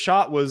 So the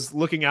shot was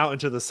looking out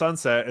into the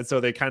sunset. And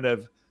so they kind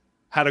of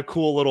had a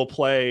cool little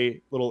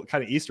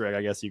kind of Easter egg,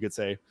 I guess you could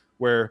say,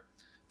 where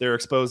they're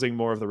exposing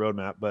more of the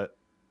roadmap. But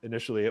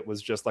initially it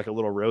was just like a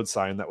little road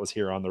sign that was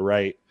here on the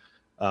right.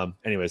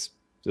 Anyways,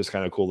 just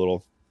kind of cool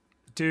little.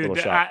 Dude,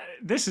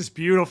 this is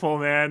beautiful,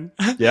 man.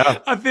 Yeah.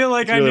 I feel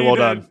like I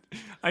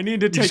need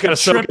to take a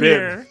trip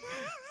here.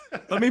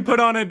 Let me put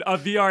on a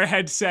VR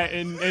headset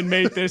and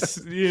make this,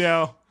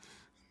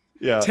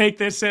 take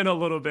this in a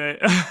little bit.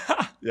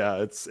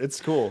 Yeah,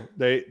 it's cool.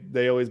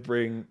 They always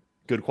bring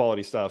good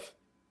quality stuff.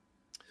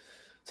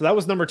 So that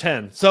was number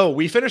 10. So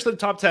we finished the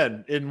top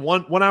 10 in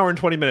 1 hour and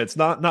 20 minutes.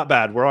 Not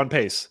bad. We're on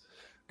pace.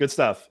 Good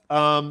stuff.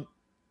 All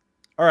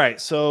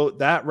right, so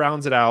that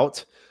rounds it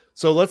out.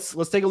 So let's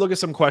take a look at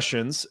some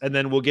questions, and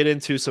then we'll get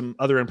into some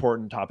other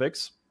important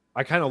topics.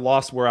 I kind of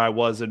lost where I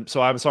was, and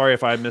so I'm sorry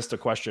if I missed a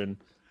question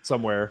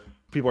somewhere.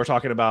 People are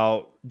talking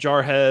about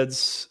jar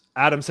heads.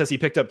 Adam says he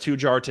picked up 2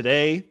 jar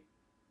today.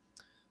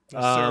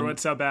 Sir,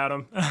 what's up,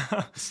 Adam?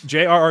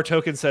 JRR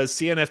Token says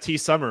CNFT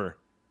summer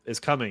is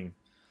coming.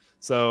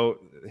 So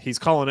he's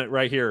calling it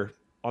right here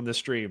on this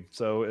stream.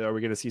 So are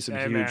we going to see some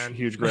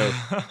huge growth?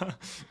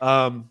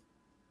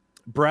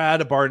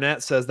 Brad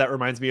Barnett says that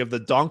reminds me of the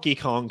Donkey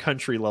Kong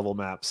country level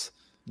maps.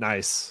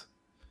 Nice.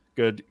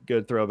 Good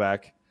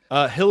throwback.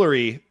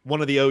 Hillary,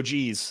 one of the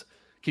OGs.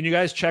 Can you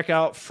guys check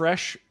out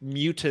Fresh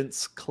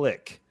Mutants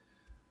Click?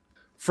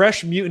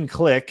 Fresh Mutant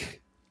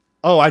Click.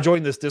 Oh, I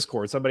joined this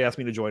Discord. Somebody asked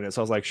me to join it.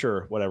 So I was like,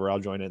 sure, whatever. I'll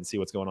join it and see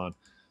what's going on.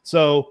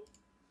 So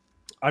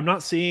I'm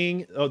not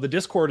seeing... Oh, the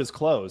Discord is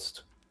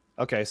closed.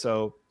 Okay,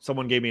 so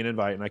someone gave me an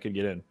invite and I could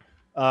get in.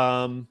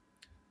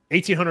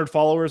 1,800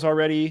 followers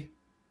already.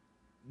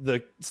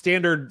 The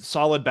standard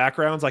solid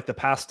backgrounds, like the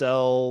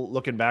pastel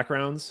looking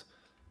backgrounds.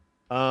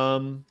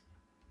 It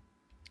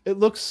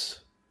looks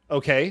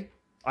okay.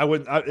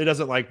 It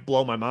doesn't like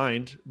blow my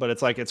mind, but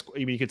it's like,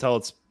 you can tell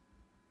it's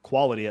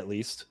quality at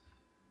least.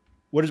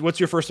 What's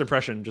your first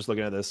impression just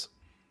looking at this?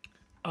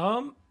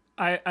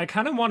 I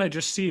kind of want to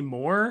just see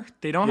more.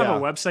 They don't have a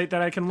website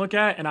that I can look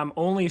at, and I'm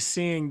only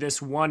seeing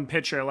this one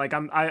picture. Like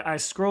I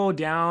scroll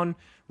down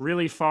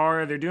really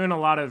far. They're doing a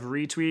lot of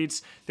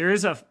retweets. There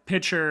is a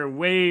picture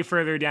way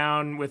further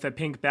down with a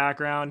pink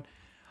background.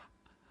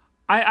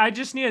 I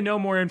just need to know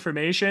more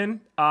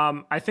information.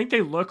 I think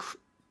they look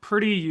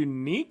pretty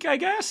unique, I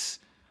guess.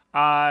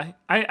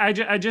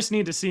 I just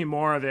need to see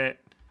more of it.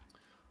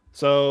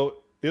 So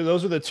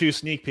those are the 2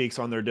 sneak peeks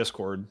on their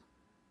Discord.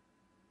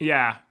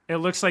 Yeah, it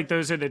looks like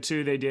those are the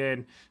 2 they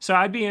did. So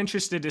I'd be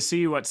interested to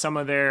see what some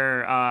of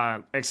their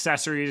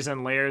accessories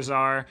and layers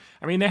are.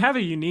 I mean, they have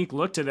a unique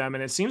look to them,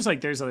 and it seems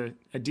like there's a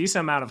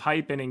decent amount of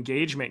hype and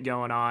engagement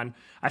going on.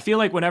 I feel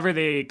like whenever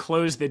they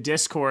close the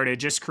Discord, it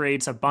just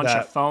creates a bunch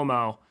of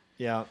FOMO.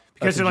 Yeah.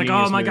 Because they're like,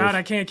 oh my God,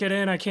 I can't get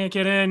in.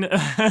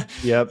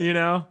 Yep.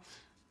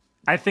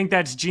 I think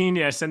that's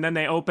genius. And then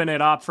they open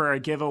it up for a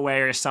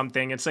giveaway or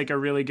something. It's like a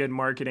really good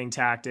marketing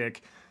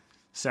tactic.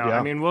 So,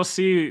 I mean, we'll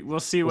see how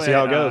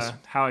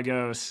it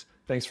goes.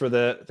 Thanks for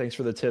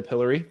the tip,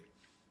 Hillary.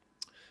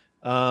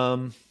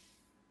 What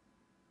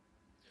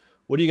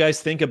do you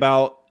guys think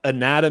about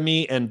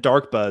Anatomy and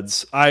Dark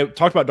Buds? I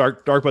talked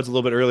about Dark Buds a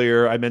little bit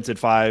earlier. I minted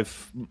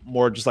 5,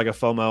 more just like a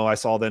FOMO. I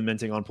saw them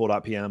minting on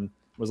pool.pm.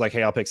 Was like,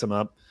 hey, I'll pick some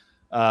up.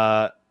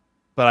 But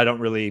I don't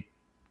really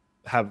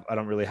have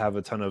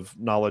a ton of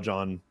knowledge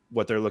on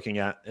what they're looking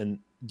at. And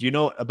do you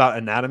know about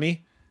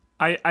Anatomy?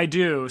 I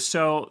do.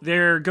 So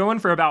they're going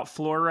for about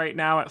floor right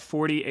now at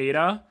 40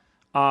 ADA.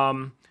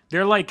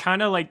 They're like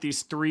kind of like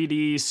these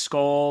 3D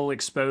skull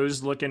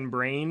exposed looking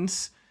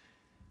brains.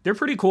 They're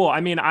pretty cool.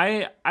 I mean,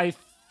 I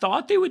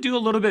thought they would do a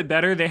little bit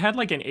better. They had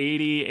like an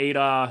 80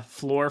 ADA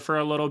floor for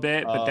a little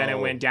bit, but then it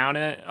went down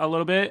a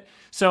little bit.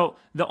 So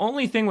the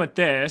only thing with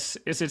this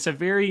is it's a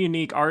very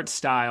unique art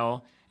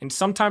style. And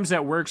sometimes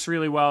that works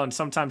really well and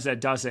sometimes that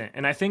doesn't.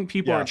 And I think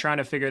people are trying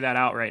to figure that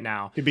out right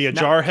now. You could be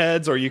jar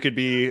heads or you could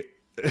be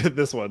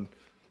this one.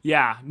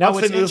 Yeah. Not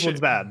saying this one's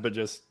bad, but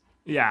just...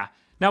 Yeah.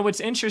 Now, what's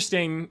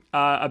interesting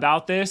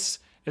about this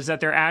is that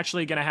they're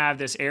actually going to have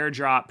this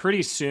airdrop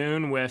pretty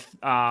soon with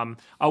a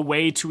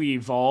way to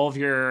evolve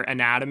your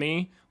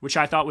anatomy, which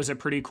I thought was a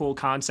pretty cool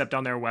concept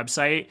on their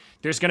website.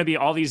 There's going to be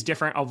all these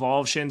different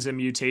evolutions and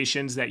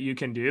mutations that you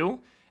can do.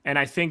 And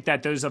I think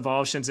that those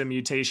evolutions and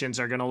mutations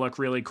are going to look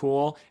really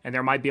cool. And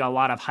there might be a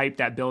lot of hype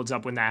that builds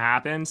up when that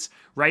happens.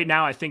 Right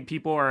now, I think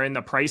people are in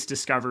the price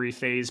discovery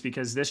phase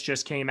because this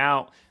just came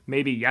out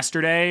maybe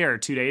yesterday or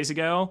 2 days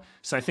ago.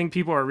 So I think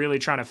people are really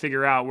trying to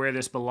figure out where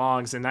this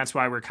belongs. And that's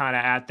why we're kind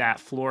of at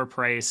that floor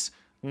price,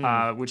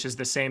 which is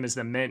the same as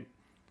the mint.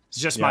 It's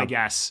just my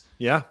guess.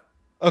 Yeah.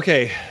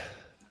 Okay.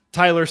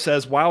 Tyler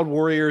says, Wild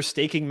Warrior's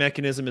staking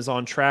mechanism is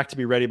on track to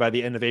be ready by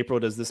the end of April.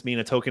 Does this mean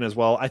a token as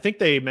well? I think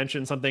they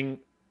mentioned something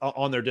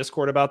on their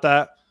Discord about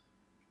that.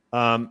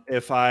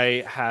 If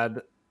I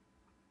had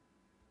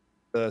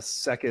the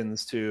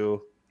seconds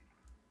to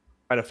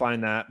try to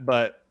find that,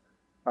 but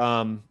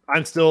I'm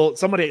still,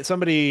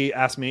 somebody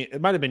asked me, it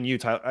might've been you,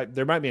 Tyler.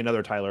 There might be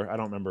another Tyler. I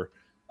don't remember.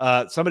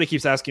 Somebody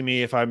keeps asking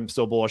me if I'm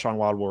still bullish on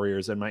Wild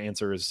Warriors. And my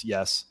answer is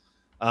yes.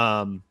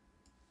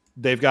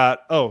 they've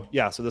got, oh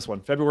yeah, so this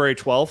one, February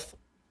 12th.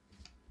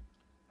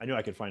 I knew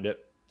I could find it.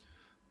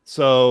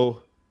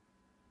 So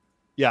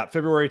yeah,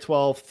 February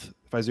 12th,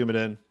 if I zoom it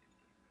in,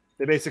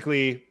 they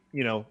basically,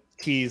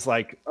 tease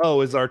like,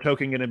 oh, is our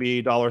token going to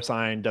be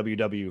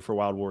 $WW for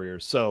Wild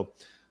Warriors? So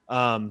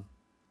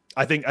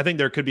I think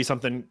there could be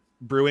something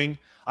brewing.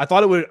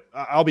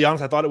 I'll be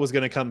honest, I thought it was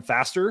going to come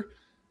faster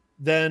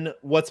than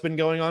what's been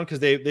going on, because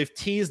they've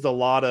teased a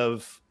lot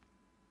of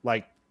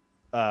like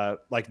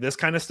this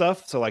kind of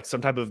stuff. So like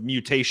some type of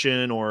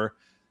mutation or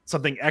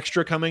something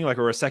extra coming, like,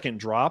 or a second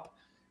drop,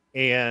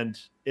 and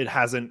it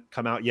hasn't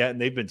come out yet. And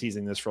they've been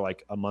teasing this for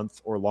like a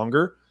month or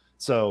longer.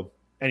 So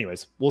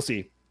anyways, we'll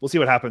see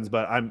what happens,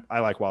 but I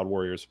like Wild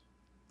Warriors.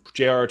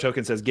 JR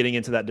Token says getting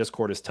into that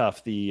Discord is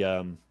tough.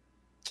 The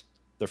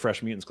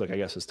Fresh Mutants click, I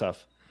guess, is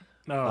tough.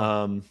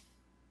 Oh.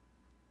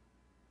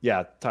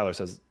 Yeah, Tyler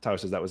says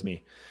that was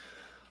me.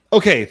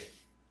 Okay.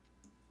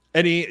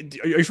 Are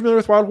you familiar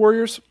with Wild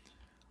Warriors?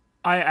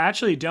 I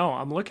actually don't.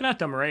 I'm looking at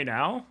them right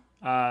now.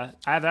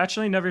 I've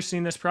actually never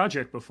seen this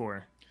project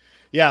before.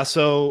 Yeah,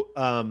 so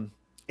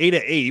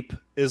Ada Ape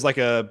is like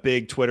a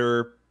big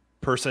Twitter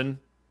person,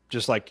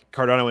 just like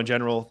Cardano in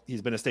general.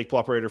 He's been a stake pool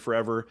operator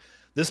forever.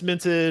 This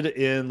minted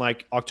in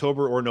like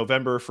October or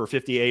November for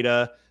 50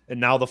 ADA, and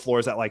now the floor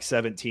is at like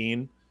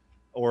 17,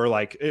 or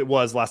like it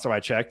was last time I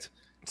checked.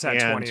 It's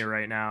at 20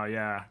 right now,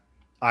 yeah.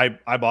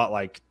 I bought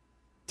like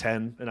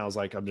 10, and I was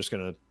like, I'm just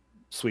gonna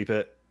sweep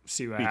it,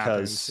 see what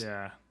happens.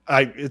 Yeah,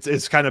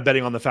 it's kind of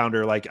betting on the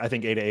founder. Like, I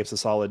think Ada Ape's a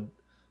solid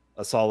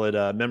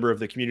member of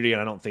the community,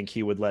 and I don't think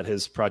he would let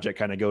his project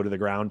kind of go to the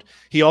ground.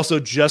 He also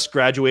just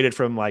graduated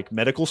from like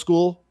medical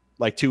school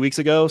like 2 weeks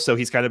ago, so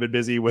he's kind of been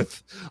busy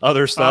with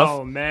other stuff.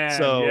 Oh man,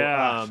 so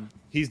yeah.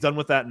 He's done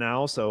with that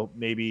now, so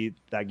maybe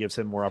that gives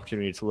him more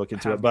opportunity to look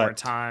into Have it. But more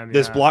time,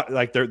 this yeah. block,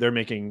 like they're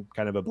making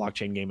kind of a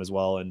blockchain game as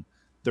well, and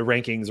the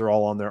rankings are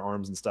all on their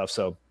arms and stuff.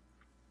 So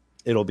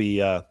it'll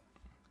be I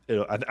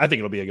think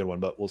it'll be a good one,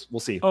 but we'll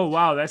see. Oh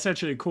wow, that's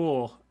actually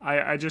cool.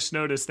 I just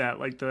noticed that,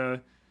 like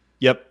the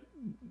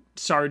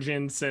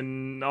sergeants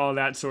and all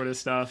that sort of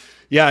stuff.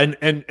 Yeah,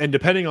 and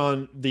depending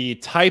on the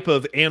type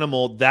of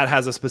animal, that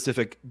has a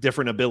specific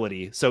different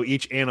ability. So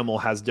each animal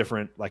has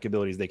different like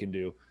abilities they can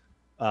do.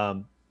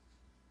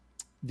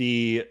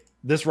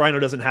 This rhino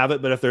doesn't have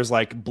it, but if there's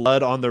like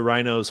blood on the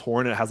rhino's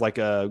horn, it has like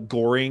a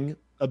goring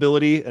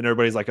ability, and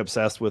everybody's like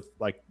obsessed with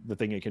like the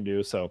thing it can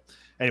do. So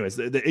anyways,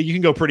 you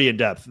can go pretty in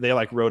depth. They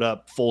like wrote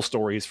up full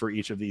stories for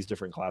each of these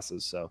different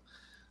classes. So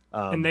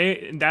and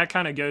that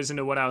kind of goes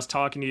into what I was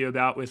talking to you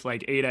about with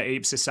like Ada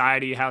Ape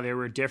Society, how they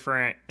were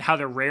different, how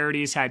the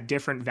rarities had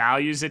different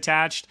values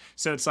attached.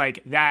 So it's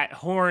like that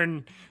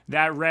horn,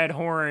 that red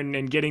horn,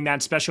 and getting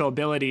that special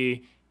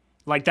ability,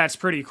 like that's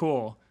pretty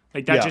cool.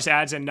 Like that just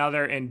adds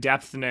another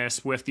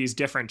in-depthness with these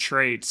different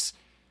traits.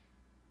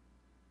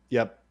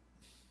 Yep.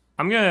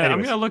 I'm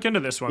gonna look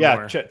into this one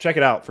more. Check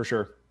it out for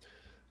sure.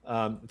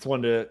 It's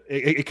one to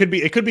it could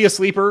be a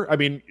sleeper. I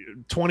mean,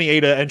 20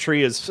 ADA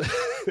entry is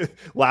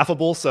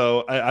laughable,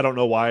 so I don't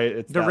know why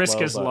it's the risk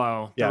low, is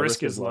low. Yeah, the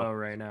risk is low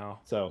right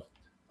now. So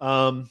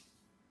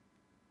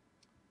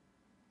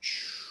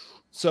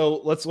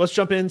let's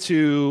jump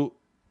into.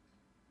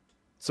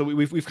 So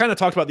we've kind of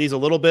talked about these a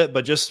little bit,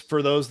 but just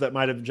for those that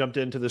might have jumped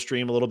into the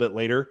stream a little bit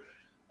later,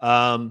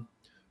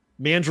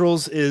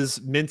 Mandrills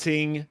is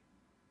minting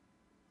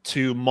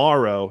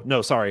tomorrow.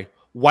 No, sorry.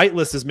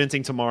 Whitelist is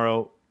minting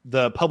tomorrow.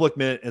 The public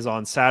mint is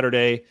on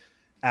Saturday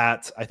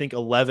at, I think,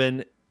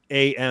 11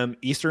 a.m.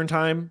 Eastern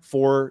time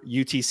for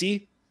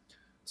UTC.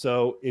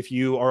 So if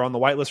you are on the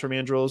whitelist for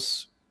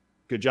Mandrills,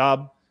 good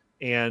job.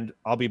 And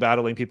I'll be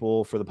battling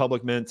people for the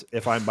public mint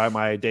if I'm by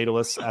my data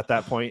list at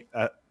that point.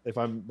 If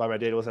I'm by my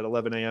data list at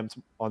 11 a.m.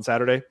 on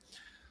Saturday.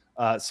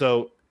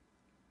 So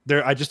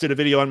there, I just did a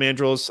video on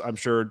Mandrills. I'm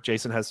sure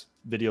Jason has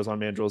videos on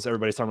Mandrills.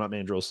 Everybody's talking about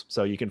Mandrills.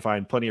 So you can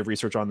find plenty of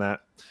research on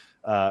that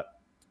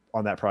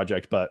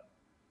project. But,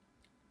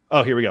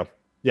 oh, here we go.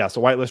 Yeah,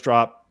 so whitelist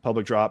drop,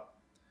 public drop,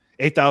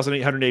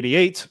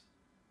 8,888.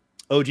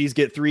 OGs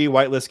get 3,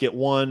 whitelist get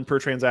 1 per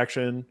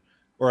transaction,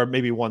 or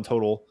maybe 1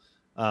 total.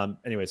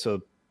 Anyway,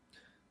 so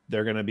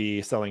they're going to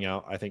be selling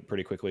out, I think,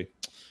 pretty quickly.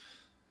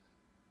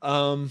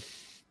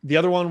 The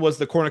other one was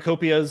the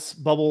Cornucopia's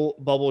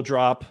bubble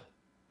drop,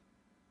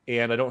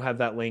 and I don't have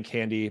that link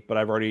handy, but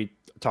I've already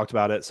talked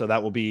about it. So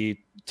that will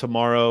be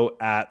tomorrow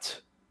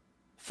at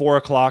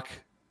 4:00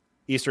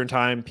 Eastern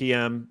time,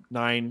 PM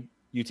 9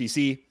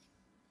 UTC,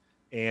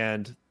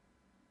 and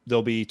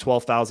there'll be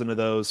 12,000 of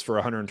those for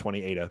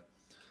 120 ADA.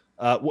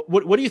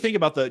 What do you think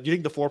about do you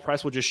think the floor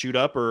price will just shoot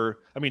up,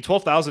 or I mean,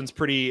 12,000 is a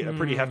pretty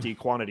hefty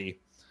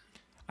quantity.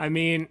 I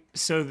mean,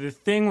 so the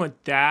thing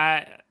with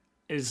that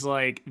is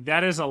like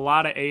that is a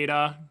lot of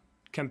ADA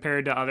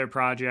compared to other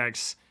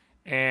projects,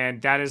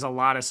 and that is a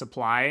lot of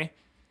supply.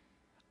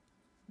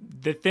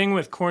 The thing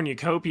with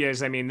Cornucopia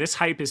is, I mean, this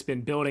hype has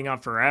been building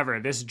up forever.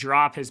 This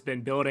drop has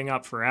been building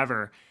up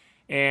forever.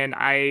 And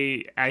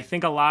I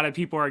think a lot of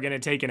people are going to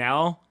take an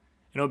L.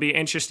 It'll be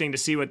interesting to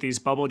see what these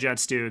bubble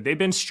jets do. They've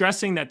been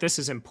stressing that this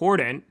is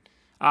important,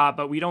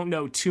 but we don't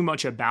know too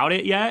much about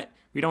it yet.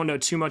 We don't know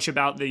too much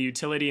about the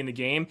utility in the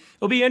game.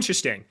 It'll be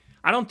interesting.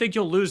 I don't think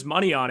you'll lose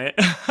money on it.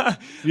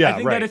 Yeah,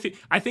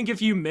 I think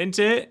if you mint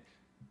it,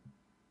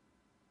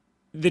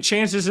 the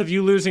chances of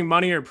you losing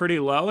money are pretty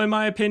low, in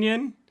my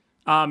opinion.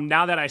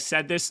 Now that I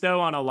said this,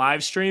 though, on a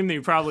live stream,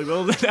 you probably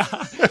will.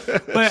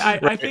 But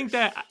I think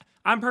that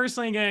I'm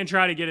personally going to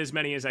try to get as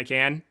many as I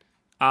can.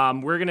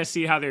 We're going to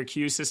see how their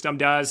queue system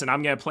does, and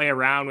I'm going to play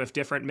around with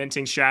different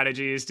minting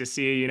strategies to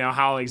see,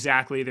 how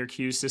exactly their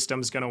queue system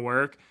is going to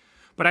work.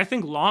 But I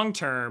think long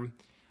term,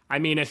 I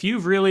mean, if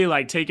you've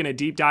really taken a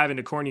deep dive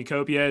into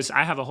cornucopias,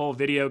 I have a whole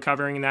video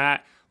covering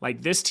that.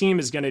 This team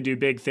is going to do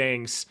big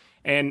things.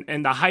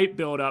 And the hype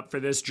buildup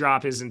for this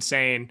drop is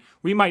insane.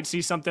 We might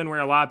see something where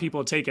a lot of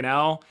people take an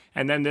L,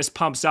 and then this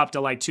pumps up to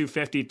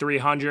 250,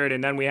 300,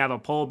 and then we have a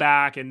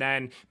pullback, and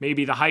then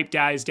maybe the hype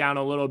dies down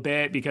a little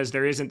bit because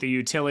there isn't the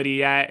utility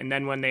yet. And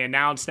then when they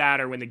announce that,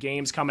 or when the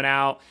game's coming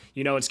out,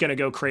 it's going to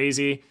go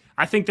crazy.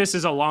 I think this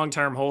is a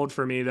long-term hold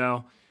for me,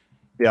 though.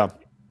 Yeah.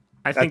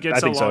 I think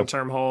it's a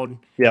long-term hold.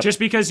 Yep. Just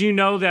because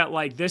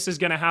that this is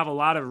going to have a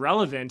lot of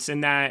relevance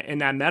in that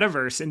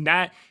metaverse. And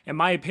that, in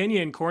my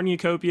opinion,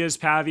 Cornucopias,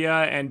 Pavia,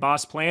 and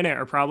Boss Planet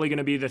are probably going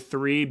to be the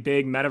 3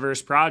 big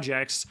metaverse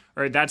projects,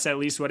 or that's at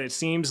least what it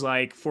seems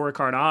like for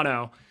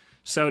Cardano.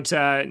 So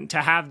to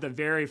have the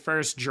very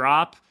first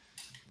drop,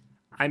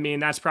 I mean,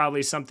 that's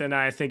probably something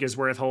I think is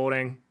worth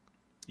holding.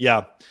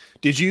 Yeah.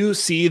 Did you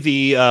see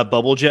the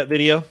Bubble Jet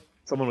video?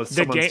 Someone's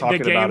talking about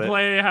it. The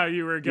gameplay, how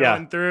you were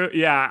going through.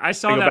 Yeah, I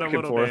saw that a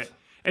little bit.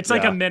 It's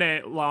a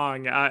minute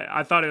long.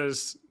 I thought it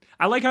was...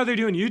 I like how they're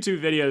doing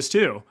YouTube videos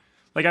too.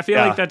 I feel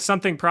like that's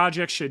something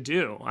projects should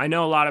do. I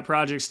know a lot of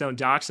projects don't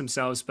dox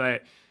themselves,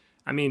 but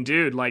I mean,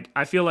 dude,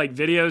 I feel like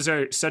videos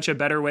are such a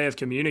better way of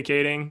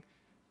communicating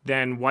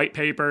than white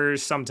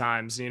papers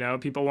sometimes.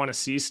 People want to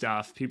see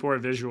stuff. People are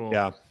visual.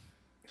 Yeah.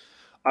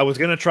 I was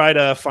going to try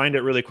to find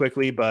it really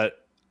quickly,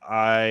 but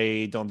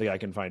I don't think I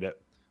can find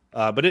it.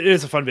 But it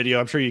is a fun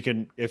video. I'm sure you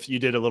can, if you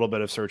did a little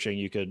bit of searching,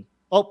 you could.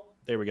 Oh,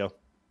 there we go.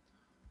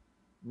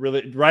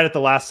 Really, right at the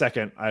last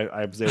second,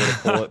 I was able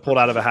to pull it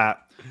out of a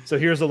hat. So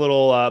here's a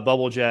little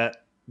Bubble Jet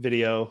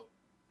video.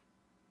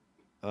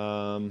 I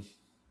don't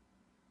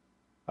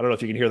know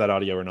if you can hear that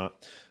audio or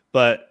not,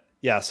 but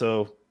yeah.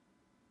 So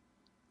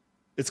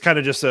it's kind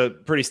of just a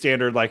pretty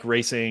standard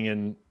racing,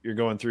 and you're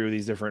going through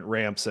these different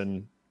ramps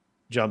and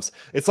jumps.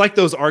 It's like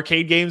those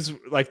arcade games,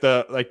 like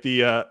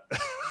the.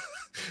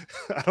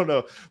 I don't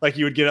know,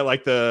 you would get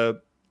at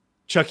the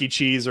Chuck E.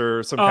 Cheese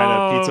or some kind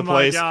of pizza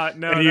place. God,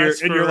 no, and you're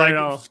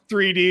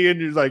 3D and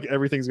you're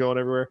everything's going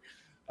everywhere.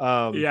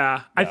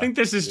 I think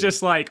this is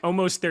just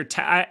almost their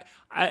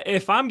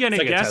if I'm gonna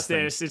guess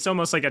this, it's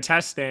almost like a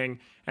test thing,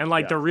 and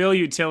the real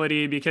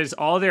utility, because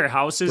all their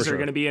houses are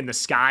gonna be in the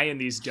sky in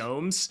these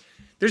domes.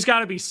 There's got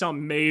to be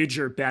some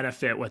major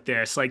benefit with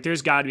this.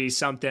 There's got to be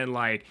something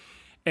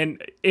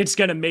and it's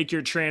gonna make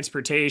your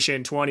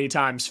transportation 20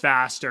 times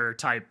faster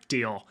type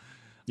deal.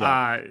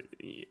 Yeah.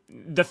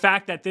 The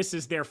fact that this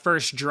is their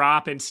first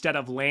drop instead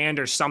of land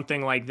or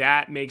something like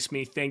that makes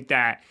me think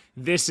that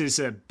this is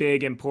a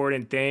big,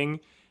 important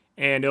thing,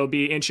 and it'll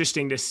be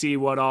interesting to see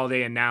what all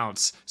they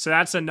announce. So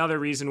that's another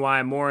reason why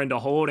I'm more into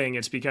holding.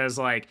 It's because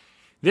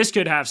this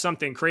could have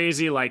something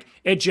crazy,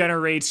 it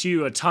generates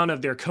you a ton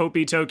of their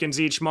Kopi tokens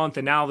each month,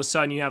 and now all of a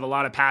sudden you have a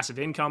lot of passive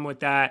income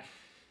with that.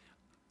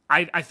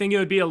 I think it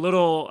would be a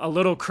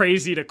little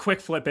crazy to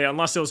quick flip it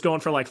unless it was going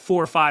for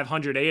 400 or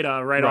 500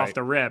 ADA right off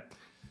the rip.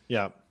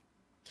 Yeah.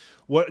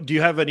 What do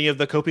you have any of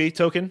the Kopi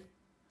token?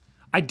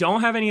 I don't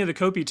have any of the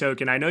Kopi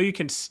token. I know you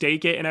can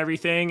stake it and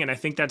everything, and I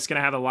think that's going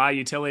to have a lot of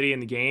utility in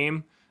the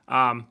game.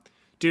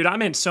 Dude,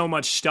 I'm in so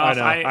much stuff.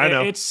 I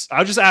know.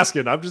 I'm just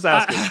asking.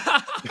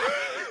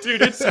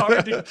 Dude, it's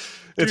hard.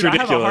 It's ridiculous. I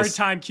have a hard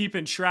time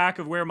keeping track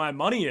of where my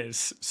money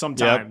is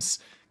sometimes.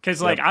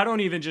 Because I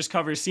don't even just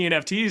cover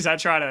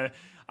CNFTs.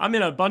 I'm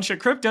in a bunch of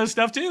crypto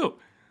stuff too.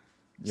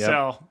 Yep.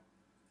 So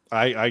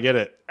I get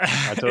it.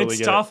 I totally get it.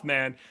 It's tough,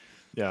 man.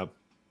 Yeah.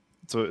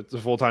 So it's a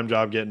full-time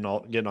job getting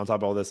on top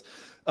of all this.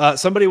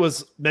 Somebody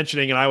was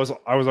mentioning, and I was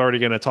already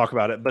going to talk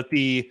about it, but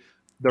the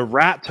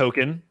rat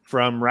token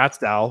from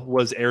RatsDAO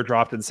was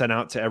airdropped and sent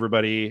out to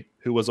everybody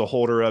who was a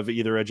holder of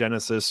either a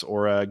Genesis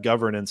or a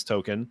governance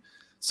token.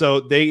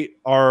 So they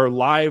are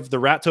live. The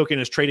rat token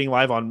is trading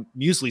live on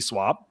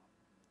MuesliSwap.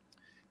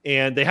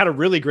 And they had a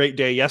really great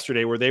day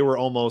yesterday where they were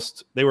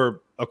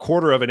a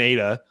quarter of an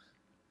ADA.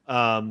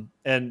 And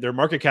their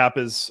market cap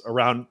is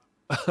around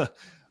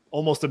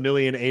almost 1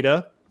 million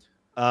ADA.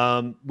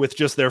 With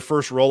just their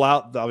first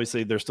rollout.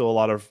 Obviously, there's still a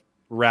lot of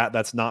rat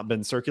that's not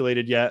been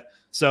circulated yet.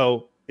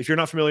 So if you're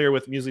not familiar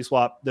with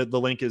MuesliSwap, the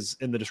link is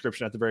in the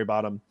description at the very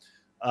bottom.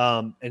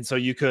 And so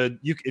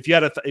if you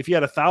had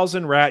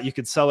 1,000 rat, you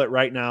could sell it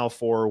right now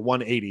for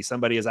 180.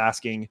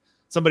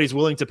 Somebody's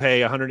willing to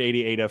pay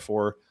 180 ADA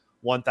for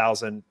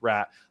 1,000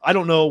 rat. I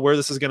don't know where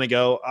this is going to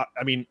go.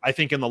 I mean, I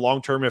think in the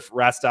long term, if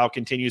RatsDAO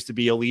continues to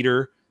be a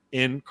leader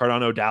in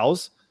Cardano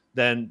DAOs,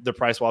 then the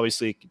price will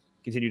obviously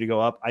continue to go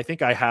up. I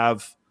think I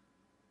have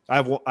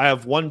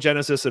one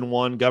Genesis and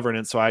one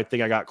governance, so I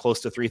think I got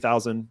close to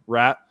 3,000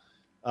 rat.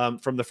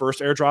 from the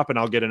first airdrop, and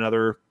I'll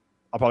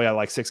probably have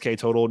like 6K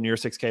total, near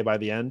 6K by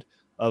the end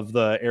of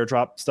the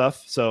airdrop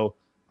stuff. So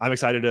I'm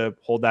excited to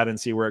hold that and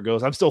see where it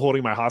goes. I'm still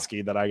holding my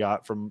Hosky that I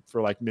got for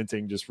like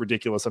minting just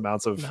ridiculous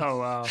amounts of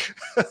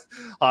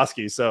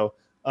Hosky. So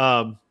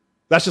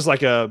that's just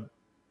like a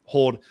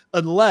hold,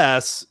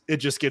 unless it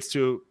just gets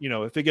to,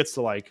 if it gets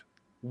to like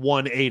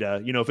 1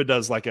 ADA, if it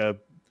does like a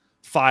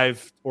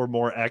 5 or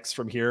more X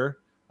from here,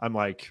 I'm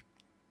like,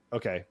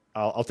 okay,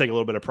 I'll take a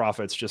little bit of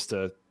profits just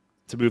to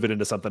move it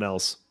into something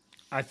else.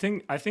 I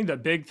think the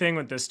big thing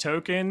with this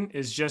token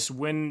is just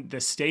when the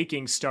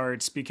staking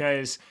starts,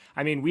 because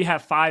we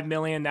have 5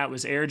 million that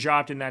was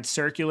airdropped and that's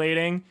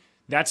circulating.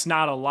 That's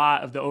not a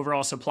lot of the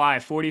overall supply.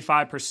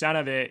 45%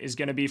 of it is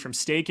going to be from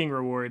staking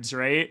rewards,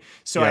 right?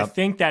 So I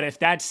think that if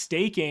that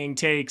staking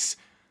takes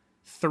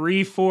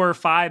 3, 4,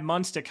 5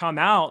 months to come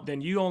out,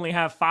 then you only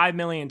have 5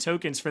 million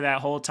tokens for that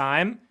whole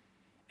time.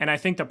 And I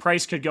think the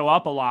price could go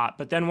up a lot.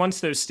 But then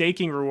once those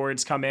staking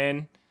rewards come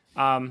in,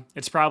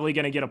 it's probably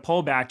going to get a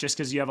pullback just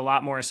because you have a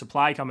lot more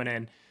supply coming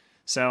in.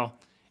 So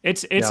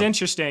it's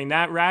interesting.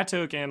 That rat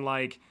token,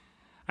 I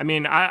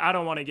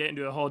don't want to get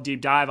into a whole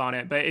deep dive on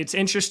it, but it's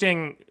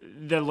interesting,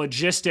 the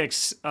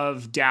logistics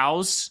of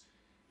DAOs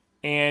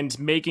and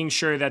making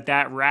sure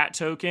that rat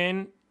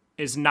token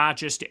is not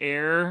just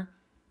air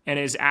and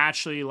is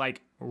actually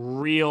like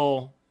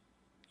real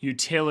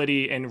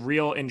utility and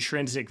real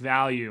intrinsic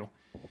value.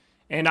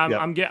 And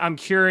I'm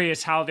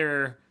curious how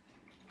they're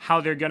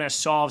going to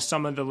solve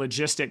some of the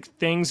logistic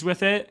things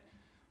with it.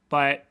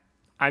 But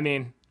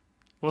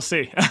we'll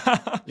see.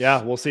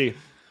 Yeah, we'll see.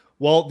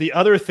 Well, the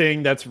other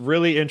thing that's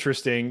really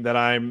interesting that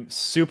I'm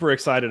super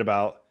excited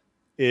about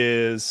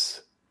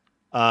is,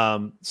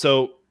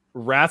 so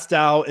Rats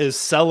DAO is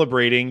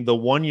celebrating the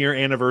 1-year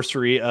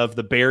anniversary of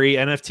the Berry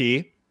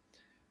NFT,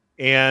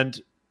 and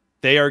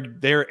they're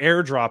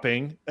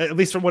airdropping, at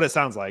least from what it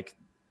sounds like,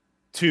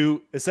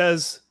 it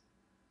says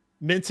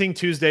minting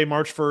Tuesday,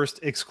 March 1st,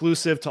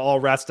 exclusive to all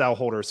Rats DAO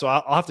holders. So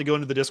I'll have to go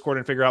into the Discord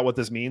and figure out what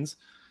this means.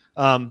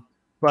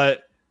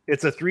 But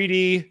it's a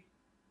 3D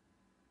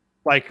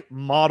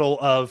model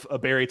of a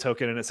Berry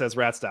token, and it says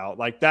Rats DAO.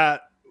 Like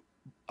that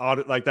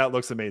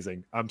looks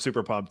amazing. I'm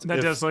super pumped.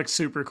 That does look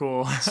super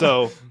cool.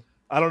 So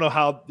I don't know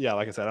how,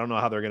 like I said, I don't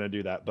know how they're going to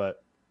do that,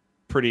 but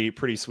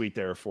pretty sweet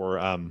there for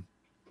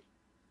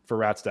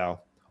Rats DAO.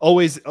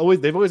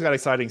 They've always got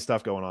exciting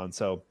stuff going on.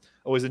 So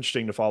always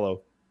interesting to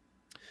follow.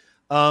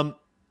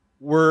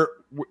 We're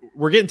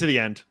getting to the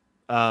end.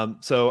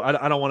 So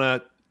I don't want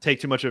to take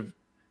too much of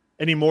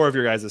any more of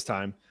your guys'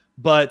 time,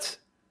 but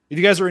if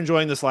you guys are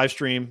enjoying this live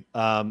stream,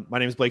 my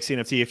name is Blake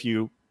CNFT. If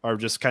you are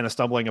just kind of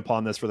stumbling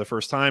upon this for the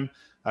first time,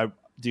 I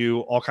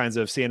do all kinds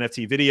of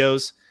CNFT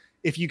videos.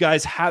 If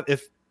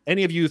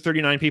any of you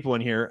 39 people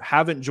in here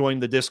haven't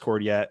joined the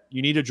Discord yet,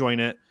 you need to join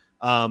it.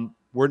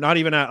 We're not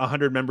even at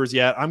 100 members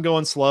yet. I'm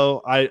going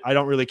slow. I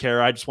don't really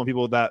care. I just want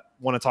people that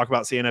want to talk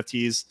about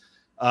CNFTs.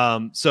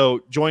 So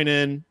join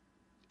in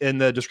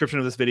the description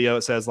of this video.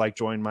 It says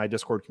join my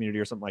Discord community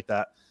or something like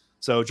that.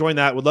 So join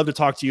that. Would love to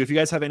talk to you. If you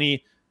guys have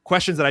any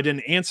questions that I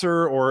didn't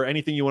answer or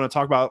anything you want to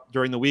talk about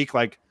during the week,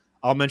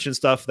 I'll mention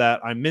stuff that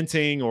I'm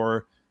minting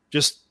or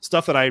just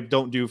stuff that I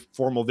don't do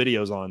formal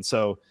videos on.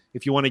 So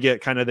if you want to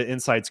get kind of the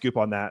inside scoop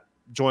on that,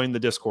 join the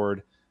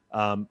Discord.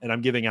 And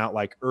I'm giving out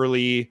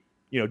early,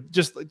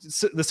 just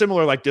the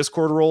similar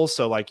Discord roles.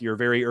 So you're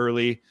very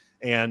early.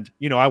 And,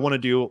 I want to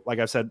do, like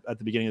I've said at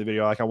the beginning of the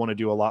video, I want to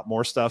do a lot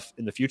more stuff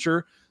in the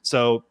future.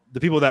 So the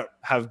people that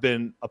have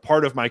been a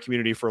part of my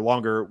community for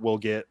longer will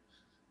get,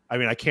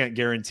 I can't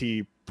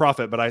guarantee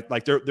profit,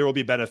 but there will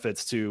be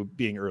benefits to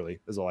being early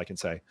is all I can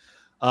say.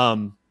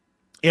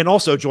 And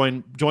also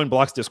join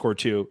Block's Discord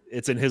too.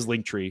 It's in his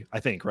link tree, I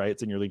think, right?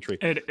 It's in your link tree.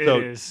 It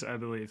is, I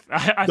believe.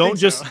 Don't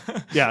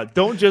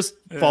just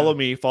follow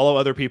me, follow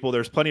other people.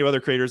 There's plenty of other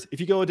creators. If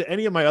you go into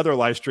any of my other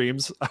live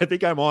streams, I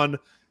think I'm on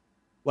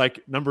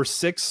number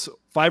 5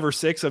 or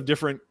 6 of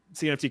different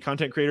CNFT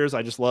content creators.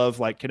 I just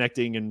love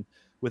connecting and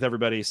with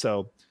everybody.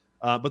 So,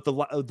 but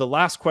the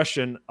last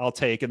question I'll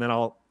take, and then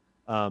I'll,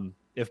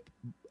 if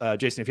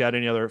Jason, if you had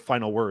any other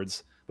final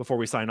words before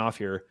we sign off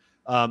here.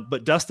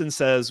 But Dustin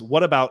says,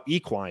 what about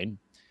Equine?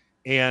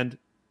 And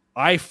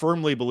I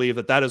firmly believe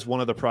that is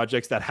one of the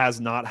projects that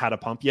has not had a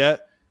pump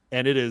yet.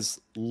 And it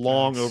is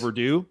long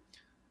overdue.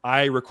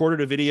 I recorded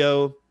a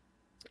video,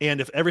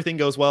 and if everything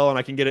goes well and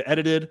I can get it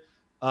edited,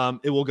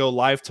 it will go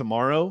live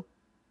tomorrow.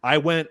 I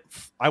went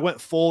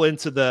full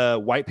into the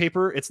white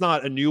paper. It's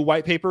not a new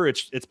white paper.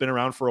 It's been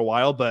around for a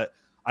while, but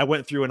I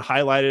went through and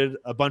highlighted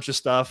a bunch of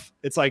stuff.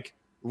 It's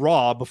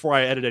raw before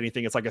I edit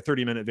anything. It's a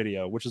 30-minute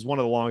video, which is one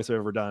of the longest I've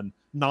ever done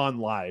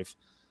non-live.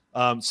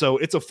 So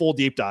it's a full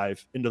deep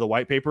dive into the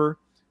white paper,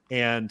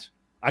 and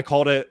I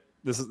called it,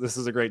 this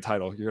is a great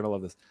title. You're going to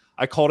love this.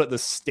 I called it the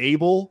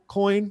stable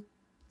coin,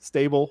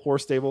 stable coin.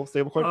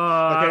 Okay,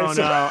 I don't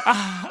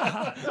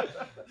know.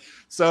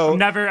 So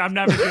I'm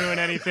never doing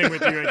anything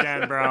with you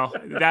again, bro.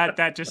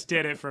 That just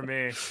did it for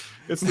me.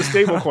 It's the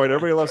stable coin.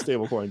 Everybody loves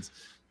stable coins.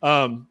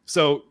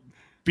 So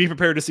be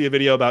prepared to see a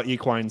video about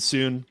Equine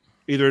soon,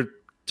 either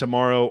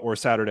tomorrow or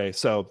Saturday.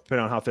 So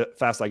depending on how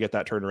fast I get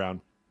that turned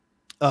around.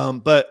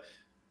 But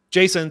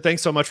Jason,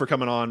 thanks so much for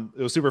coming on.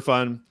 It was super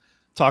fun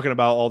talking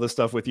about all this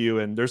stuff with you.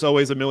 And there's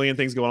always a million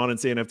things going on in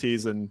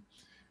CNFTs, and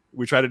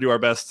we try to do our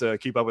best to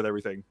keep up with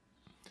everything.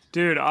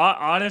 Dude,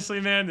 honestly,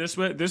 man, this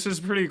is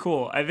pretty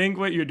cool. I think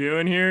what you're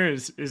doing here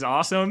is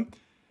awesome.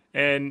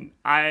 And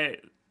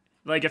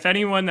if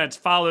anyone that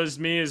follows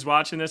me is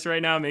watching this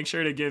right now, make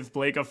sure to give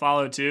Blake a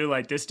follow too.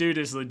 Like, this dude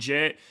is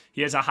legit.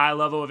 He has a high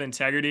level of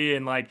integrity,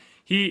 and like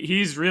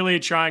he's really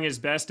trying his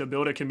best to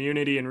build a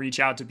community and reach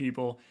out to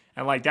people.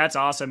 And like, that's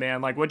awesome,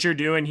 man. Like, what you're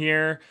doing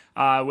here,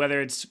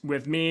 whether it's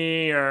with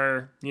me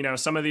or,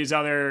 some of these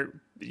other,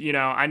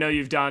 I know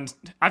you've done,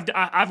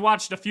 I've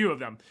watched a few of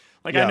them.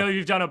 Like, yeah. I know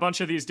you've done a bunch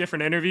of these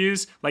different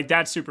interviews. Like,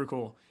 that's super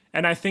cool.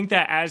 And I think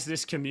that as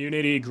this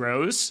community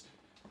grows,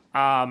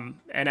 and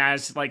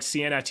as like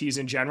CNFTs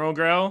in general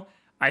grow,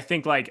 I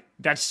think like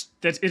that's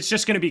it's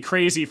just going to be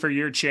crazy for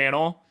your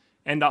channel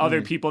and the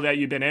other people that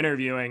you've been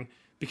interviewing,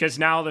 because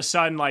now all of a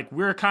sudden, like,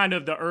 we're kind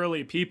of the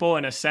early people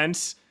in a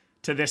sense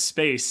to this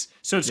space.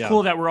 So it's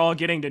cool that we're all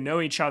getting to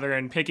know each other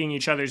and picking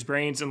each other's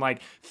brains and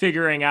like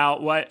figuring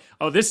out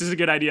this is a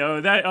good idea.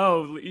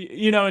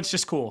 It's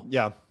just cool.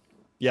 Yeah.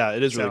 Yeah,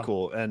 it is really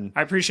cool. And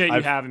I appreciate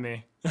you having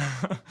me.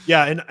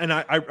 Yeah. And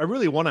I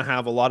really want to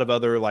have a lot of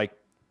other, like,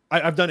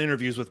 I've done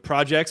interviews with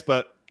projects,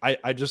 but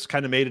I just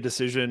kind of made a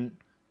decision.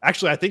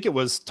 Actually, I think it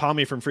was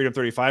Tommy from Freedom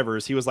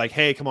 35ers. He was like,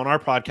 hey, come on our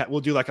podcast.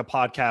 We'll do like a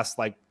podcast,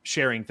 like,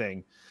 sharing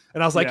thing.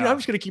 And I was like, I'm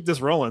just going to keep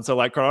this rolling. So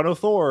like Cardano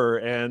Thor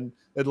and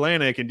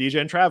Atlantic and DJ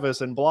and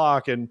Travis and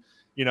Block and,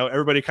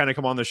 everybody kind of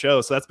come on the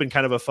show. So that's been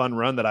kind of a fun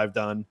run that I've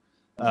done.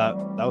 That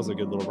was a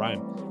good little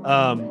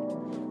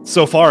rhyme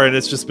so far. And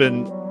it's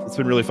been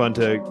really fun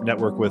to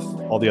network with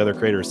all the other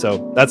creators.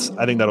 So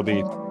I think that'll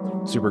be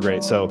super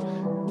great. So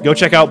go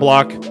check out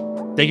Block.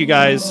 Thank you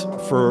guys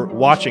for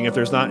watching. If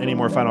there's not any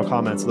more final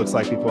comments, it looks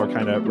like people are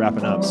kind of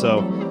wrapping up.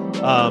 So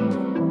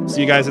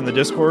see you guys in the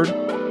Discord,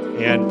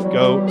 and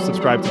go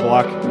subscribe to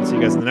Block, and see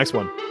you guys in the next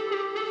one.